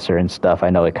the oppressor and stuff.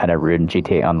 I know it kind of ruined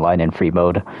GTA Online in free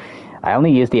mode. I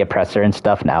only use the oppressor and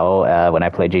stuff now when I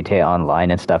play GTA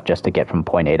Online and stuff just to get from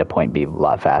point A to point B a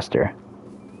lot faster.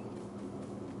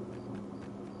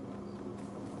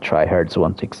 Tryhards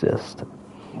won't exist.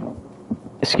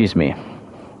 Excuse me.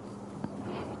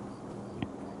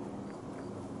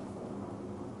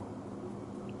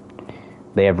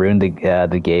 They have ruined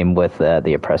the game with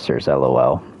the oppressors,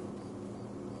 lol.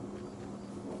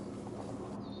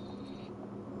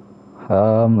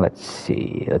 Let's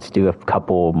see. Let's do a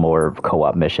couple more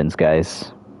co-op missions,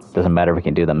 guys. Doesn't matter if we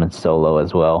can do them in solo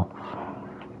as well.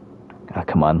 Oh,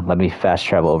 come on, let me fast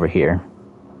travel over here.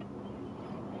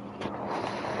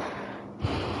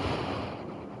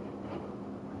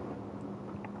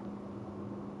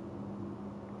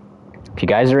 If you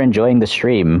guys are enjoying the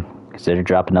stream, consider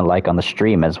dropping a like on the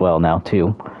stream as well now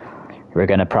too. We're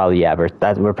gonna probably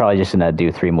we're probably just gonna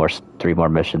do three more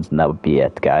missions and that would be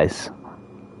it, guys.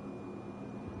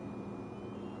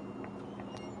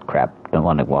 Crap, don't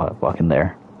want to walk in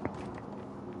there.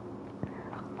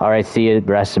 Alright, see you,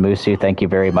 Rasamusu. Thank you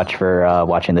very much for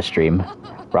watching the stream.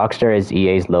 Rockstar is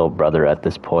EA's little brother at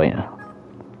this point.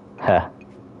 Huh.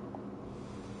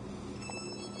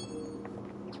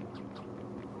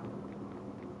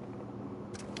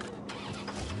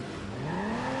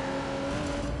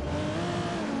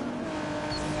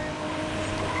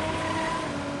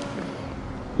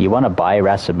 You want to buy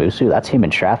Rasamusu? That's human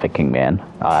trafficking, man.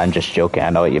 I'm just joking. I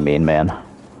know what you mean, man.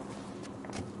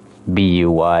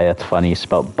 B-U-Y. That's funny. You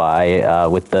spelled buy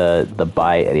with the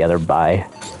other buy.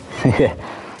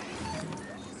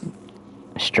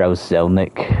 Strauss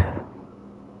Zelnick.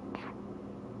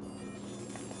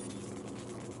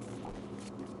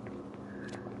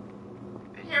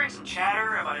 Been hearing some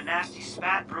chatter about a nasty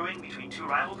spat brewing between two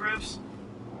rival groups.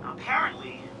 Now,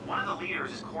 apparently, one of the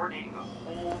leaders is coordinating the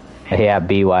whole thing. Yeah,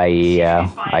 BYE, yeah,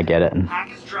 I get it. Hack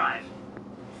his drive.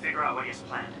 Figure out what he has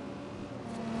planned.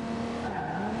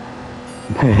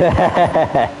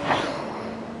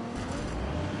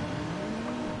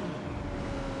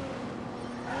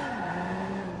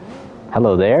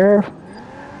 Hello there.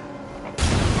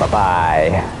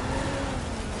 Bye-bye.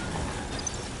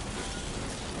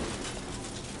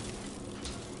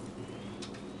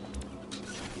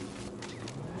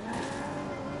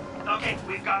 Okay,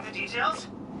 we've got the details.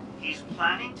 He's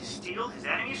planning to steal his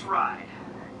enemy's ride.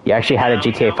 You actually had a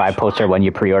GTA 5 poster when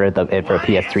you pre-ordered it for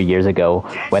PS3 years ago.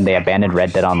 When they abandoned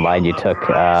Red Dead Online, you took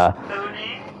the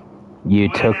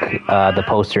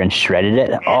poster and shredded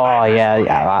it. Oh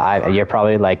yeah, you're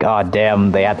probably like, oh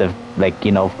damn, they had to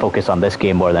focus on this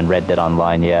game more than Red Dead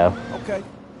Online. Yeah. Okay,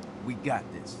 we got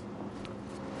this.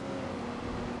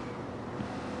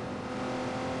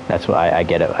 That's what I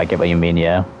get it. I get what you mean.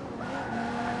 Yeah.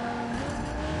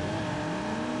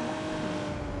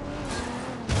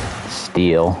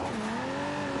 Steal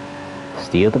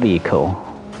the vehicle.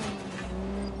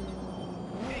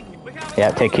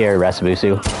 Yeah, take care,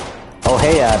 Rasamusu. Oh,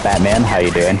 hey, Batman, how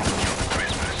you doing?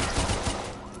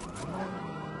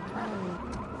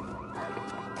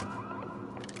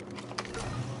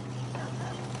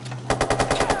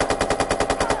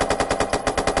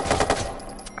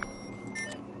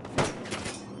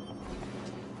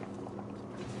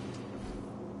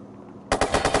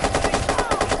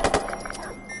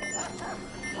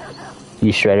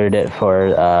 You shredded it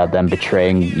for them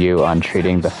betraying you on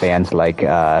treating the fans like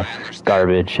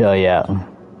garbage. Oh yeah.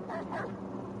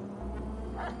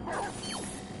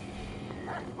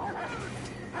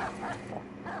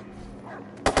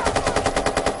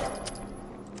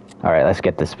 Alright, let's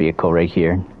get this vehicle right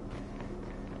here.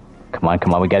 Come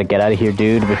on, we gotta get out of here,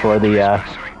 dude, before the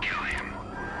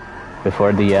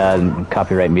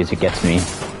copyright music gets me.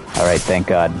 Alright, thank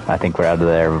God. I think we're out of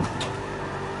there.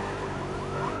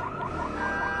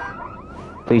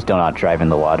 Please do not drive in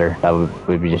the water. That would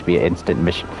just be an instant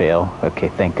mission fail. Okay,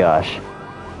 thank gosh.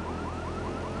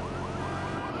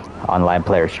 Online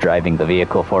player's driving the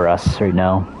vehicle for us right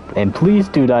now. And please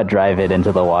do not drive it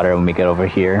into the water when we get over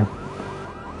here.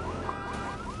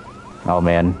 Oh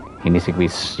man, he needs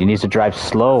to drive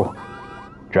slow.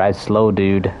 Drive slow,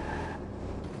 dude.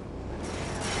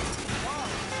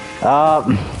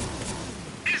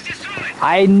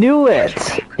 I knew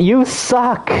it! You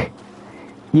suck!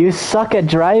 You suck at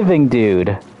driving,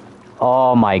 dude.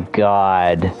 Oh my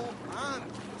god.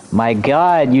 My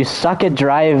god, you suck at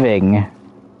driving.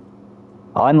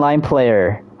 Online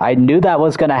player. I knew that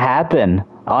was gonna happen.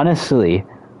 Honestly.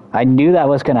 I knew that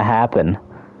was gonna happen.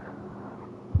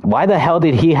 Why the hell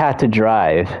did he have to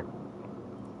drive?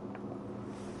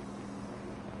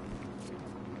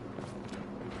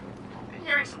 Been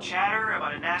hearing some chatter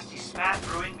about a nasty spat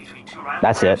brewing between two rival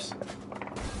That's groups. it.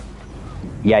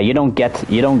 Yeah, you don't get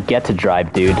to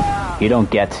drive, dude. You don't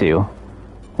get to.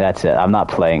 That's it. I'm not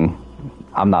playing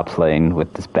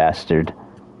with this bastard.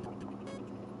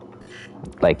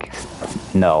 Like,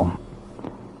 no.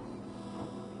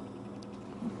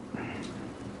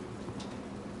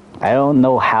 I don't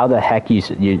know how the heck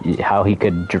how he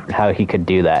could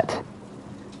do that.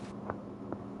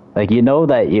 Like, you know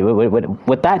that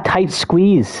with that tight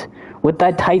squeeze. With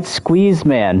that tight squeeze,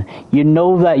 man, you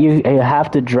know that you have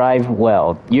to drive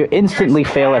well. You instantly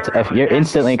fail you're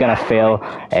instantly gonna fail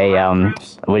a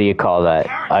what do you call that?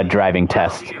 A driving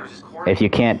test. If you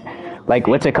can't, like,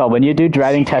 what's it called? When you do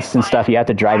driving tests and stuff, you have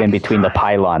to drive in between the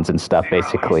pylons and stuff,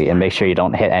 basically, and make sure you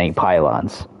don't hit any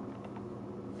pylons.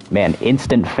 Man,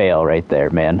 instant fail right there,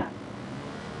 man.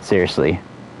 Seriously.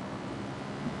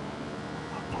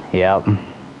 Yep.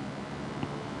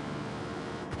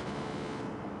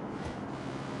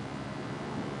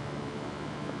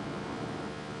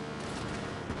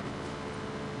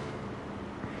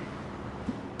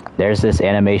 There's this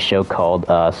anime show called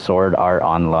Sword Art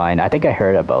Online. I think I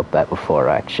heard about that before,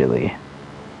 actually.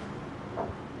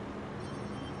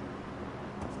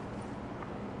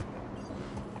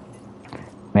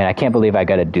 Man, I can't believe I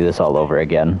gotta do this all over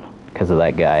again because of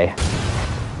that guy.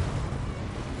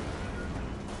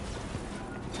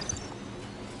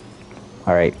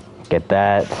 Alright, get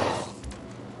that.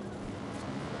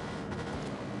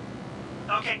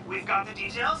 Okay, we've got the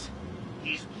details.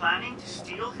 He's planning to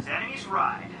steal his enemy's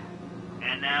ride.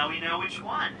 And now we know which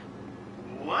one.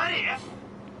 What if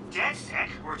DedSec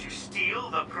were to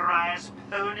steal the prize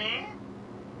pony?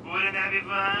 Wouldn't that be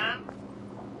fun?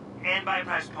 And by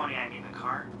prize pony, I mean the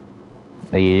car.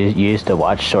 You used to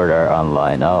watch Sword Art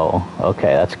Online. Oh,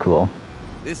 okay, that's cool.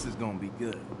 This is gonna be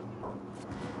good.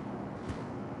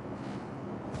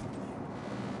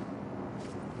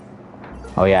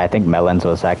 Oh yeah, I think Melons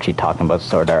was actually talking about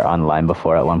Sword Art Online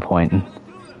before at one point.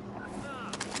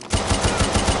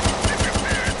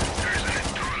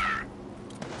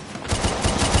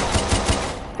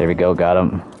 There we go, got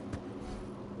him.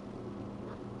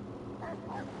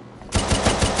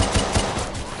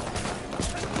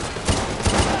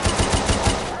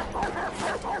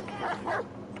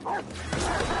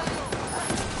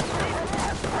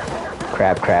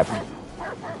 Crap.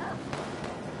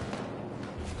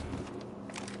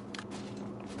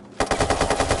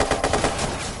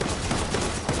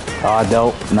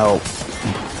 Oh, no.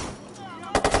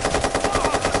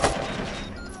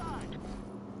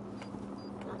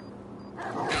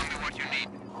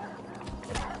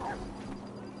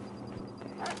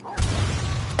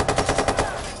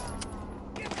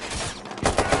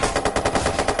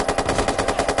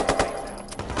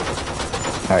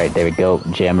 Alright, there we go.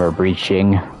 Jammer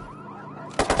breaching.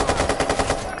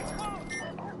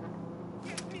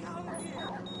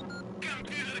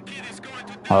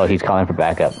 Oh, he's calling for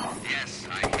backup.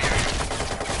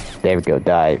 There we go,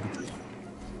 dive.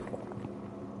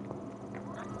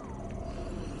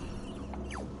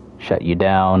 Shut you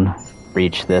down.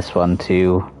 Breach this one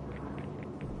too.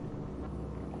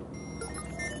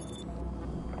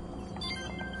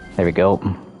 There we go.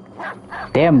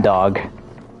 Damn dog.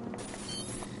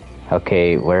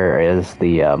 Okay, where is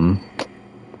the,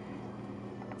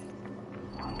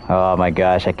 Oh my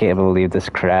gosh, I can't believe this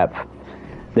crap.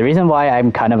 The reason why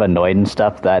I'm kind of annoyed and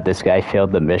stuff that this guy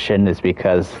failed the mission is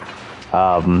because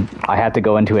I had to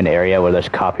go into an area where there's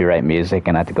copyright music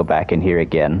and I had to go back in here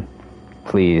again.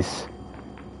 Please.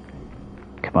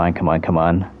 Come on, come on, come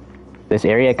on. This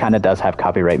area kind of does have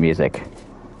copyright music.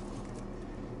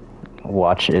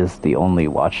 Watch is the only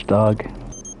watchdog.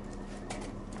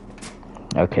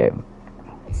 Okay.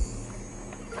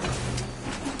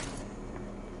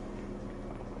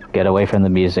 Get away from the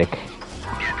music.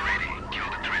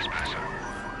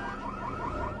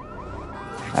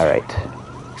 Alright.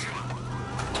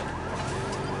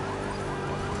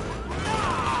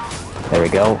 There we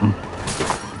go.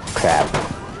 Crap.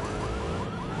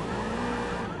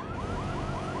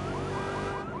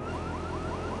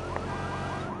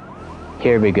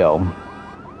 Here we go.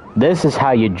 This is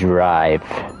how you drive.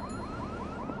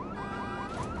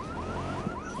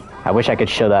 I wish I could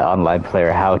show that online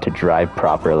player how to drive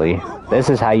properly. This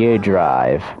is how you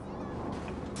drive.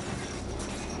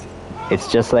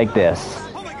 It's just like this.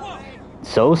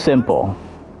 So simple.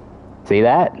 See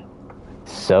that?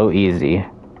 So easy.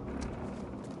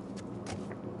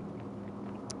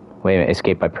 Wait a minute,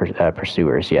 escape by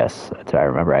pursuers. Yes, that's what I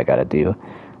remember I gotta do.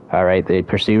 Alright, the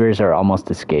pursuers are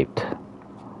almost escaped.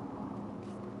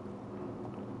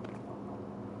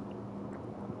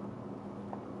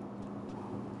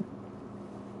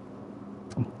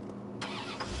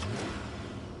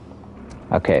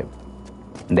 Okay.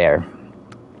 There.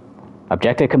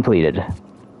 Objective completed.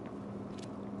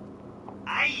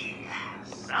 Aye,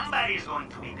 somebody's going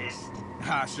to be pissed.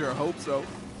 I sure hope so.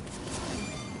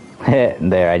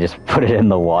 There, I just put it in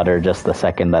the water just the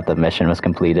second that the mission was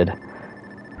completed.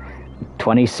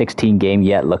 2016 game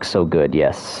yet looks so good,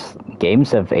 yes.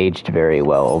 Games have aged very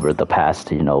well over the past,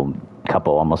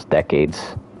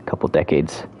 couple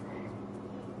decades.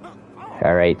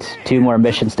 Alright, 2 more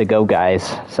missions to go,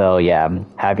 guys. So, yeah,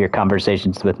 have your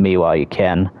conversations with me while you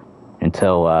can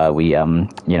until we,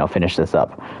 finish this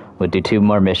up. We'll do 2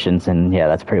 more missions, and yeah,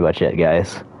 that's pretty much it,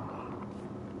 guys.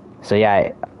 So, yeah,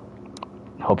 I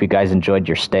hope you guys enjoyed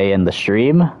your stay in the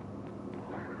stream.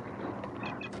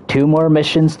 2 more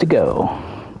missions to go.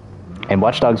 And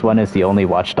Watch Dogs 1 is the only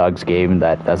Watch Dogs game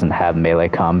that doesn't have melee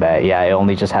combat. Yeah, it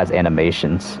only just has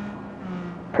animations.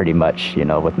 Pretty much,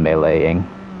 with meleeing.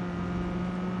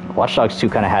 Watch Dogs 2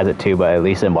 kind of has it too, but at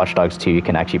least in Watch Dogs 2 you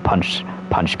can actually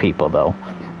punch people, though.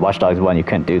 Watch Dogs 1 you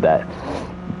couldn't do that.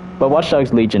 But Watch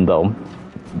Dogs Legion, though,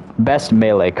 best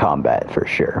melee combat for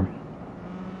sure.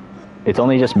 It's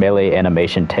only just melee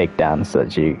animation takedowns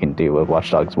that you can do with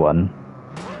Watch Dogs 1.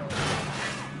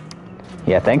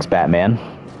 Yeah, thanks, Batman.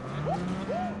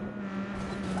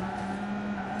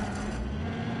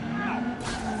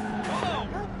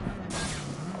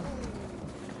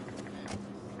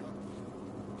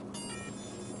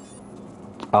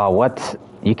 Oh, what?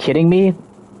 You kidding me?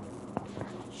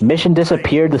 Mission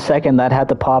disappeared the second that had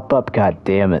to pop up. God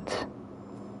damn it.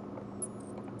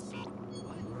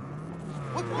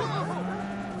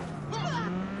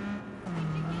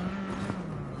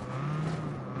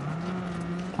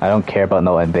 I don't care about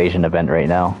no invasion event right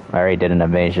now. I already did an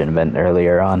invasion event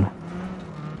earlier on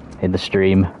in the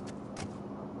stream.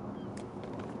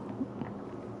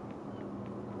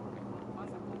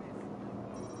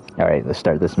 Alright, let's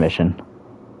start this mission.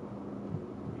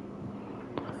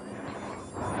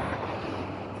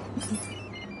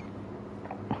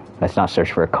 Let's not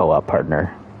search for a co-op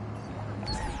partner.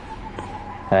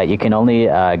 You can only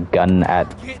gun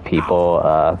at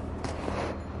people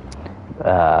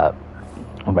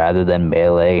rather than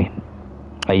melee.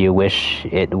 You wish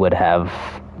it would have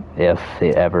if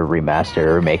they ever remaster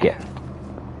or make it.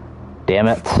 Damn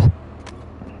it.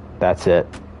 That's it.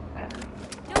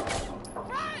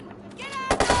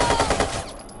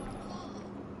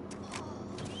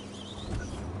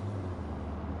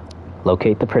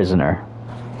 Locate the prisoner.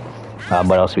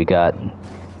 What else we got?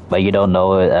 But you don't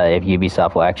know if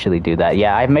Ubisoft will actually do that.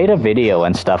 Yeah, I've made a video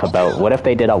and stuff about what if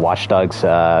they did a Watch Dogs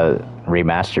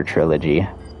remaster trilogy.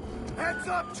 Heads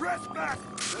up, trespass!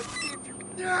 Let's see if you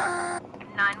can...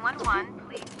 911,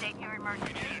 please state your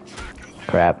emergency.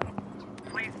 Crap.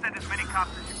 Please send as many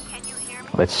cops as you Can you hear me?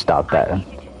 Let's stop that.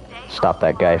 Stop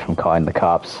that guy from calling the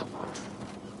cops.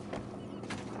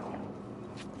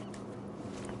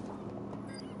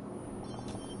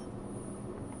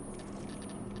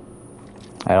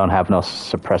 I don't have no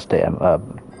suppressed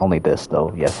only this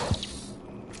though, yes.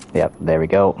 Yep, there we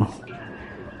go.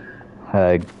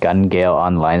 Gun Gale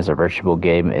Online is a virtual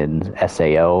game in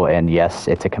SAO, and yes,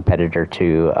 it's a competitor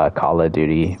to Call of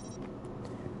Duty.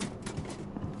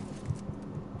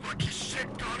 Lucky shit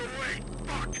got away!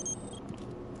 Fuck!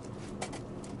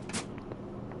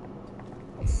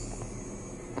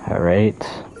 Alright.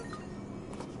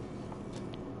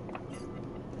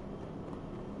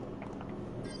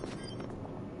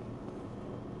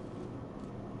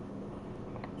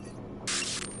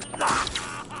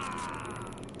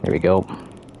 There we go.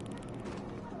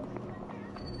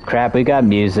 Crap, we got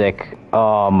music.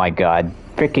 Oh my god.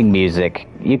 Freaking music.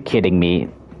 You kidding me?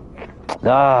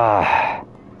 Ah.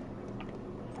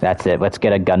 That's it. Let's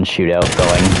get a gun shootout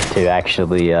going to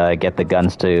actually get the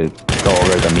guns to go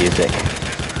over the music.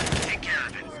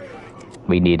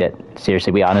 We need it.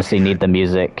 Seriously, we honestly need the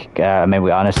music. We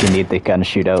honestly need the gun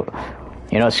shootout.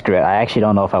 You know, screw it. I actually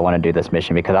don't know if I want to do this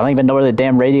mission because I don't even know where the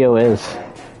damn radio is.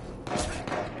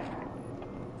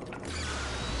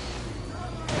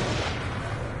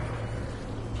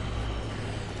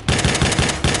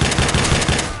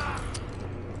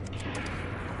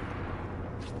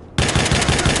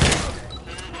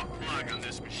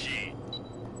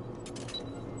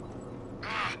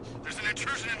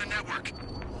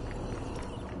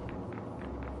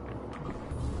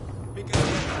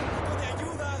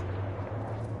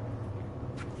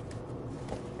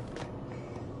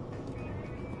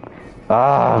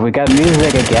 Ah, we got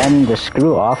music again. Just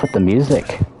screw off with the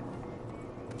music.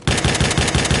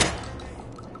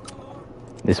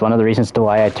 This is one of the reasons to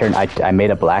why I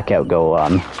made a blackout go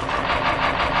on.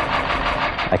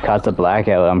 I caused a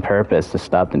blackout on purpose to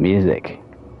stop the music.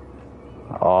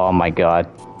 Oh my god.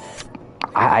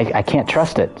 I can't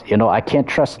trust it. You know, I can't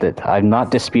trust it. I'm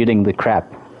not disputing the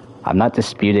crap. I'm not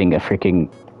disputing a freaking...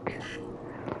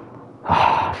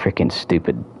 freaking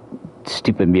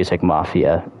stupid music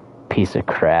mafia. Piece of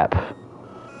crap.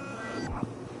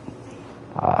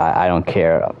 I don't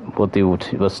care.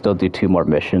 We'll still do 2 more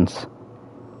missions.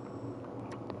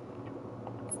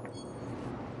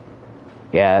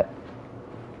 Yeah.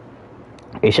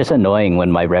 It's just annoying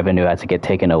when my revenue has to get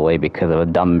taken away because of a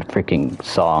dumb freaking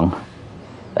song.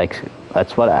 Like,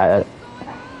 that's what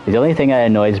the only thing that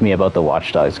annoys me about the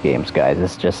Watch Dogs games, guys,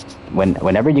 is just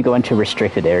whenever you go into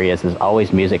restricted areas, there's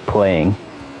always music playing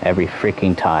every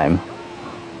freaking time.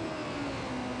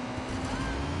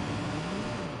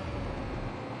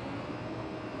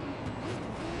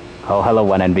 Oh, hello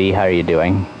 1NB, how are you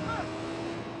doing?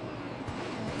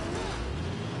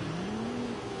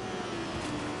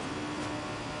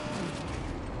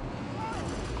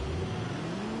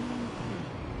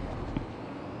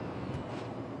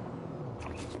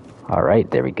 Alright,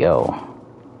 there we go.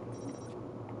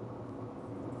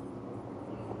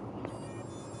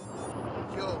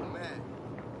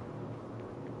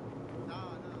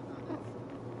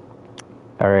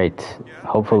 Alright,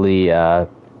 hopefully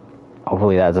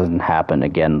that doesn't happen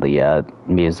again, the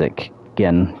music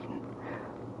again.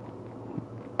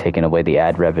 Taking away the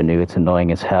ad revenue, it's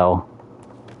annoying as hell.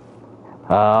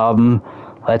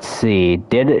 Let's see.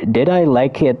 Did I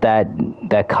like it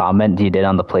that comment you did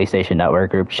on the PlayStation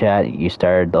Network group chat? You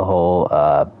started the whole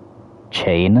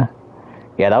chain.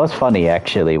 Yeah, that was funny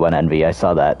actually. 1NV, I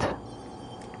saw that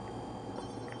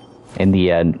in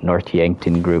the North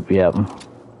Yankton group. Yep.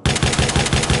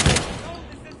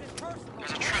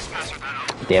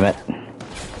 Damn it!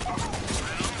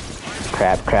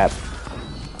 Crap.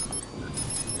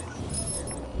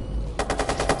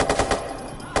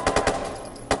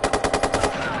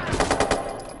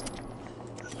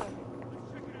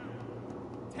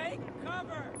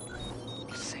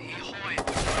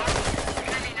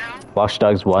 Watch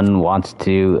Dogs 1 wants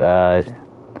to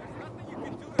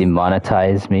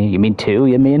demonetize me. You mean 2,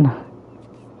 you mean?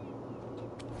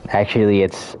 Actually,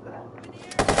 it's...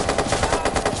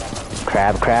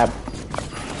 Crap.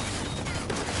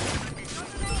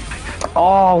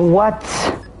 Oh, what?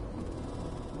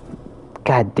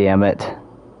 God damn it.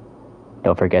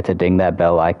 Don't forget to ding that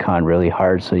bell icon really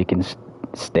hard so you can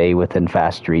stay within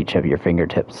fast reach of your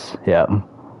fingertips. Yep.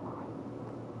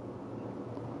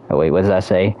 Oh wait, what does that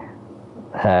say?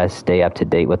 Stay up to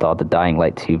date with all the Dying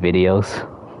Light 2 videos.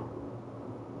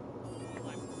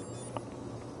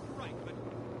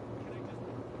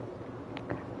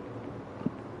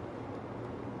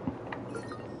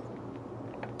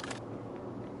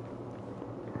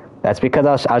 That's because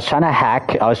I was trying to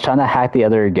hack the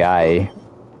other guy.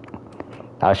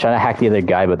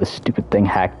 But the stupid thing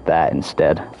hacked that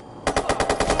instead.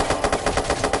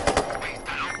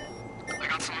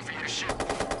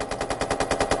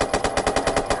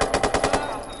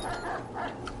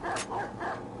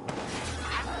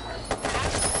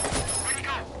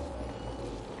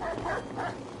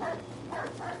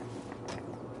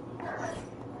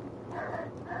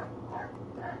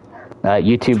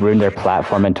 YouTube ruined their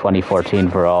platform in 2014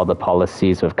 for all the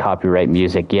policies of copyright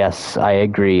music. Yes, I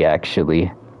agree,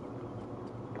 actually.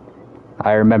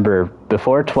 I remember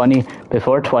before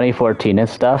 2014 and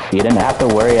stuff, you didn't have to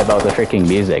worry about the freaking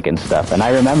music and stuff, and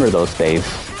I remember those days.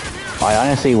 I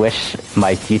honestly wish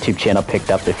my YouTube channel picked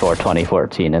up before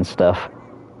 2014 and stuff.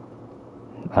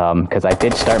 Because I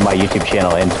did start my YouTube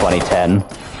channel in 2010,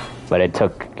 but it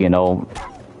took, you know,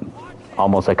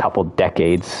 almost a couple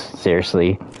decades,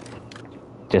 seriously,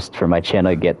 just for my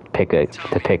channel to pick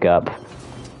up.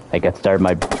 Like I started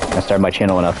my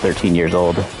channel when I was 13 years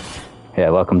old. Yeah,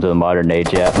 welcome to the modern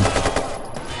age, yeah.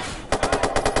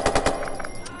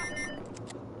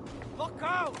 Look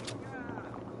out!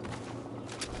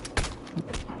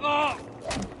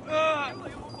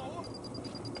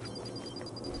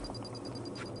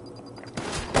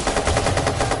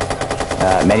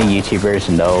 Many YouTubers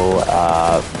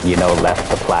left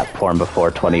the platform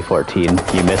before 2014.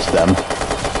 You missed them.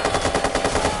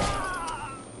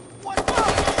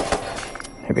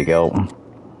 Here we go.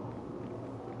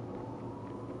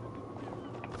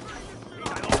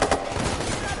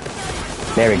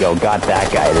 There we go, got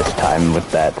that guy this time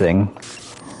with that thing.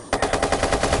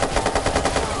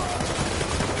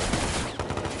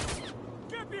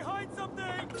 Get behind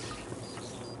something!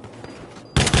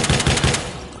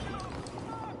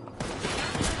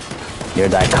 You're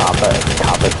that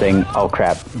Kappa thing. Oh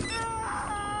crap.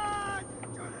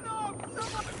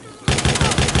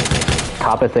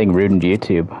 Kappa thing ruined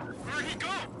YouTube. Where'd he go?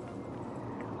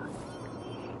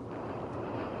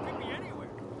 Could be anywhere.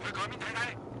 We're coming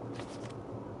tonight.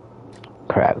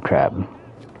 Crap.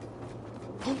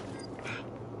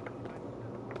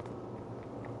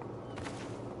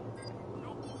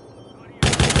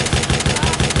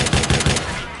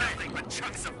 Nothing but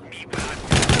chunks of meat, man.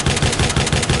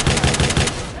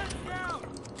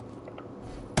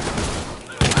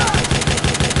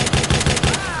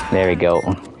 There we go.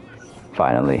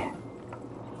 Finally.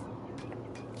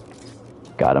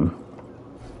 Got him.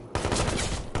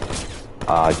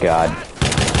 Oh god.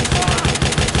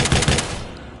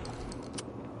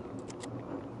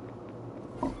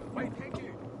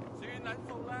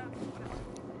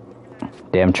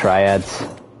 Damn triads.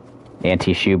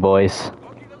 Anti-shoe boys.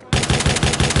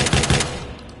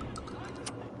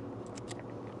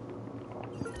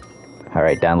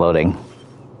 Alright, downloading.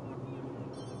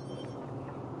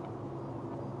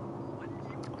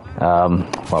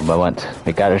 One moment.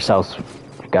 We got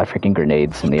freaking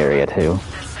grenades in the area too.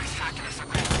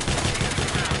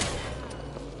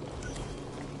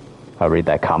 I'll read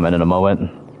that comment in a moment.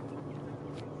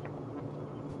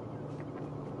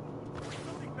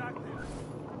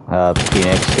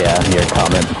 Phoenix, yeah, your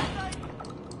comment.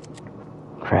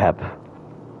 Crap.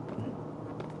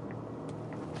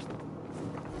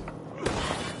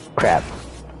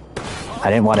 I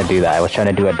didn't want to do that. I was trying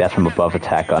to do a death from above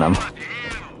attack on him.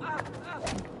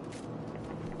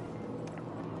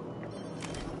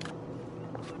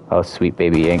 Oh, sweet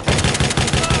baby ink.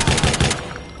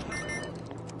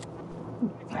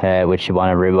 Which you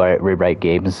want to rewrite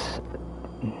games?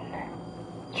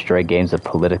 Destroy games of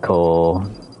political...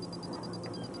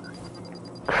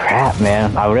 Crap,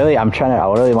 man. I really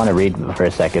want to read for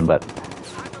a second, but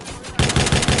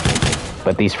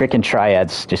these freaking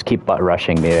triads just keep butt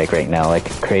rushing me like right now, like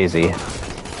crazy.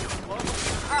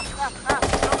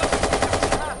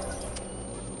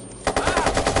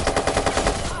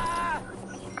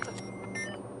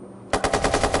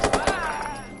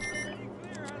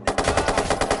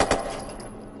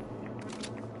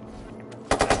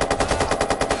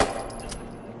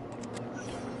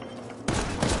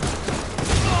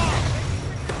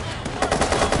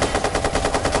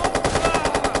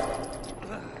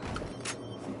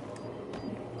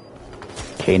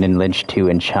 Kane and Lynch 2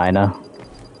 in China.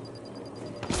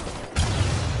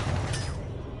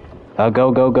 Oh,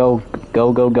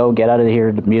 go, get out of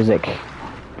here, music.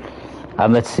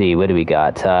 Let's see, what do we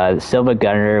got? Silva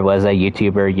Gunner was a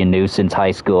YouTuber you knew since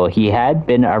high school. He had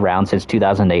been around since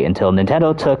 2008 until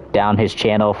Nintendo took down his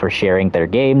channel for sharing their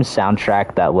games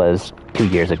soundtrack. That was 2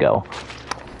 years ago.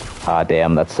 Ah,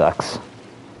 damn, that sucks.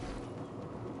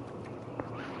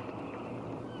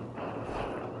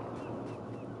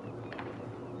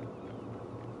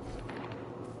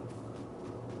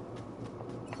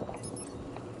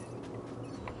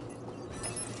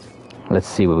 Let's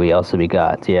see what else we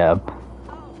got. Yeah.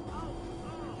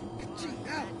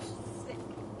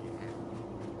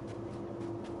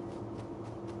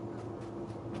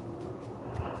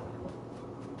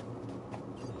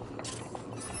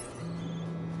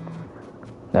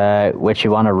 Which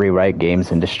you want to rewrite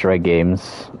games and destroy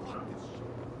games.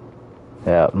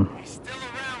 Yeah. He's still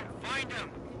around. Find him.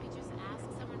 Maybe just ask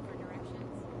someone for directions.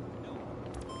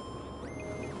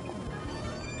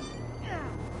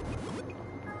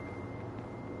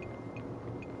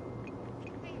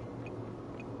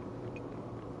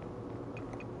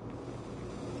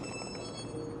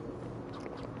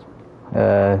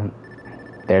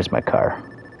 There's my car.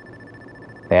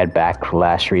 They had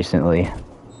backlash recently.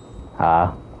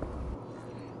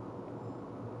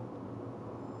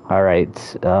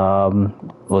 Alright,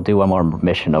 we'll do one more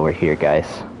mission over here, guys.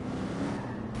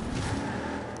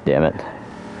 Damn it.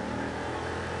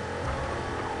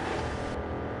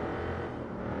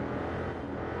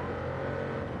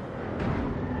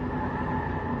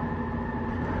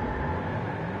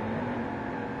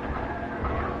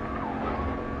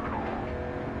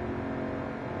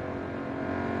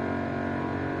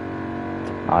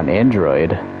 On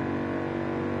Android.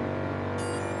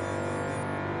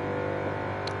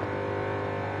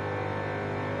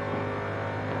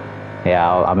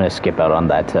 Yeah, I'm gonna skip out on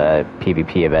that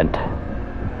PvP event.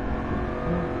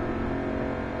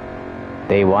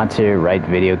 They want to write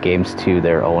video games to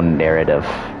their own narrative.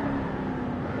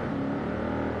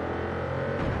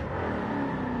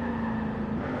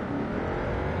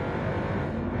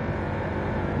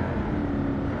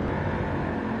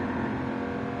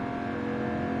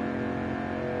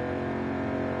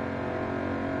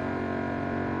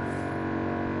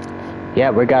 Yeah,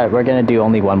 we're gonna do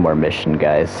only one more mission,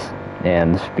 guys,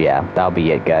 and yeah, that'll be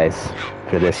it, guys,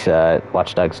 for this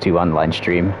Watch Dogs 2 online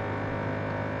stream.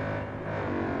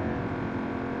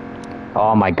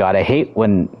 Oh my god, I hate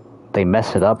when they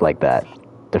mess it up like that.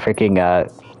 The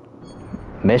freaking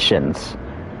missions,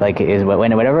 like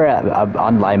whenever an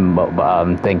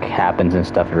online thing happens and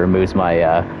stuff, it removes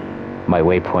my my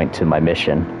waypoint to my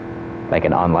mission, like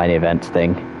an online event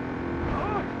thing.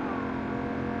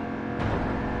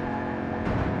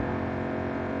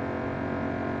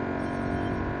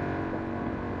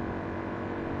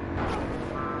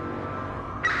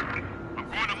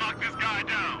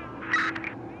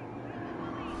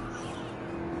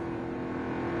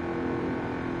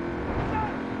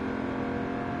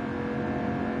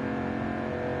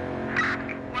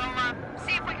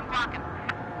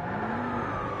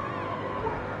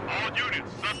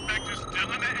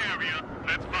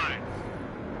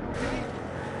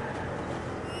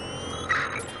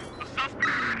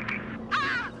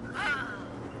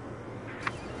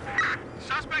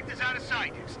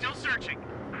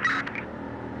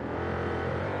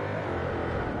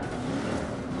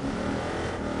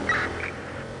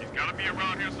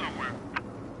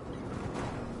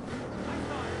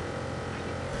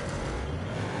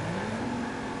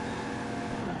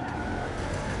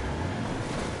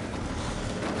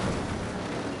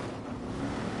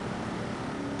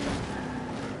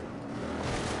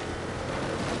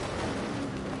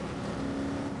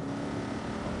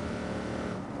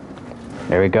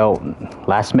 There we go.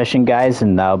 Last mission, guys,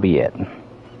 and that'll be it.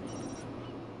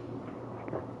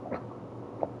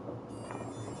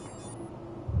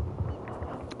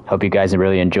 Hope you guys have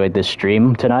really enjoyed this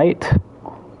stream tonight.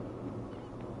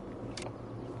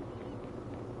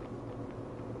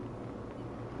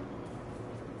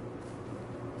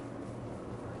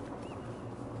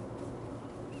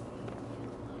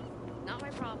 Not my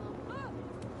problem.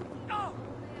 Oh!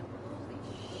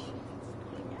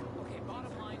 Okay,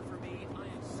 bottom line for me, I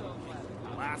am so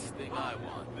glad. Last thing I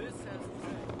want. This has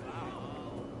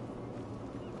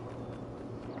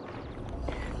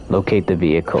Locate the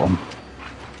vehicle.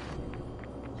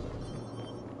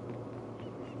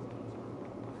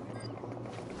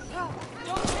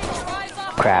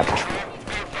 Crap.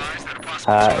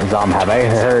 Zom, have I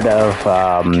heard of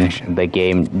the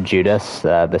game Judas,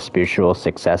 the spiritual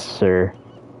successor?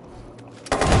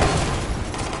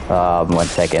 1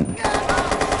 second.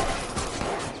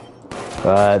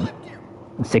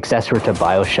 Successor to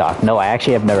BioShock. No, I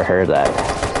actually have never heard of that.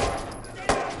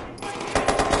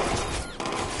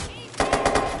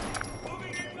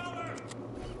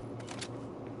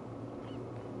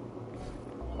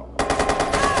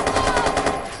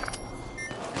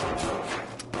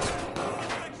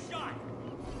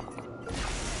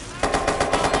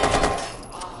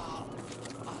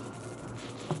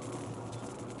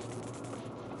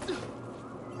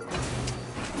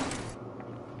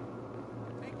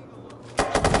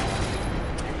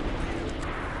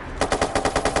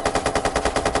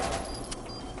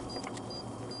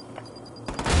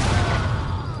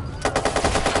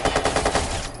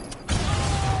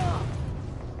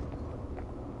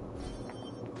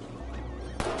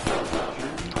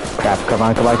 Crap, come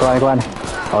on, come on, come on, come on.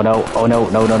 Oh no, oh no,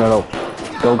 no, no, no, no.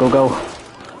 Go, go, go.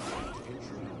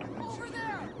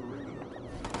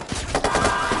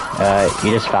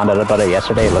 You just found out about it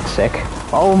yesterday, it looks sick.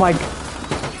 Oh my...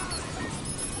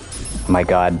 My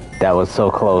god, that was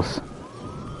so close.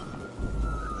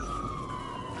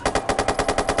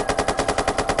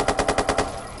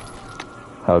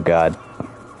 Oh god.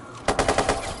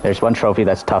 There's one trophy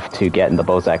that's tough to get in the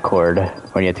Bozak Cord,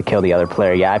 when you have to kill the other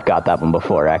player. Yeah, I've got that one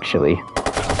before, actually.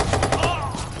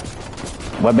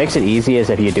 What makes it easy is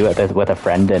if you do it with a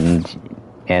friend and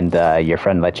your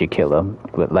friend lets you kill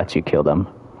them.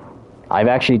 I've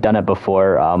actually done it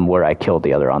before, where I killed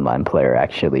the other online player,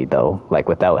 actually, though, like,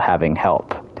 without having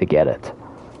help to get it.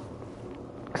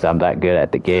 Because I'm that good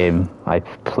at the game. I've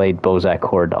played Bozak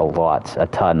Horde a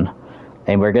ton.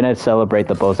 And we're going to celebrate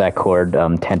the Bozak Horde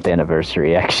 10th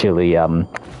anniversary, actually. I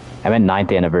meant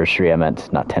 9th anniversary, I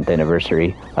meant not 10th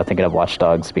anniversary. I was thinking of Watch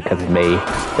Dogs because May.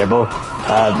 They're both...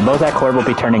 Bozak Horde will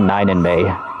be turning 9 in May.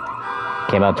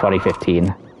 Came out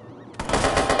 2015.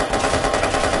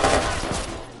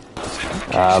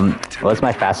 What was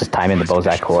my fastest time in the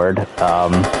Bozak Horde?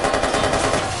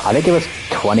 I think it was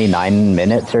 29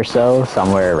 minutes or so,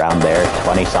 somewhere around there,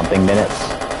 20-something minutes.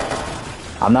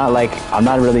 I'm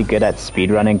not really good at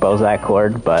speedrunning Bozak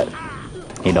Horde, but,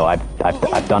 you know,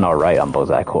 I've done alright on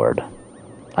Bozak Horde.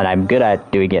 And I'm good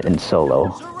at doing it in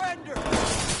solo.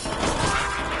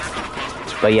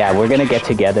 But yeah, we're gonna get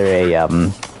together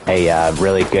a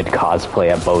really good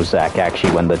cosplay of Bozak,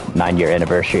 actually, when the 9-year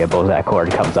anniversary of Bozak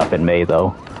Horde comes up in May,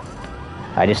 though.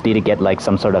 I just need to get, like,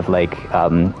 some sort of, like,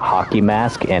 hockey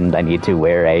mask, and I need to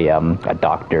wear a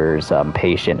doctor's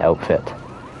patient outfit.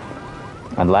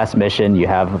 On the last mission, you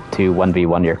have to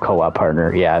 1v1 your co-op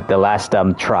partner. Yeah, the last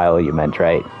trial you meant,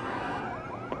 right?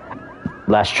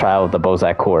 Last trial of the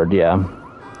Bozak Horde, yeah.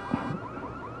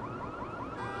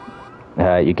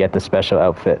 You get the special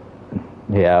outfit.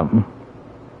 Yeah.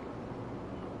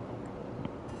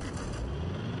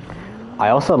 I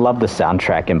also love the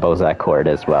soundtrack in Bozak Horde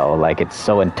as well. Like, it's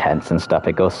so intense and stuff.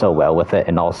 It goes so well with it.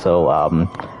 And also,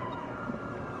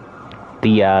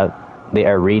 the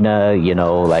arena, you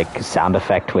know, like, sound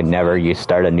effect whenever you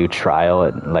start a new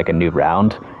trial, like a new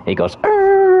round, it goes,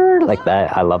 like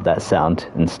that. I love that sound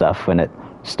and stuff when it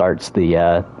starts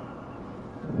the,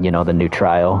 you know, the new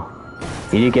trial.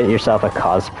 You get yourself a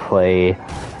cosplay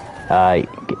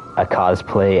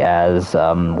as,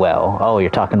 well, oh, you're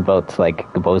talking about,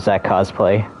 like, the Bozak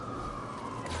cosplay?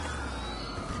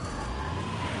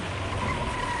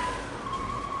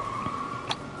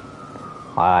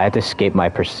 I have to escape my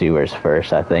pursuers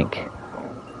first, I think.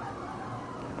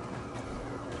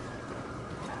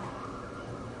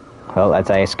 Well, as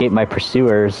I escape my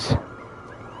pursuers...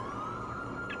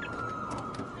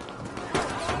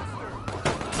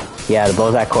 Yeah, the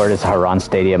Bozak Horde is Haran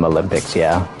Stadium Olympics,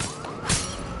 yeah.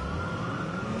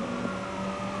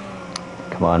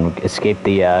 Come on, escape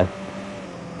the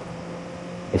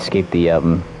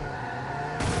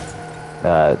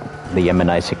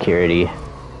Yemeni Security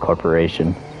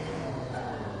Corporation.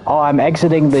 Oh, I'm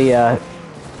exiting the,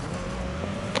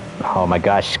 oh my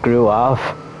gosh, screw off.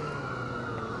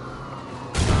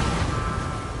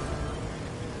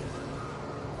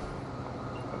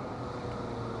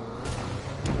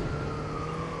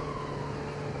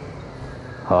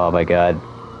 Oh my god.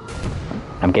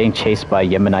 I'm getting chased by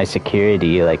Yemeni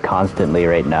security, like, constantly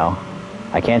right now.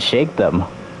 I can't shake them.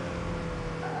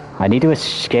 I need to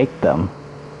escape them.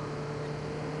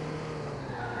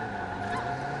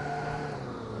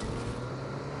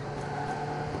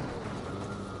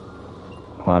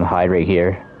 Come on, hide right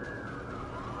here.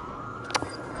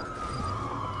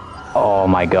 Oh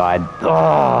my god.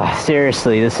 Oh,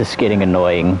 seriously, this is getting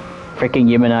annoying. Freaking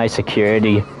Yemeni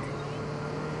security.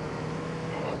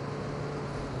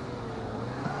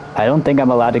 I don't think I'm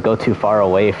allowed to go too far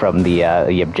away from the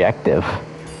objective.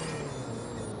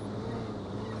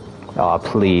 Oh,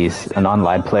 please. An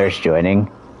online player's joining.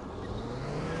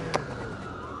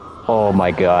 Oh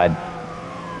my god.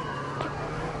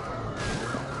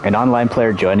 An online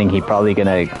player joining, he probably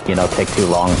gonna, you know, take too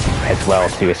long as well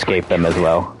to escape them as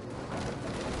well.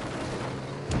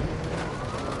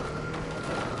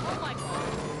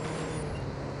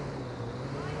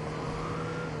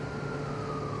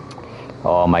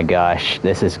 Oh my gosh,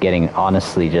 this is getting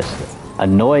honestly just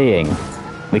annoying.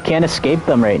 We can't escape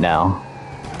them right now.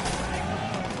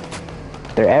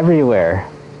 They're everywhere.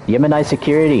 Yemeni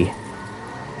security.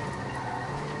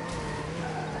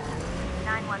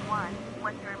 911,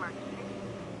 what's your emergency?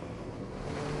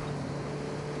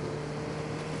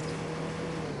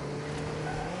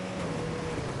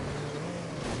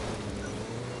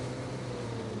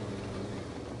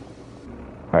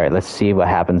 Alright, let's see what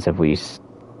happens if we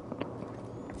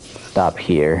stop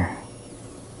here.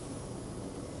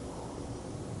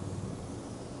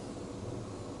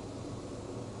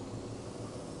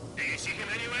 Do you see him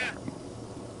anywhere?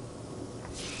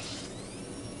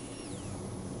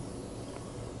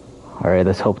 Alright,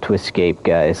 let's hope to escape,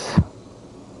 guys.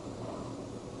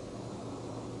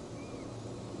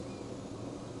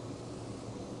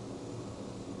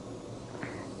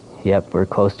 Yep, we're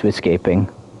close to escaping.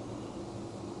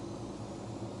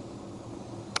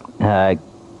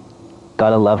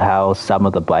 Gotta love how some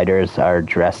of the biters are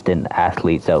dressed in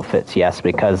athletes' outfits. Yes,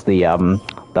 because the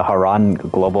Haran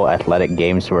Global Athletic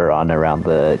Games were on around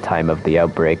the time of the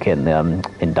outbreak in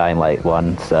Dying Light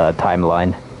 1's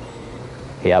timeline.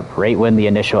 Yep, right when the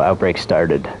initial outbreak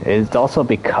started. It's also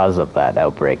because of that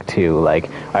outbreak too. Like,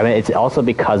 I mean, it's also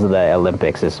because of the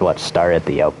Olympics is what started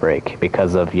the outbreak.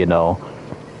 Because of, you know,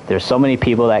 there's so many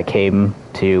people that came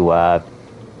to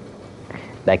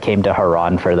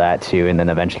Haran for that too, and then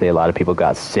eventually a lot of people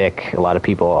got sick. A lot of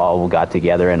people all got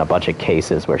together, and a bunch of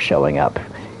cases were showing up.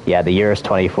 Yeah, the year is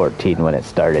 2014 when it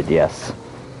started. Yes,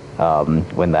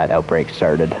 when that outbreak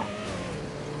started.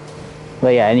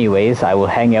 But yeah, anyways, I will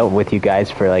hang out with you guys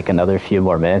for like another few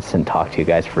more minutes and talk to you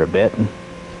guys for a bit.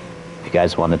 If you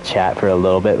guys want to chat for a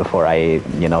little bit before I,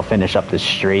 finish up the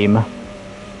stream.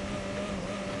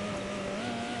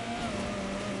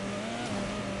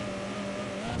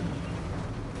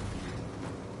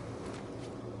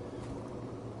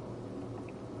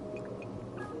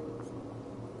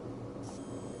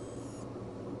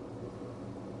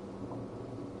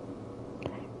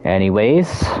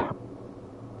 Anyways,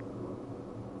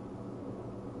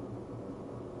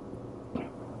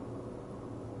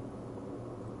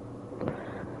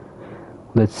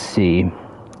 let's see.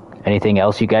 Anything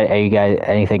else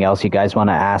anything else you guys want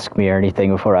to ask me or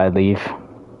anything before I leave?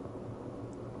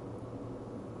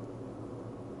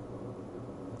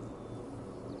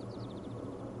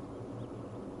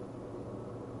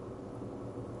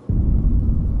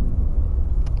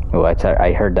 Oh,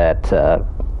 I heard that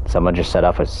someone just set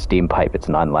off a steam pipe. It's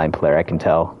an online player, I can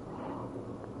tell.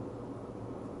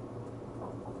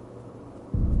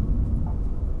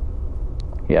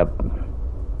 Yep.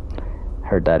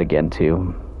 Heard that again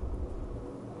too.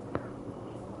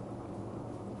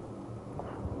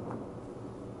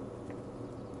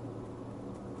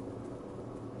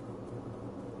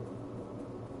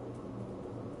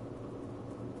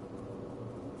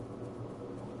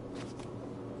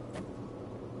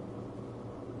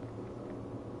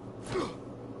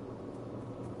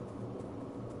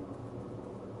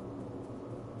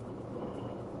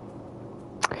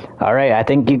 All right, I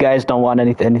think you guys don't want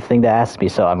anything to ask me,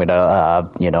 so I'm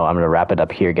gonna wrap it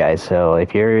up here, guys. So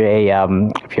if you're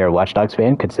a Watch Dogs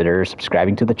fan, consider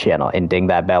subscribing to the channel and ding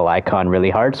that bell icon really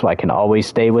hard, so I can always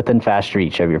stay within fast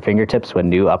reach of your fingertips when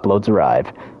new uploads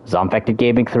arrive. Zombfected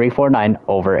Gaming 349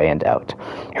 over and out.